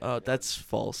year. That's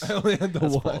false. I only had the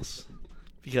That's one. false.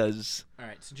 Because All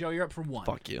right, so Joe, you're up for 1.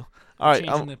 fuck you. All right,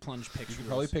 Changing the plunge pick. You should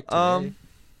probably pick today.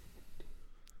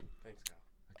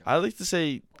 I like to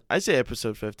say I say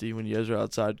episode 50 when you guys were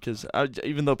outside because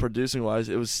even though producing wise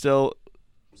it was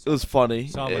funny.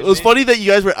 So It much was rain. funny that you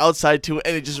guys were outside too,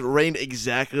 and it just rained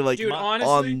exactly like Dude,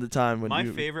 honestly, on the time when My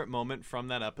you. favorite moment from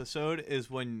that episode is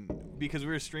when, because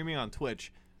we were streaming on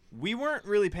Twitch, we weren't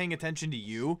really paying attention to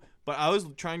you, but I was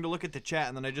trying to look at the chat,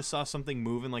 and then I just saw something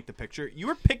move in like the picture. You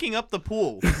were picking up the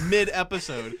pool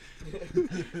mid-episode.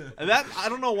 And that, I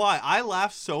don't know why. I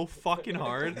laughed so fucking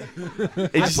hard.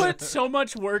 I put so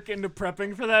much work into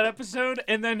prepping for that episode,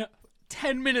 and then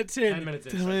 10 minutes in, 10 minutes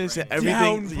in. 10 minutes in, downpours.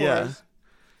 everything. Yeah.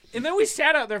 And then we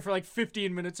sat out there for like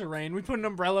 15 minutes of rain. We put an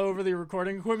umbrella over the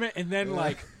recording equipment, and then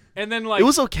like It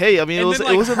was okay. I mean, it and was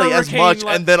then, it wasn't like as much,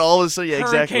 and then all of a sudden, yeah,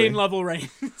 exactly. hurricane level rain.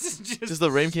 Just the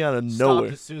rain came out of Stopped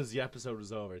nowhere. as soon as the episode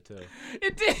was over, too.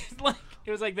 It did. Like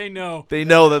it was like they know. They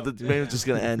know that the rain was just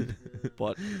gonna end,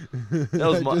 but that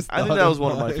was I just I think thought that of was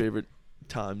one of my mine. favorite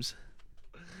times.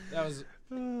 That was.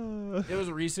 It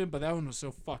was recent, but that one was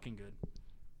so fucking good.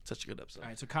 Such a good episode. All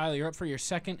right, so Kyle, you're up for your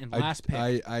second and last pick.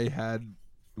 I had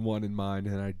one in mind,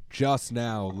 and I just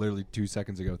now, literally 2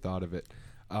 seconds ago, thought of it.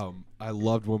 I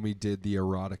loved when we did the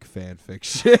erotic fan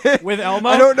fiction With Elmo?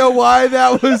 I don't know why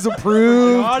that was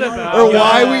approved or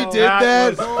why we did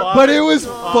that, but it was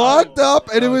fucked up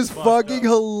and it was fucking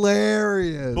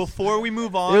hilarious. Before we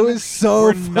move on, it was so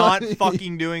we're funny. not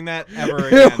fucking doing that ever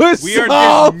again. It was we are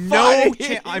so there's no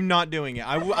funny. I'm not doing it.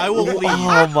 I will leave.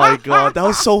 Oh my god, that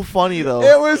was so funny though.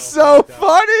 It was so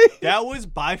funny. That was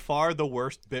by far the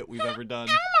worst bit we've ever done.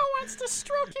 Elmo wants to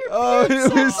stroke your Oh, penis.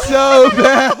 it was so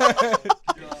bad.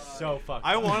 So fucking.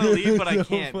 I want to leave, but I So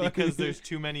can't funny. because there's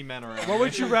too many men around. What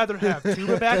would you rather have,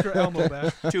 tuba back or Elmo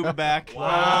back? Tuba back.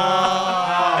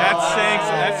 Wow.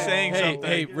 That's saying Hey, something.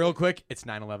 hey, real quick, it's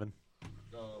 9/11.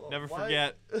 Never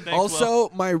forget. Thanks, Will. Also,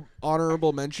 my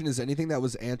honorable mention is anything that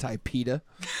was anti-PETA.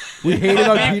 We hated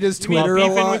on PETA's You mean Twitter a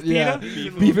beefing lot. with Yeah,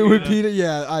 PETA? beefing with PETA.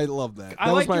 Yeah, I love that. I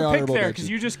That was like my your pick honorable there mention. because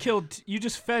you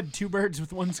just fed 2 birds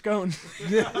with 1 scone.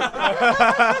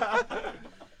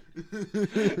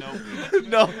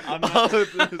 No, I'm not.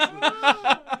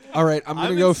 All right, I'm gonna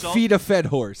I'm go insult- feed a fed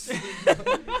horse.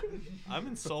 I'm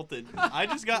insulted. I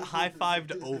just got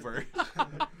high-fived over.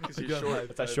 That's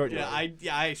that short. Yeah,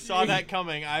 I saw that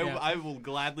coming. I will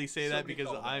gladly say that because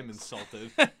I am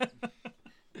insulted. All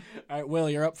right, Will,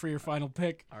 you're up for your final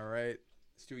pick. All right.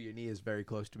 Stu, your knee is very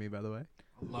close to me, by the way.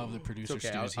 Love the producer It's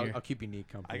okay. Stu's here. I'll keep your knee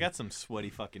company. I got some sweaty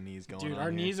fucking knees going Dude, on.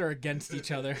 our here. knees are against each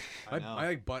other. My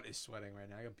like, butt is sweating right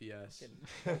now. I got BS.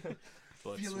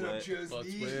 Butt Feeling up sweat. Joe's Butt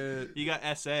knee. sweat. You got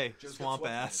SA, Just swamp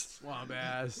got ass. Swamp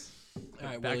ass. All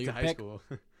right, Back Will, to your high pick. school.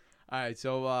 All right,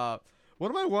 so one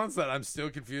of my ones that I'm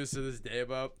still confused to this day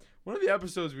about, one of the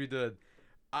episodes we did,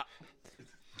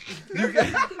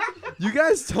 you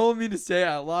guys told me to say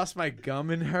I lost my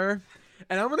gum in her.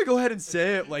 And I'm gonna go ahead and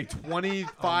say it like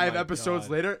 25 episodes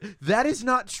later. That is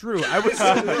not true. I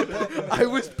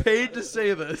was paid to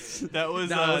say this. That was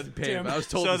No, I wasn't paid. Tim. I was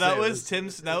told So to that say was this.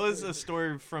 Tim's. That was a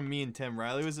story from me and Tim.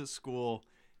 Riley was at school,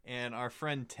 and our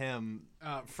friend Tim,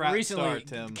 frat Recently, star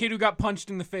Tim, kid who got punched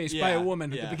in the face by a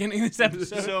woman at the beginning of this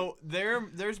episode. So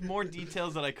there's more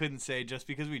details that I couldn't say just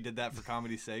because we did that for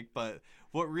comedy's sake. But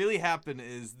what really happened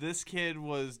is this kid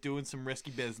was doing some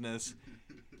risky business,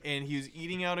 and he was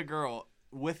eating out a girl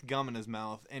with gum in his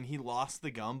mouth, and he lost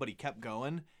the gum, but he kept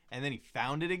going, and then he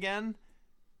found it again.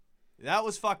 That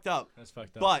was fucked up. That's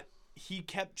fucked up. But he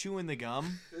kept chewing the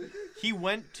gum. He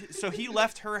he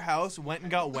left her house, went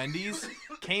and got Wendy's,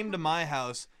 came to my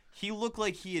house. He looked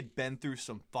like he had been through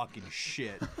some fucking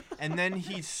shit. And then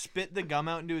he spit the gum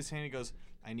out into his hand. He goes,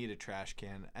 I need a trash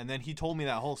can. And then he told me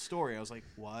that whole story. I was like,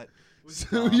 what?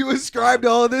 So you ascribed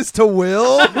all of this to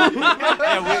Will?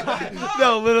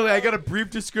 No, literally, I got a brief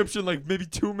description like maybe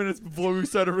 2 minutes before we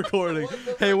started recording.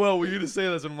 Hey, well, we're gonna say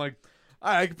this, and I'm like,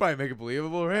 all right, I could probably make it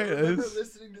believable, right? I remember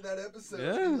listening to that episode.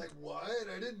 Yeah. And like, what?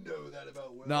 I didn't know that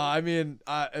about Will. No, I mean,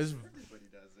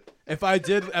 if I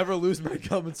did ever lose my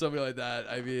gum and something like that,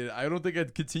 I mean, I don't think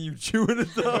I'd continue chewing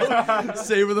it though.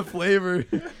 Savor the flavor.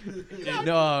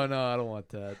 No, I don't want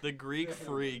that. The Greek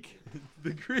freak.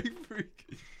 The Greek freak.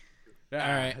 All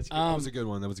right. That was a good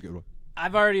one. That was a good one.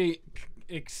 I've already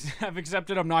I've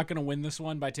accepted I'm not going to win this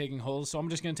one by taking holes, so I'm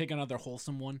just going to take another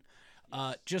wholesome one.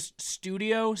 Just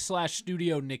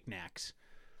studio/studio knickknacks.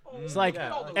 It's like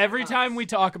every time we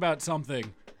talk about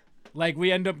something, like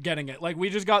we end up getting it. Like we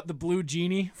just got the blue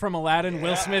genie from Aladdin,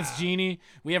 Will Smith's genie.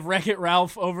 We have Wreck-It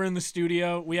Ralph over in the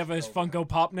studio. We have his Funko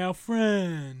Pop now.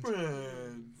 Friend.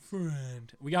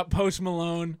 We got Post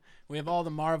Malone. We have all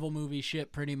the Marvel movie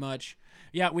shit pretty much.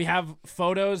 Yeah, we have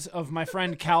photos of my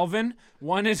friend Calvin.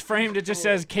 One is framed, it just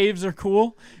says caves are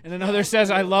cool. And another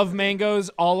says I love mangoes,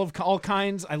 all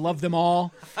kinds. I love them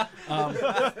all.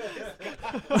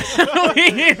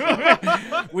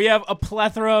 We have a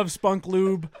plethora of Spunk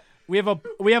Lube. We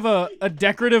have a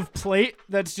decorative plate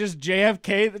that's just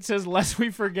JFK that says lest we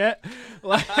forget.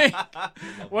 Like,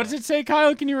 what does it say,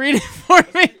 Kyle? Can you read it for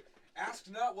me? Ask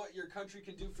not what your country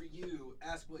can do for you.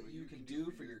 Ask what you can do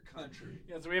for your country.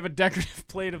 Yeah, so we have a decorative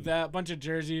plate of that, a bunch of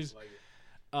jerseys,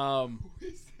 a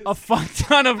fuck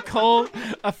ton of coal,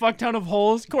 a fuck ton of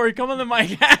holes. Corey, come on the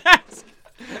mic. Ask.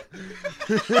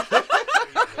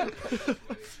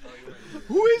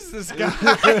 Who is this guy?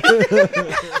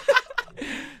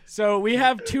 So we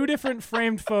have two different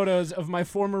framed photos of my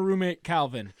former roommate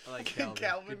Calvin. I like Calvin.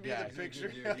 Calvin be the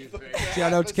picture.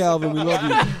 Shout out to Calvin. We love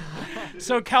you.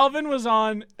 So Calvin was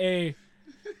on a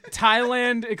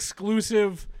Thailand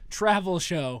exclusive travel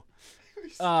show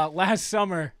last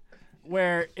summer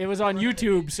where it was on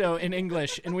YouTube, so in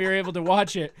English, and we were able to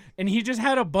watch it. And he just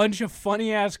had a bunch of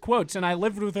funny-ass quotes, and I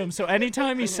lived with him. So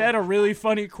anytime he said a really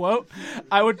funny quote,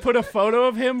 I would put a photo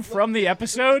of him from the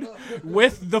episode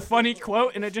with the funny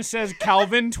quote, and it just says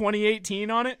Calvin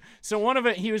 2018 on it. So one of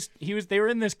it, they were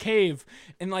in this cave,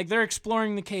 and like they're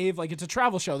exploring the cave, like it's a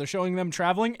travel show. They're showing them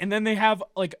traveling, and then they have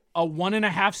like a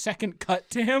 1.5 second cut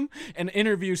to him, an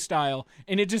interview style,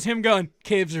 and it's just him going,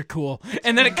 "Caves are cool,"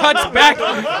 and then it cuts back.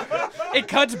 It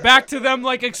cuts back to them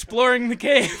like exploring the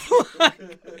cave.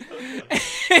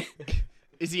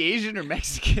 Is he Asian or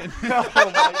Mexican? Oh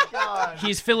my god.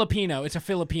 He's Filipino. It's a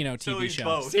Filipino TV he's show.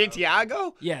 both.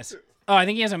 Santiago? Yes. Oh, I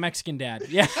think he has a Mexican dad.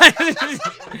 Yeah.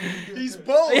 He's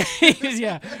both.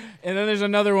 Yeah. And then there's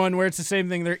another one where it's the same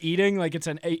thing. They're eating like it's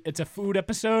a food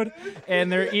episode,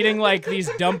 and they're eating like these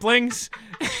dumplings,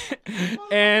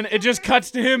 and it just cuts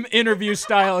to him interview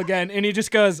style again, and he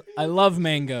just goes, "I love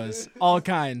mangoes, all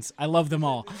kinds. I love them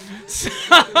all." So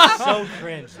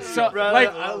cringe. So Brother, like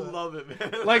I love it,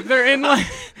 man. Like they're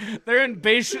in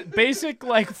basic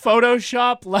like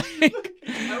Photoshop like.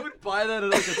 I would buy that at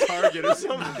like a Target or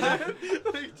something.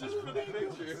 Like, just for the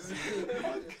picture.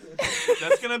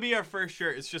 That's gonna be our first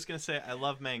shirt. It's just gonna say, "I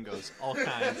love mangoes, all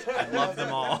kinds. I love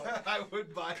them all." I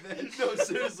would buy that. No,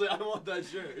 seriously, I want that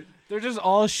shirt. They're just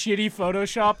all shitty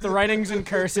Photoshop. The writing's in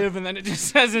cursive, and then it just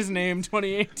says his name,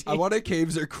 2018. I want a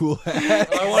Caves Are Cool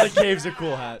hat. I want a Caves Are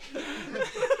Cool hat.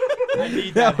 I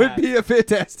need That would hat. be a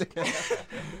fantastic hat.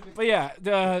 But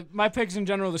yeah, my picks in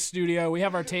general, the studio. We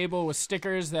have our table with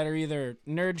stickers that are either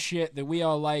nerd shit that we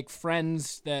all like,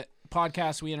 friends that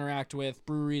podcasts we interact with,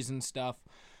 breweries and stuff.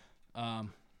 And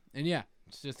yeah,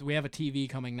 it's just we have a TV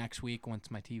coming next week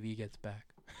once my TV gets back.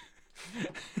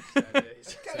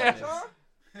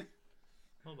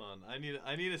 Hold on, I need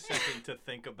a second to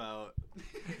think about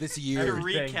this year. To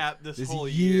recap this whole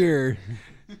year.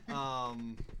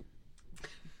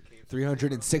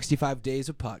 365 days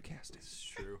of podcasting. It's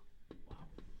true.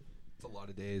 It's a lot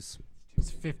of days. It's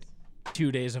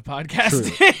 52 days of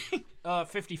podcasting.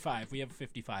 55. We have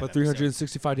 55. But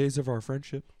 365 days of our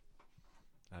friendship.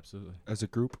 Absolutely. As a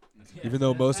group. Yeah. Even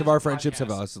though most of our friendships have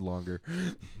Podcast. lasted longer.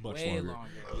 Much Way longer.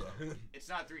 longer. It's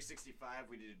not 365.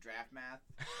 We did a draft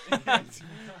math.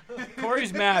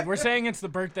 Corey's mad. We're saying it's the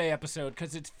birthday episode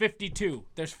because it's 52.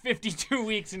 There's 52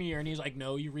 weeks in a year, and he's like,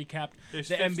 "No, you recapped There's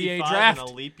the 55 NBA draft in a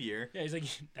leap year." Yeah, he's like,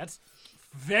 "That's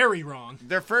very wrong."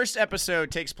 Their first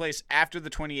episode takes place after the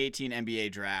 2018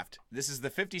 NBA draft. This is the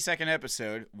 52nd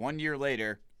episode, 1 year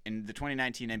later, and the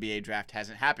 2019 NBA draft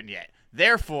hasn't happened yet.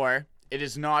 Therefore, it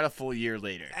is not a full year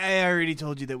later. I already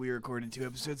told you that we recorded 2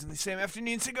 episodes in the same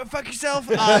afternoon, so go fuck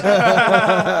yourself.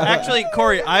 Actually,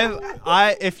 Corey,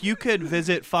 I if you could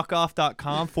visit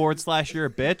fuckoff.com/you're a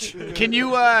bitch. Can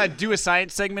you do a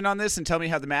science segment on this and tell me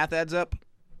how the math adds up?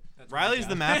 Riley's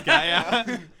the math guy,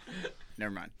 yeah.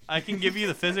 Never mind. I can give you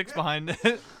the physics behind it.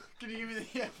 Can you give me the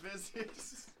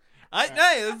physics?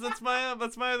 Hey, that's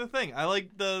my other thing. I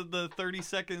like the 30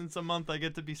 seconds a month I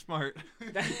get to be smart.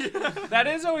 That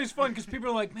is always fun because people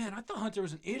are like, "Man, I thought Hunter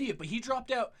was an idiot, but he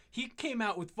dropped out. He came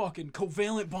out with fucking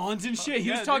covalent bonds and shit. He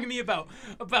yeah, was talking dude. to me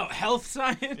about health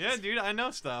science." Yeah, dude, I know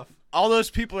stuff. All those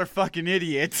people are fucking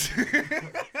idiots.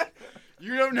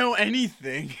 You don't know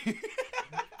anything.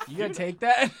 You gotta take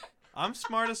that. I'm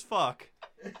smart as fuck.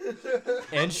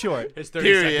 And short. His 30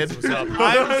 Period. seconds was up.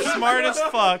 I'm smart as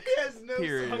fuck. He has no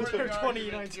Period. Hunter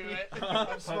 2019.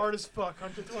 I'm smart as fuck.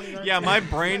 Hunter 2019. Yeah, my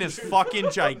brain is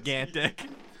fucking gigantic.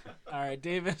 All right,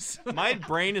 Davis. My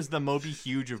brain is the Moby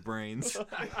Huge of brains.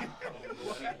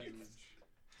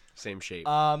 Same shape.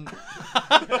 Follow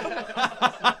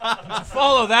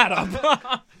that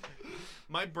up.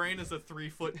 My brain is a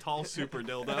 3-foot tall super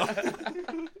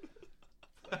dildo.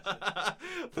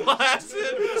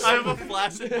 Flaccid. I have a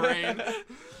flaccid brain.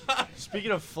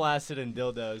 Speaking of flaccid and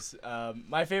dildos,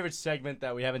 my favorite segment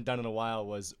that we haven't done in a while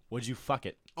was "Would you fuck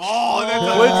it?" Oh, that's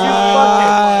Would you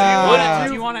fuck it?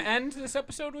 Do you want to end this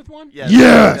episode with one?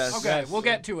 Yes! Okay, we'll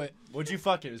get to it. Would you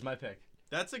fuck it? Was my pick.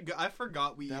 That's I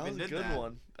forgot we even did that.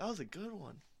 one. That was a good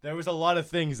one. There was a lot of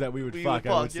things that we would fuck.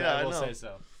 I would say, I will say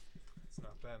so. It's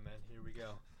not bad, man. Here we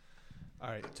go. All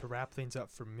right, to wrap things up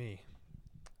for me.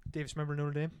 Davis, remember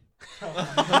Notre Dame?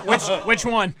 Which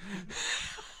one?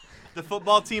 The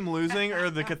football team losing or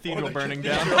the cathedral burning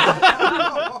down?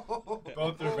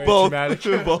 Both are very Both.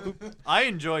 traumatic. Both. I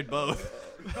enjoyed both.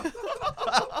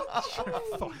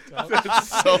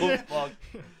 That's so fucked.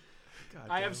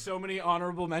 I have so many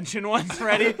honorable mention ones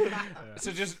ready.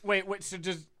 So just wait. So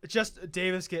just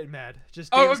Davis getting mad. Just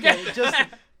Oh, Davis okay. getting,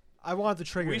 I wanted to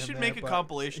trigger We him should there, make a but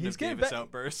compilation he's of getting Davis be-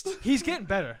 outburst. He's getting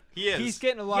better. He is. He's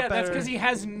getting a lot yeah, better. that's because he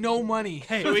has no money.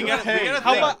 Hey, So we gotta think.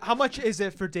 how much is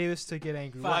it for Davis to get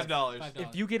angry? $5.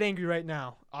 If you get angry right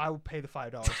now, I will pay the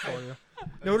 $5 for you.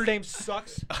 Notre Dame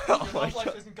sucks. Oh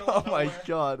my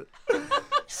god.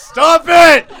 Stop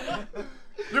it!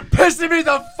 You're pissing me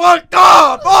the fuck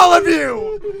off, all of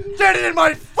you! Get it in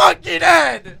my fucking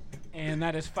head! And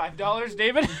that is $5,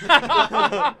 David.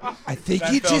 I think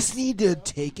That you felt- just need to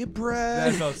take a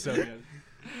breath. That felt so good.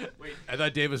 Wait, I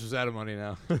thought Davis was out of money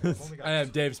now. I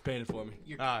have Dave's paying for me.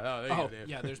 There you go, Dave.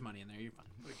 Yeah, there's money in there. You're fine.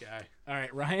 Good guy. All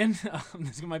right, Ryan.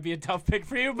 This might be a tough pick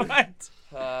for you, but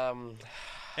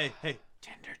Hey.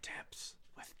 Tinder tips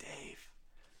with Dave.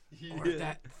 Or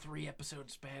that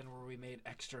 3-episode span where we made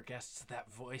extra guests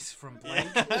that voice from Blake.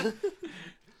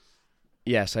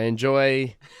 Yes, I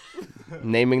enjoy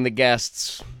naming the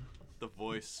guests. The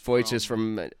Voices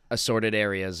from assorted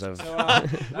areas of. So,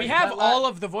 we have all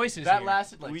of the voices That here.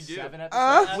 lasted like We do. 7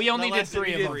 episodes. We only That did lasted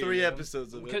 3 of them. 3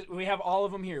 episodes of Because it. we have all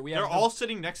of them here. We have They're the, all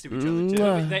sitting next to each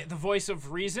other, too. the voice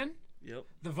of reason, Yep.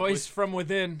 the voice from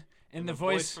within, and the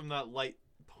voice from that light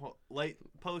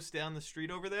post down the street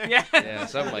over there. Yeah. Yeah,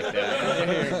 something like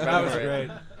that. That was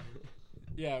great.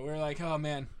 Yeah, we're like, oh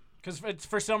man, because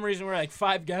for some reason we're like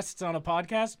 5 guests on a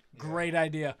podcast. Great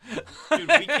idea. Dude,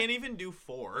 we can't even do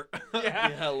 4.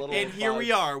 Yeah, a little. And here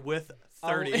we are with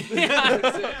 30.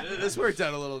 This worked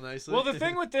out a little nicely. Well, the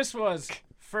thing with this was,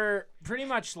 for pretty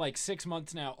much like 6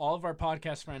 months now, all of our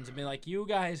podcast friends have been like, you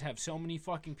guys have so many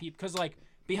fucking people. Because, like,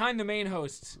 behind the main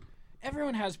hosts,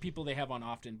 everyone has people they have on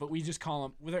often, but we just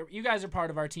call them. You guys are part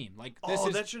of our team. Like this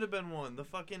is that should have been one. The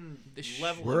fucking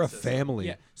level. We're a family.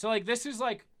 yeah. So like this is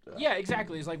like yeah,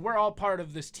 exactly. It's like we're all part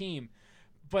of this team.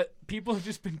 But people have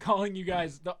just been calling you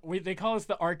guys. They call us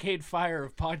the Arcade Fire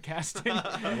of podcasting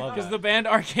because the band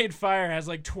Arcade Fire has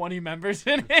like 20 members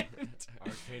in it.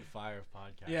 Arcade Fire of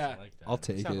podcasting. Yeah, I like that. I'll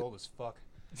take Sound it. old as fuck.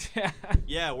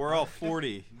 Yeah, we're all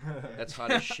 40. That's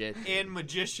hot as shit. And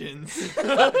magicians.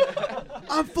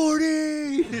 I'm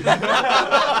 40.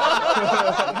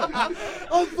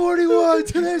 I'm 41.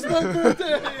 Today's my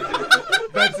birthday.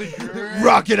 That's a great.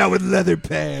 Rocking out with leather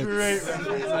pants. Great.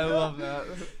 I love that.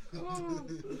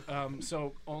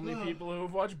 So only people who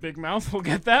have watched Big Mouth will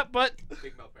get that, but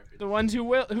Big Mouth record. the ones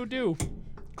who do,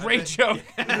 great joke.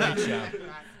 Great job.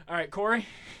 All right, Corey.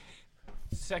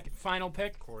 Final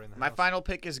pick. My final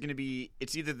pick is going to be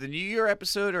it's either the New Year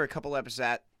episode or a couple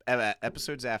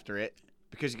episodes after it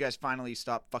because you guys finally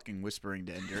stopped fucking whispering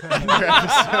to end your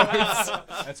episodes.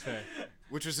 That's fair.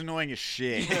 Which was annoying as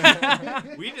shit.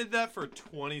 We did that for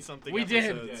 20-something We did.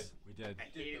 episodes. We did.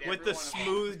 With the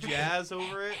smooth jazz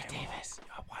over it. Hey, Davis.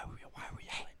 Why were we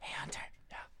yelling? Hey, Hunter.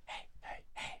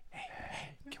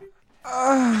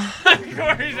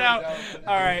 Corey's out.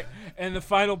 All right, and the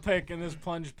final pick in this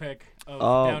plunge pick of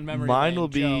down memory mine lane, will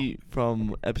be Joe.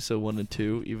 from episode 1 and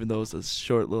 2, even though it's a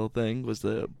short little thing, was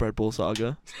the Bread Bowl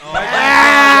saga. Oh,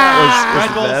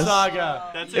 Red Bull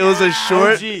Saga. It was a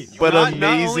short but Not only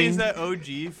amazing. is that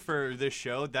OG for this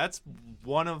show, that's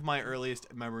one of my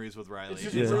earliest memories with Riley. It's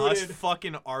just It's rooted. us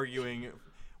fucking arguing.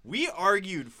 We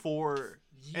argued for,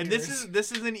 and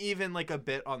this isn't even like a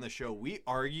bit on the show. We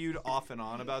argued off and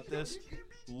on about this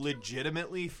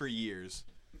legitimately for years.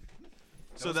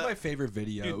 That was my favorite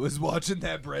video. It was watching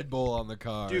that bread bowl on the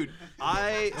car. Dude,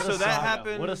 that saga.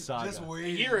 happened. What a saga. Just A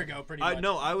wait. year ago, pretty much.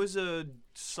 No, I was a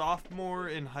sophomore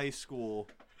in high school.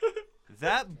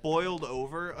 That boiled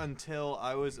over until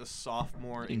I was a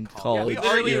sophomore in college. college. We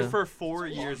argued Yeah. for 4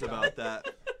 years about that.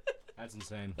 That's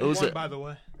insane. It was One, a, by the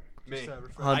way. Me.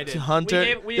 Hunt, I did. Hunter. We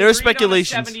There are agreed on a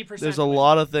speculations. 70% There's a win.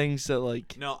 lot of things that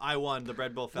like. No, I won. The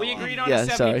Bread Bowl fell We off. agreed on Yeah, a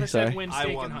 70% sorry. win I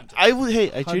stake won. in Hunter. I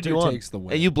cheered Hunter you on, takes the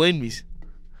win. and you blamed me.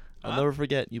 I'll Huh? never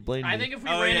forget. You blamed me. I think if we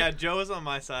Oh ran yeah, it, Joe was on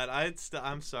my side.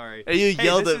 I'm sorry. And you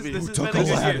yelled this at is- me. This has Took been a a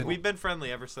good lot. year. We've been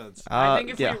friendly ever since. I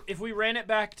think yeah. if we ran it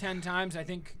back 10 times, I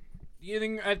think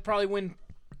I'd probably win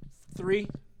 3.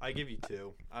 I give you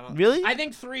 2. I don't. Really? I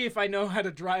think 3 if I know how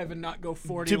to drive and not go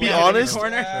 40. To be wide in the honest,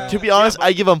 corner. to be honest, but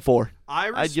I give him 4.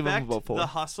 I I'd give him respect about 4. the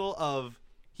hustle of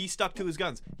he stuck to his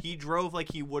guns. He drove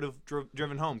like he would have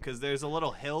driven home because there's a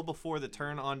little hill before the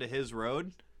turn onto his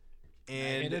road,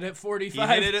 and hit it at he 45.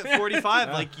 hit it at 45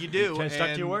 like you do. Can't stuck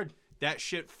to your and word. That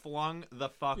shit flung the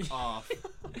fuck off.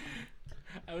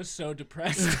 I was so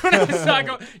depressed when I saw it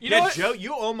go. You know Yeah, what? Joe,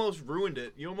 you almost ruined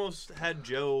it. You almost had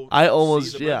Joe. I see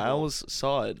almost, the yeah, Bread I Bowl. almost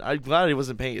saw it. I'm glad he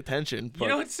wasn't paying attention. But You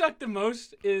know what sucked the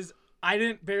most is I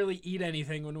didn't barely eat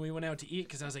anything when we went out to eat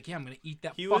because I was like, yeah, I'm going to eat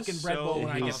that He was fucking bread so bowl when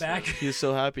I he get was, back. he was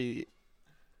so happy.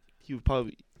 He would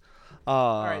probably.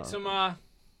 All right,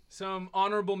 some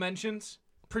honorable mentions.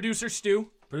 Producer Stu.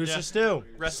 Producer Yeah. Stu.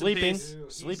 Rest in Sleeping. peace.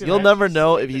 Sleeping. You'll right? never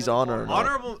know if he's on or not.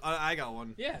 Honorable. I got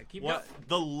one. Yeah, keep What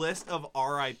the list of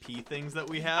RIP things that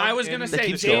we have? I was gonna in say the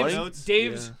keeps show going? notes?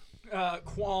 Dave's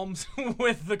qualms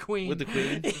with the Queen. With the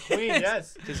Queen? Queen,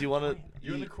 yes. Because you want to.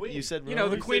 You and the Queen. You said You know,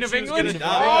 the Rose? Queen said of she was England.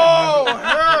 gonna die. Oh,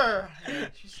 her!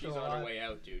 She's on her way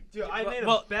out, dude. Dude, I made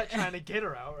Well- a bet trying to get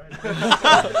her out right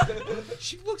now.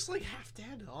 She looks like half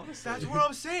dead, honestly. That's what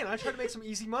I'm saying. I tried to make some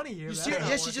easy money here. You That's see, not yeah,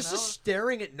 she's working just out.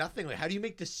 staring at nothing. Like, how do you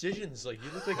make decisions? Like, you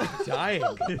look like you're dying.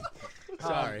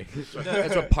 Sorry.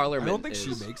 That's what Parliament I don't think is.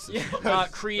 she makes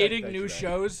it. Creating Thank new you, Dad.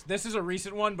 shows. This is a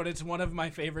recent one, but it's one of my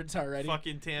favorites already.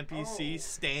 Fucking Tam PC,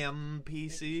 Stam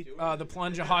PC. The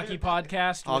Plunge a Hockey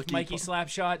podcast with Hockey Mikey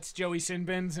Slapshots, Joey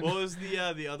Sinbins, and What was the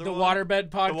other the one? Waterbed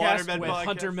podcast Waterbed with podcast.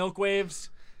 Hunter Milkwaves.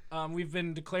 We've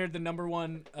been declared the number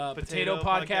one potato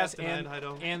podcast and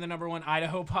Idaho. and the number one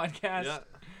Idaho podcast.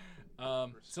 Yeah.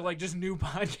 So like just new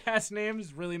podcast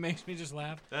names really makes me just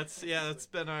laugh. That's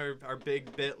been our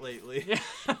big bit lately.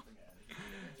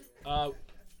 Yeah.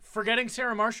 Forgetting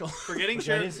Sarah Marshall. Forgetting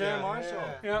Sarah Marshall.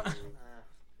 Yeah.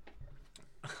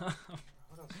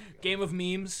 Game of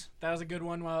Memes. That was a good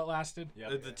one while it lasted.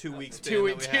 The 2 weeks. Two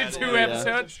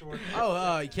episodes.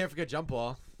 Oh, you can't forget Jump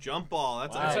Ball. Jump Ball.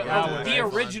 That's That's a the good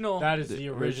one. original. That is the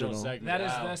original segment. That is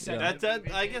Wow. the segment.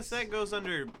 That I guess that goes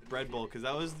under Bread Bowl because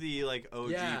that was the like OG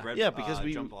Yeah. Bread. Yeah, because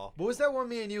we- Jump Ball. What was that one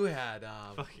me and you had?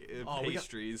 Fuck, we got-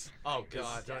 pastries. Oh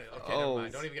God! Okay, never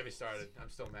mind. Don't even get me started.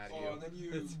 I'm still mad at you. And then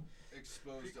you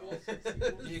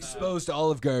He exposed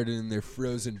Olive Garden and their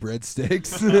frozen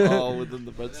breadsticks. Oh, within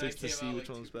the breadsticks to see which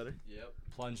one was better. Yep.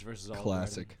 Plunge versus Olive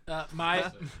Classic.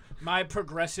 My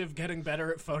progressive getting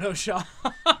better at Photoshop.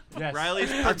 Yes.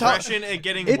 Riley's progression at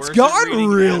getting It's worse at gotten reading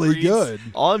really ad reads. good.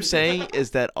 All I'm saying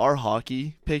is that our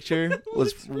hockey picture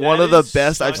was one of the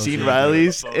best I've seen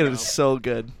Riley's. It was so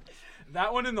good.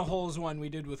 That one and the holes one we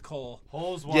did with Cole.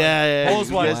 Holes one. Yeah, Holes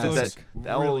you one. guys did was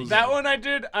that one really was- That one I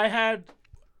did. I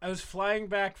was flying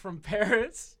back from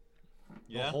Paris.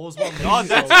 Yeah. The holes one. Oh,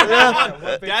 that's Yeah. another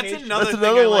one. That's another thing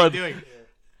I like one. doing.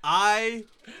 I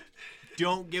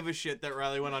don't give a shit that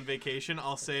Riley went on vacation.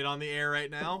 I'll say it on the air right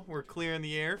now. We're clearing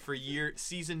the air for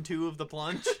season 2 of The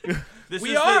Plunge. This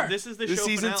We is are. This is the This show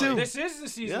season finale. 2. This is the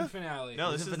season finale.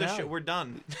 No, this is the show. We're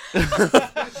done.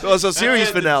 Oh, so series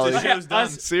it. The finale. show's done.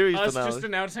 Series Us finale. just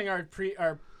announcing our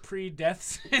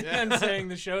pre-deaths and saying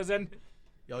the show's ended.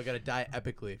 Y'all gotta die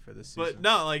epically for this season. But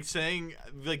no, like saying,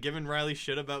 like giving Riley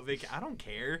shit about vacation. I don't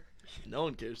care. No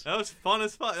one cares. That was fun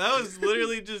as fuck. That was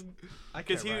literally just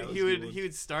because care he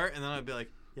would start and then I'd be like,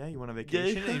 yeah, you want a Yeah.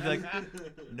 vacation? And he'd be like,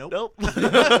 nope.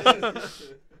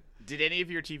 Did any of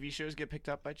your TV shows get picked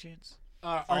up by chance?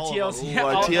 Our All of TLC. them. yeah,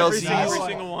 Our all- TLC. Every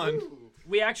single one.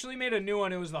 We actually made a new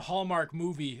one. It was the Hallmark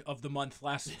movie of the month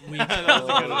last week. That was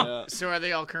a good one. Yeah. So are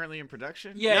they all currently in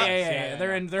production? Yeah.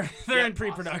 They're in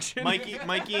pre-production.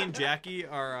 Mikey and Jackie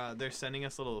are they're sending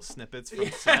us little snippets from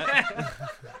set.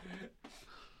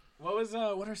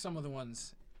 What are some of the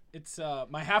ones? It's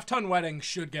My Half-Ton Wedding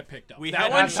should get picked up. We that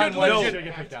had one Half-Ton should Wedding legit should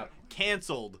get picked up.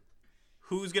 Canceled.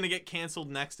 Who's gonna get canceled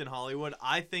next in Hollywood?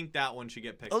 I think that one should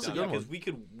get picked That's a up good because one. we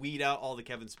could weed out all the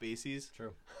Kevin Spaceys.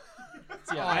 True.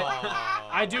 Yeah,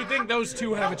 I do think those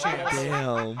two have a chance.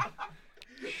 Damn.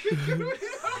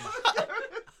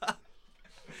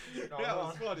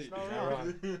 Yeah, funny.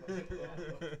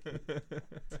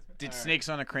 Did Snakes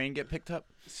on a Crane get picked up?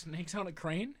 Snakes on a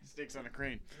Crane? Snakes on a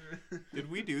Crane. Did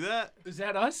we do that? Is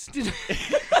that us? Did we do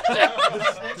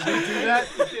that?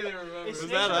 Is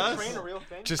Was that us? Crane a real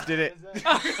thing? Just did it.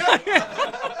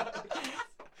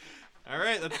 All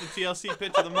right, that's the TLC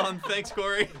pitch of the month. Thanks,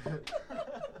 Corey.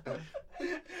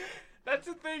 That's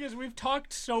the thing is we've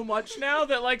talked so much now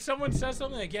that like someone says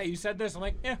something like, yeah, you said this. I'm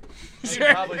like, yeah,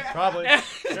 sure. Probably.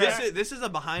 This is a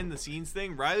behind the scenes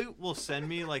thing. Riley will send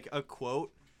me like a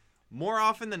quote. More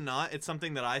often than not, it's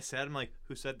something that I said. I'm like,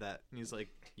 who said that? And he's like,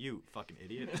 you fucking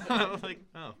idiot. I'm like,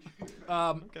 oh.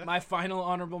 Okay. My final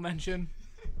honorable mention,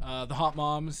 the Hot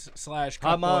Moms / Hot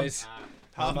Cuck Moms. Boys.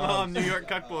 Hot Mom, New York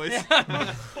Cuck Boys.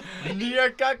 New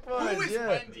York Cuck Boys. Who is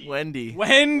Wendy? Wendy.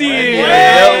 Wendy.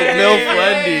 MILF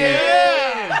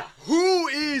Wendy. Who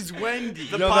is Wendy?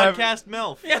 The No, podcast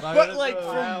MILF. But like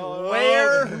from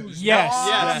where? Yes.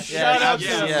 Yes. Shut up.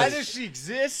 Yes. How does she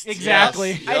exist?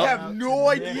 Exactly. I have no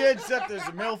idea except there's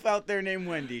a MILF out there named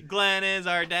Wendy. Glenn is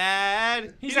our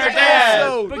dad. He's our dad.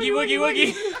 So- Boogie woogie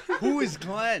woogie. Who is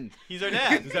Glenn? He's our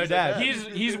dad. He's our dad.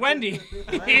 He's Wendy.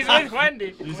 He's with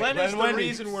Wendy. Glenn is the Wendy.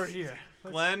 reason we're here.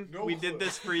 Glenn, we did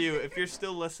this for you. If you're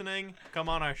still listening, come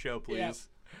on our show, please.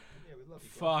 Yeah.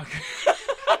 Fuck.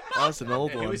 That's an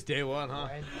old It one. was day one, huh?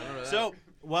 So,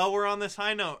 while we're on this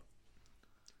high note,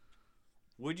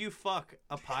 would you fuck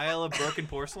a pile of broken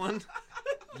porcelain?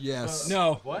 Yes.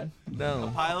 No. What? No.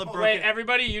 Pile of broken. Wait,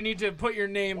 everybody, you need to put your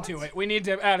name to it. We need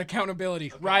to add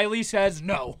accountability. Riley says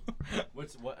no.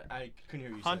 What? I couldn't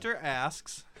hear you. Hunter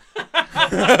asks,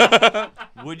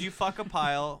 would you fuck a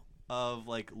pile of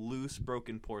like loose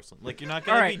broken porcelain? Like you're not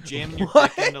gonna Alright. be jamming your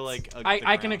dick into like a, the I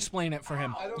can ground. explain it for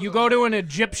him. You go to an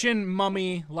Egyptian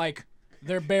mummy, like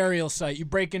their burial site. You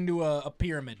break into a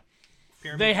pyramid.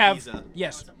 Pyramid They have Giza.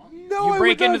 yes. No, You I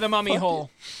break would into not the mummy fuck hole.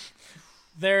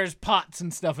 There's pots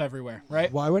and stuff everywhere,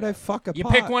 right? Why would I fuck a You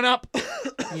pot? pick one up.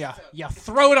 Yeah. You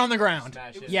throw it on the ground.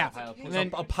 Yeah. And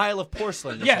Then a pile of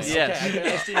porcelain. you're Yes. saying. Yes.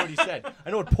 Okay, I see what he said. I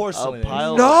know what porcelain A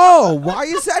pile. No, why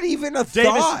is that even a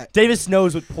thought? Davis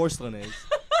knows what porcelain is.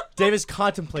 Davis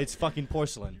contemplates fucking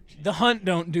porcelain. the hunt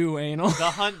don't do anal.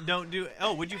 The hunt don't do.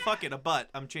 Oh, would you fuck it? A butt.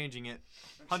 I'm changing it.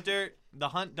 Hunter, the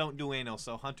hunt don't do anal,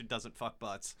 so Hunter doesn't fuck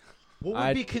butts. What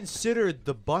would be considered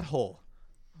the butthole?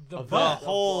 The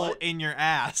hole in your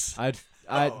ass.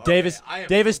 Davis I am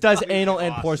Davis does completely anal and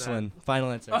lost porcelain. Final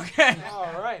answer. Okay.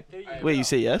 All right. Wait, you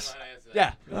say yes?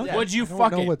 Yeah. Would you don't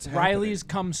fuck know it? what's Riley's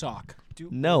cum sock.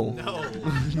 No.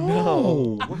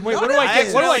 No. Wait, what do I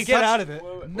get? What do I get out of it?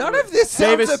 None of this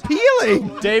sounds Davis-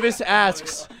 appealing. Davis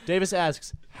asks,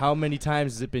 how many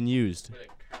times has it been used?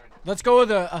 Let's go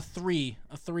with a three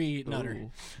nutter.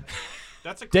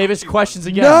 That's a Davis crunchy questions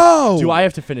one. again. No. Do I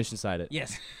have to finish inside it?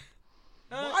 Yes.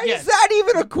 Why yes. is that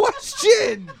even a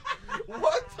question?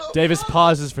 What the Davis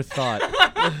pauses for thought.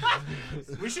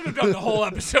 We should have done the whole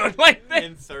episode like this.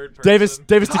 In third person.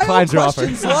 Davis Kyle declines your offer.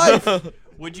 questions life.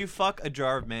 Would you fuck a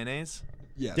jar of mayonnaise?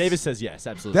 Yes. Davis says yes,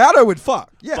 absolutely. That I would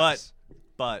fuck. Yes.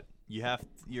 But you have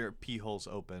your pee hole's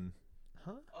open.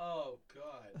 Oh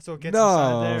god. So it gets No.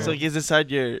 inside there. So it gets inside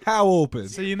your. How open?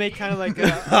 So you make kind of like a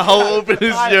How open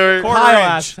is your Kyle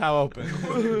asks how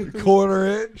open.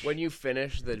 Quarter inch. When you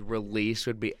finish, the release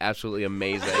would be absolutely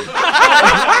amazing.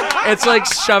 It's like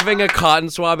shoving a cotton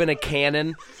swab in a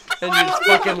cannon, and you just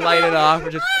fucking light it off,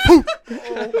 and just poof.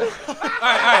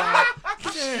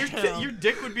 Your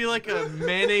dick would be like a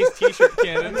mayonnaise t-shirt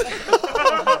cannon.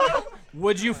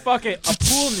 Would you fuck it a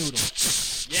pool noodle?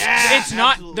 Yeah. It's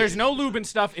not. There's no lube and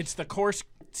stuff. It's the coarse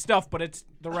stuff, but it's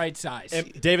the right size.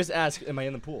 Davis asks, "Am I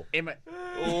in the pool?"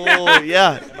 Oh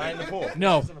yeah. Am I in the pool?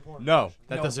 No. No,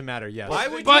 that No. doesn't matter. Yes. Why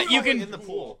would But you go can- in the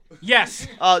pool? Yes.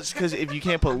 It's because if you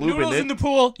can't put lube Noodles in in it, the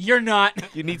pool. You're not.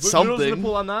 you need Noodles in the something.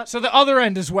 pool, I'm not. So the other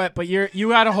end is wet, but you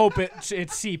gotta hope it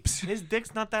seeps. His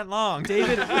dick's not that long.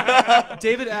 David.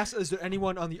 David asked, "Is there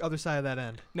anyone on the other side of that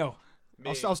end?" No.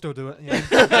 I'll still do it.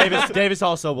 Yeah. Davis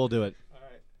also will do it.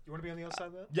 You want to be on the other side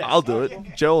of that? Yes. I'll do it.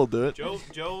 Joe will do it.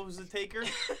 Joe's the taker.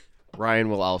 Ryan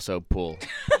will also pull.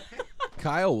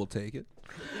 Kyle will take it.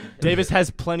 Davis has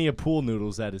plenty of pool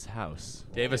noodles at his house.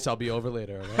 Davis, I'll be over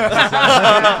later.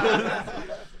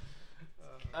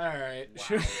 All right.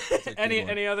 Should- good one.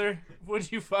 any other?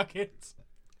 Would you fuck it?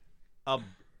 A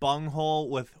bunghole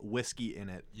with whiskey in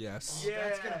it. Yes.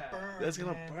 That's gonna burn. That's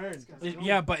gonna burn.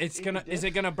 Yeah, but it's gonna. Is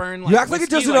it gonna burn? Like You act like it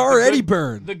whiskey, doesn't the already good-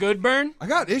 burn. The good burn. I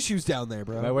got issues down there, Am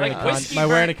I bro. wearing, Like a, con- whiskey am I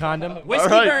wearing a burn- condom? Whiskey All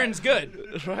right. burns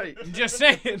good. Right. Just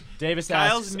saying. Davis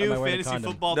Kyle's asks, new am I wearing a fantasy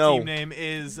condom? football No. team name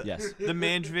is Yes. the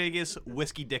Mange Vegas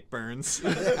Whiskey Dick Burns.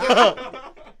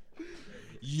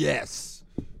 Yes.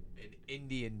 An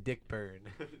Indian dick burn.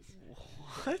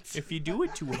 What? If you do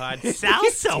it too hard,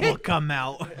 salsa will come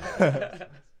out.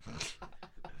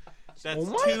 That's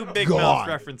two Big Mouth God.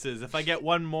 references. If I get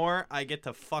one more, I get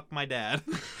to fuck my dad.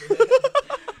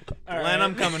 All Glenn, right.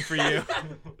 I'm coming for you.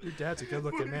 Your dad's a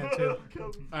good-looking man too.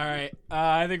 All right.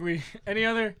 I think we. Any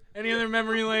other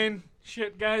memory lane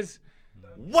shit, guys?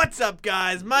 What's up,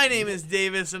 guys? My name is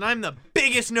Davis, and I'm the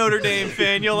biggest Notre Dame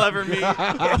fan you'll ever meet.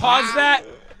 Pause that.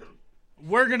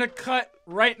 We're gonna cut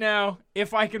right now,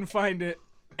 if I can find it,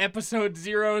 episode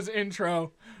 0's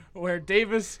intro, where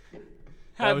Davis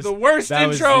had was- the worst that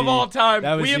was intro of the- all time.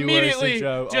 that was We the worst immediately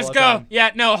intro of just all go. time.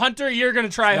 Yeah, no, Hunter, you're gonna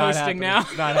try Not hosting happening. now.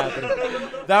 It's not happening.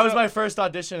 That was my first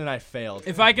audition, and I failed.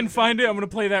 If I can find it, I'm gonna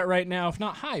play that right now. If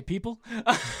not, hi people.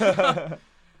 All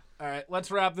right,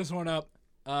 let's wrap this one up.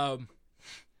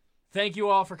 Thank you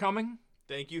all for coming.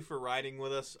 Thank you for riding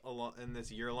with us in this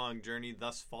year-long journey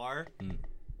thus far.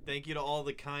 Thank you to all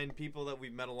the kind people that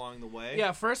we've met along the way.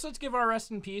 Yeah, first let's give our rest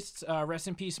in peace. Rest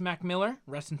in peace, Mac Miller.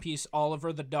 Rest in peace,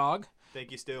 Oliver the dog.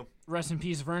 Thank you, Stu. Rest in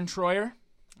peace, Vern Troyer.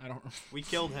 I don't. We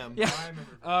killed him.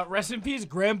 Yeah. Rest in peace,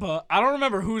 Grandpa. I don't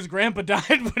remember whose grandpa died,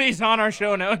 but he's on our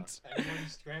show notes.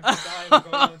 Everyone's grandpa died.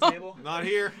 Going on the table. Not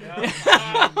here.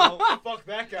 Fuck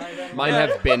that guy. Then. Mine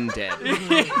have been dead.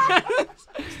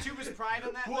 Is Tuba's pride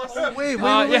on that list? Oh, wait.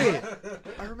 yeah.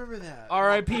 I remember that.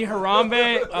 R.I.P.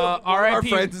 Harambe. Our R.I.P.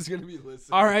 friends is gonna be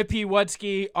listening. R.I.P.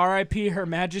 Wutsky. R.I.P. Her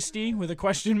Majesty with a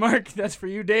question mark. That's for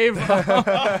you, Dave.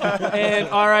 And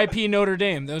R.I.P. Notre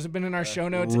Dame. Those have been in our show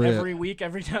notes Rip. every week.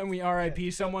 Every time we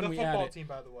R.I.P. someone, the we add football it. team,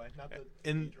 by the way, not the.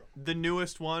 In the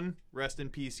newest one, rest in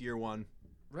peace, year one.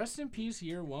 Rest in peace,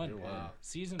 year one.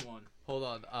 Season 1. Hold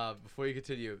on. Before you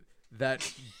continue,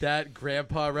 that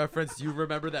grandpa reference. You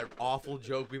remember that awful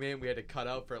joke we made? We had to cut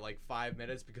out for like 5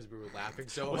 minutes because we were laughing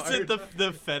so Was hard. it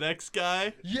the FedEx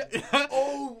guy? Yeah.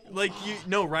 Oh, like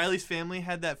Riley's family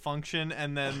had that function,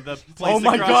 and then the place Oh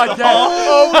my across God! the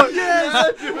Yeah.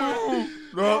 hall.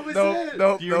 Oh my God!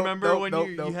 No. Do you remember when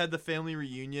you had the family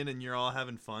reunion and you're all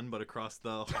having fun, but across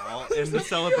the hall in the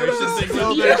celebration thing?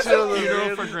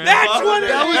 Funeral for Grandpa. That's what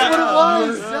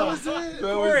That was it.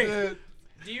 Corey,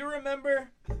 do you remember?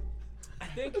 I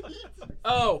think.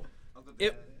 Oh,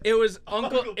 it was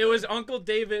Uncle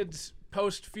David's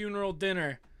post-funeral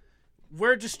dinner.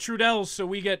 We're just Trudels, so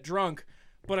we get drunk.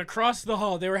 But across the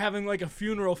hall, they were having like a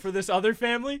funeral for this other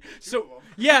family. So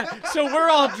so we're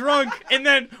all drunk, and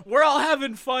then we're all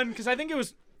having fun because I think it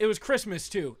was Christmas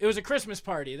too. It was a Christmas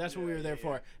party. That's what we were there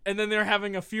for. And then they're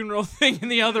having a funeral thing in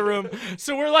the other room.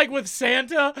 So we're like with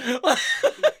Santa.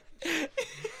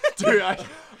 Dude, all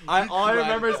I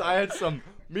remember is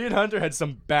me and Hunter had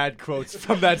some bad quotes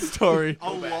from that story.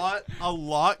 A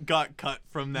lot got cut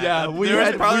from that. Yeah, there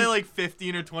was probably like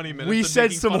 15 or 20 minutes. We of said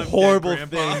making some fun of dead horrible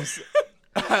Grandpa. things.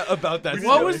 about that.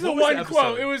 What was story. the one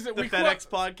quote? It was The we FedEx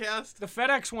podcast. The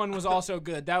FedEx one was also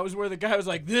good. That was where the guy was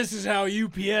like, "This is how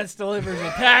UPS delivers a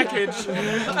package."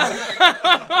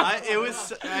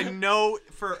 I know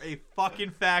for a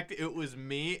fucking fact it was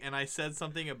me, and I said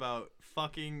something about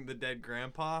fucking the dead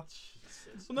grandpa.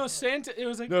 Well, no, Santa. It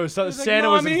was like No, it was like, Santa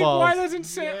was "Mommy, involved. Why doesn't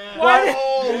Santa? Yeah. Why?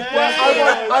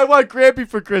 I want Grampy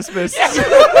for Christmas.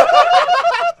 I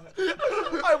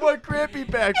want Grampy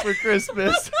back for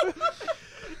Christmas.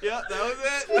 Yeah,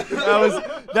 that was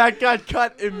it. That got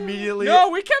cut immediately. No,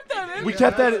 we kept that in. We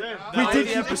kept that. We was did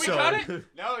the keep episode. We cut it.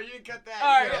 No, you didn't cut that. All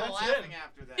right, You got that's laughing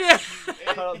after that.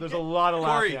 Yeah. There's a lot of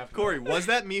laughing. after Corey, was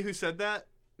that me who said that?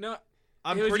 No.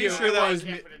 I'm It was pretty you. sure It that was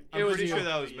was me. It I'm was pretty you. sure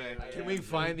that was me. Can we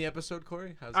find the episode,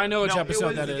 Corey? How's I know which No, episode it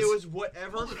was, that is. It was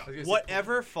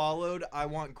whatever followed I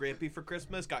Want Grampy for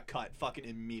Christmas got cut fucking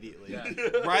immediately. Yeah.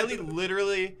 Riley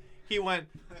literally, he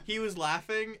was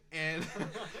laughing, and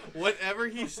whatever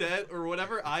he said or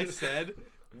whatever I said,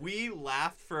 we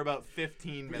laughed for about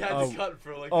 15 minutes. Oh,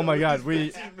 oh my God,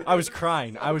 I was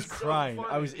crying. I was crying.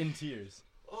 I was in tears.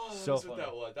 Oh, So that's what funny.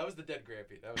 that was. That was the dead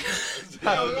Grampy. That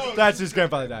was. That's his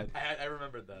grandfather died. I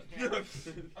remembered that. I remember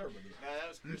that. That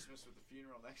was Christmas with the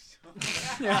funeral next door.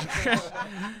 Yeah.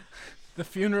 The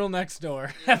Funeral Next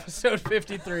Door, episode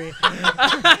 53.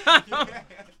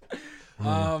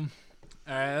 All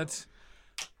right,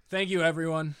 thank you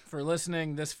everyone for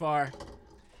listening this far.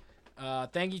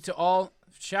 Thank you to all.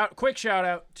 Quick shout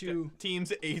out to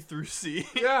teams A through C.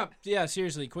 yeah,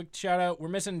 seriously, quick shout out. We're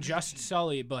missing just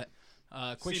Sully, but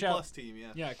quick C shout. plus team,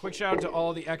 yeah. Yeah, quick shout out to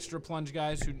all the extra plunge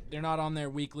guys who they're not on there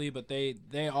weekly, but they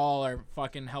all are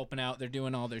fucking helping out. They're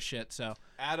doing all their shit. So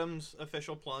Adam's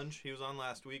official plunge. He was on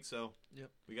last week, so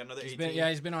we got another he's 18. been,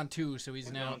 he's been on 2, so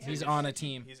he's on a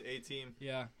team. He's A team.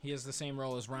 Yeah, he has the same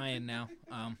role as Ryan now.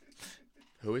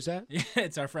 Who is that? Yeah,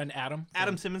 it's our friend Adam.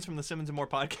 Adam Simmons from the Simmons and More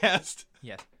podcast.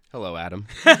 Yes. Hello, Adam.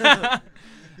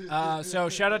 So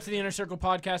shout out to the Inner Circle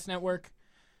Podcast Network.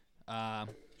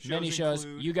 Many shows.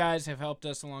 include- You guys have helped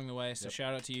us along the way, so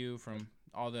shout out to you from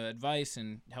all the advice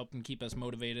and helping keep us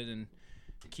motivated and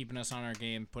keeping us on our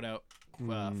game. Put out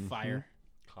fire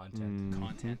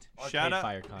content. Shout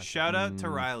out to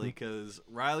Riley, because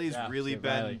Riley's Yeah, really yeah,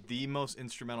 been Riley. the most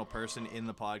instrumental person in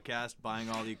the podcast, buying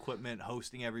all the equipment,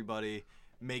 hosting everybody,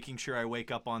 making sure I wake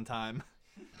up on time.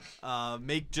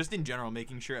 In general,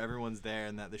 making sure everyone's there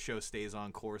and that the show stays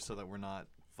on course so that we're not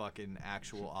fucking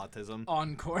actual autism.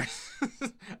 On course.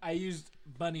 I used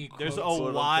bunny There's a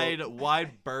quotes.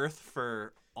 wide berth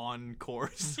for on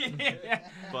course.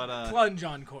 But plunge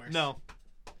on course. No.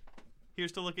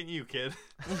 Here's to look at you, kid.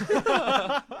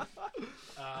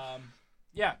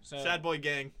 Yeah. So Sad boy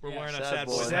gang. We're wearing our Sad sad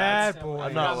boy. boy. Sad hats. boy.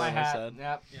 I'm not got my wearing a hat. sad.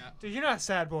 Yep. Yeah. Dude, you're not a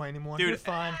sad boy anymore. Dude, You're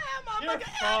fine.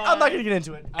 I'm not gonna get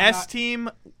into it. S team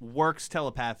works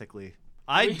telepathically.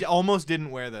 I almost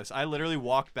didn't wear this. I literally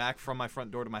walked back from my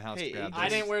front door to my house to grab this. I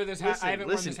didn't wear this hat. I haven't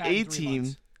worn Listen, this hat in 3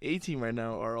 months. A team right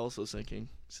now are also sinking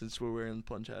since we're wearing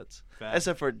plunge hats. Fact.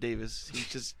 Except for Davis, he's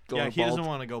just going Yeah, he bald. doesn't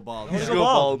want to go bald. He's Yeah. go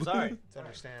bald. Sorry. It's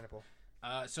understandable.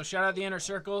 So shout out the Inner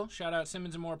Circle. Shout out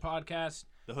Simmons and More podcast.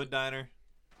 The Hood Diner.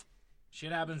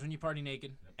 Shit happens when you party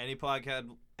naked. Any pod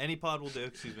will do.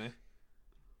 Excuse me.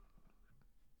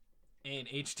 And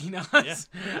HD Nuts.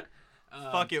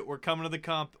 Fuck it. We're coming to the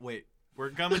comp. Wait.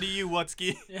 We're coming to you,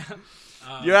 Wutski. Yeah.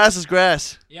 Your ass is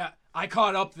grass. Yeah. I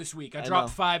caught up this week. I I dropped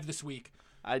know. 5 this week.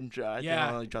 I think Yeah.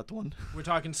 I only dropped one. We're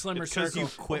talking Slimmer It's because Circle.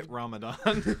 you quit Ramadan.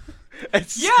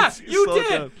 Yeah, you slow did.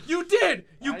 down. You did.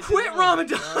 You quit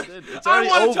Ramadan. It's I already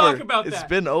want to over. talk about that. It's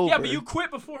been over. Yeah, but you quit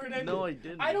before it ended. No, I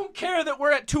didn't. I don't care that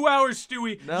we're at 2 hours,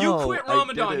 Stewie. No, you quit I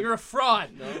Ramadan. didn't. You're a fraud.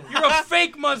 You're a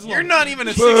fake Muslim. You're not even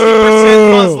a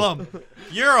 60% Muslim.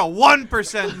 You're a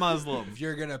 1% Muslim. If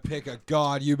you're gonna pick a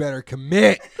god, you better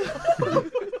commit.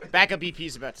 Backup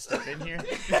EP's about to step in here.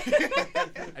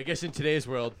 I guess in today's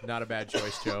world, not a bad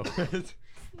choice, Joe.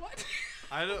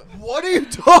 I don't. What are you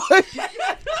doing?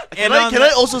 Can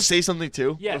I also say something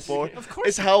too? Yes, Before? of course.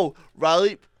 It's how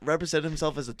Riley represented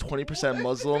himself as a 20%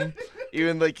 Muslim,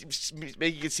 even like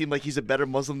making it seem like he's a better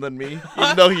Muslim than me,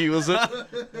 even though he wasn't.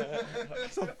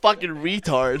 He's a fucking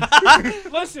retard.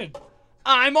 Listen,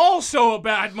 I'm also a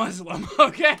bad Muslim,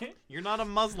 okay? You're not a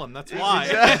Muslim. That's why.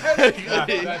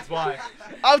 Exactly. That's why.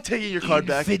 I'm taking your card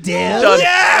back. Fidel? Done.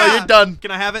 Yeah! No, you're done.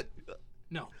 Can I have it?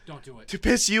 No, don't do it. To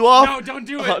piss you off? No, don't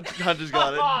do it. Hunter's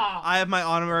got it. I have my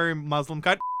honorary Muslim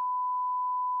card.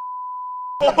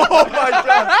 Oh my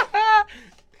god.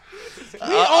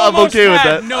 I'm okay with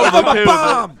that. No I'm okay with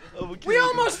that. We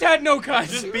almost had no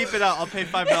cuts. Just beep it out. I'll pay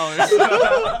 $5.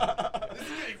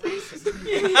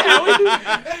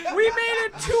 Yeah, we made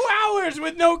it 2 hours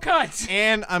with no cuts.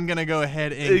 And I'm going to go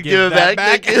ahead and Give it that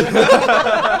back.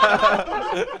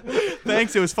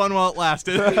 Thanks. It was fun while it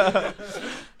lasted.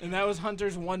 And that was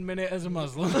Hunter's 1 minute as a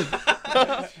Muslim. Put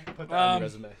that on your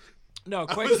resume. No,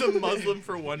 I quick. was a Muslim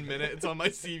for 1 minute. It's on my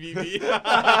CVV.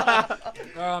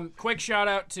 Quick shout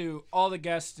out to all the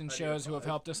guests and shows who have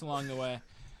helped us along the way.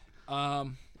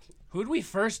 Who'd we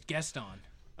first guest on?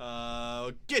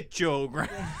 Get your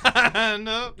grind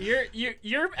up.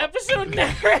 Your episode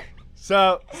never.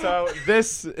 So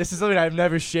this is something I've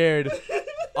never shared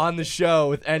on the show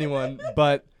with anyone,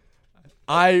 but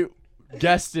I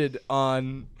guested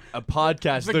on a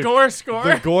podcast, The Gore Score?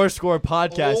 the Gore Score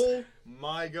podcast, Oh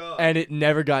my god! and it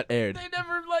never got aired. They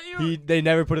never let you. They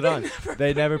never put it on.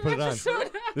 They never put it on.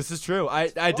 This is true.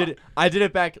 I did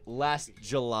it back last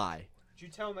July. Did you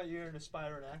tell him that you're an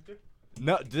aspiring actor?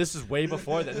 No, this is way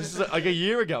before that. This is like a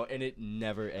year ago, and it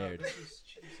never aired. I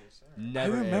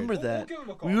Never remember aired.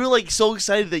 that. We were like so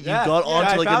excited that you got yeah, onto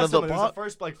I like found another someone. It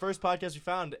was pod. the first podcast we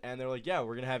found, and they were like, "Yeah,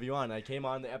 we're gonna have you on." I came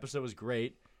on. The episode was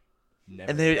great. Never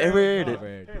And they never aired it. Never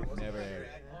aired. Never aired.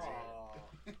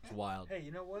 It's wild. Hey,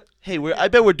 you know what? Hey, I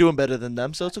bet we're doing better than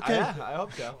them, so it's okay. Yeah, I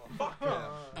hope so.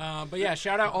 But yeah,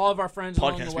 shout out all of our friends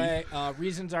along Podcast the way.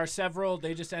 Reasons are several.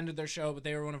 They just ended their show, but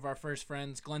they were one of our first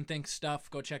friends. Glenn Thinks Stuff.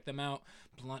 Go check them out.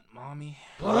 Blunt Mommy.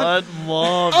 Blood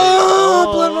Mommy.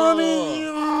 Blood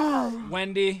Mommy.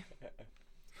 Wendy.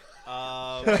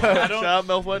 Shout out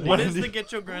Mel Wendy. What is the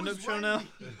Get Your Grind Up show now?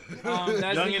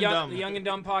 That's Young the and Dumb. the Young and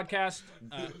Dumb podcast.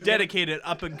 Dedicated,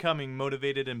 up and coming,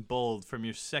 motivated, and bold from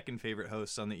your second favorite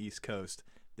hosts on the East Coast.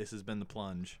 This has been The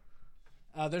Plunge.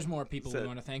 There's more people we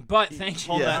want to thank, but thank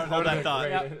you. Hold that thought.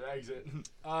 Yep.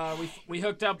 We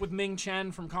hooked up with Ming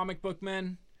Chen from Comic Book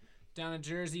Men down in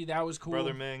Jersey. That was cool.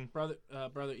 Brother Ming. Brother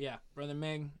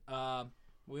Ming.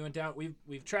 We went down.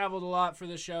 We've traveled a lot for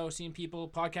this show, seen people.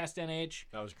 Podcast NH.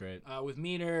 That was great. With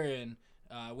Meter and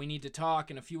We Need to Talk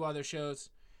and a few other shows.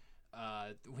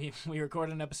 We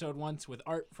recorded an episode once with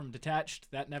Art from Detached.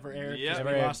 That never aired because Yeah.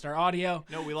 we lost our audio.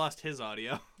 No, we lost his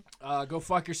audio. Go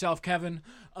fuck yourself, Kevin.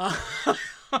 Whoa!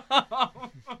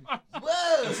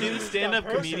 Is he the stand-up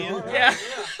comedian? Yeah.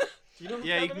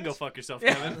 Yeah, you can go fuck yourself,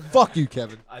 Kevin. Fuck you,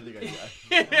 Kevin. I think I did.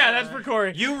 Yeah, that's for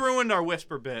Corey. You ruined our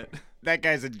whisper bit. That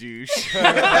guy's a douche.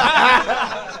 That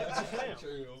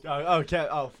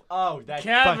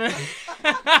Kevin.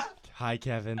 Hi,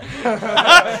 Kevin.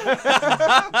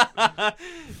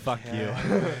 Fuck you.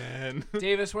 Man.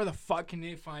 Davis, where the fuck can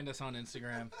you find us on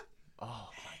Instagram? Oh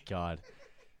my god.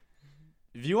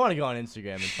 If you want to go on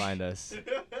Instagram and find us,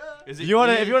 Is it if you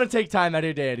want to take time out of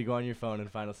your day to go on your phone and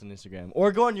find us on Instagram,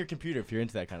 or go on your computer if you're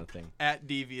into that kind of thing, at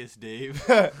Devious Dave.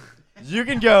 you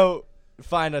can go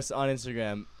find us on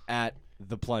Instagram at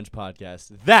The Plunge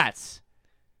Podcast. That's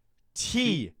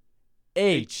THE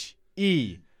Plunge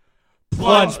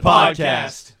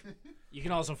Podcast. You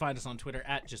can also find us on Twitter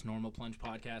at Just Normal Plunge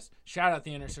Podcast. Shout out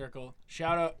the Inner Circle.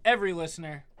 Shout out every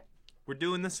listener. We're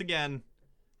doing this again.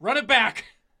 Run it back.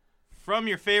 From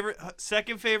your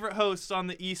second favorite hosts on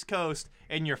the East Coast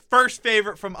and your first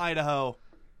favorite from Idaho.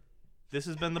 This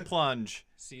has been The Plunge.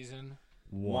 Season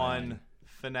 1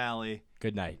 finale.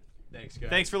 Good night. Thanks, guys.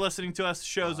 Thanks for listening to us.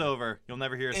 Show's over. You'll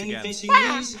never hear us again. Anything she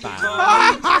needs, she can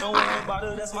call me. Don't worry about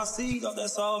it, that's my seed, oh,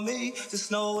 that's all me. Just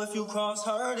know if you cross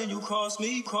her, then you cross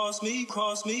me, cross me,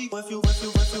 cross me. If you.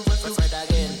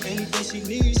 Anything she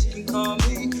needs, she can call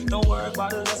me. Don't worry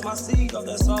about it, that's my seed, oh,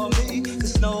 that's all me.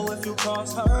 Just know if you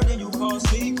cross her, then you cross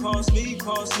me, cross me,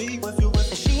 cross me. If you.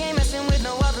 And she ain't messing with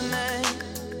no other man.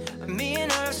 Me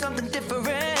and her, something different.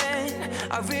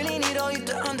 I really need all you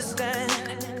to understand.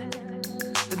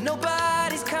 But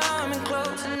nobody's coming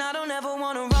close, and I don't ever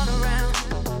wanna run around.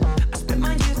 I spent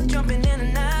my youth jumping in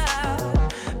and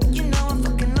out, but you know I'm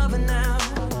fucking loving now.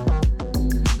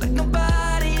 Like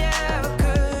nobody ever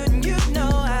could, and you know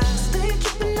I stay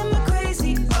tripping on my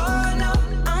crazy. Oh no,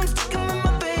 I'm sticking with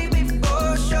my baby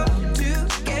for sure.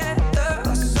 Together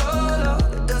or solo,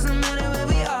 it doesn't matter where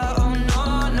we are. Oh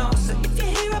no. So if you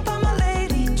hear about my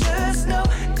lady, just know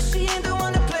that she ain't the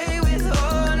one to play with.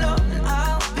 Oh no, and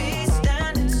I'll be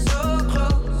standing so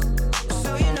close,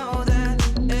 so you know that.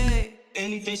 Hey.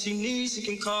 Anything she needs, she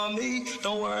can call me.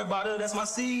 Don't worry about it, that's my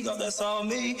seed, oh, that's all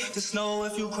me. Just know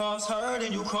if you cross her,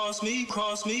 then you cross me,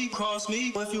 cross me, cross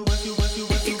me. If you.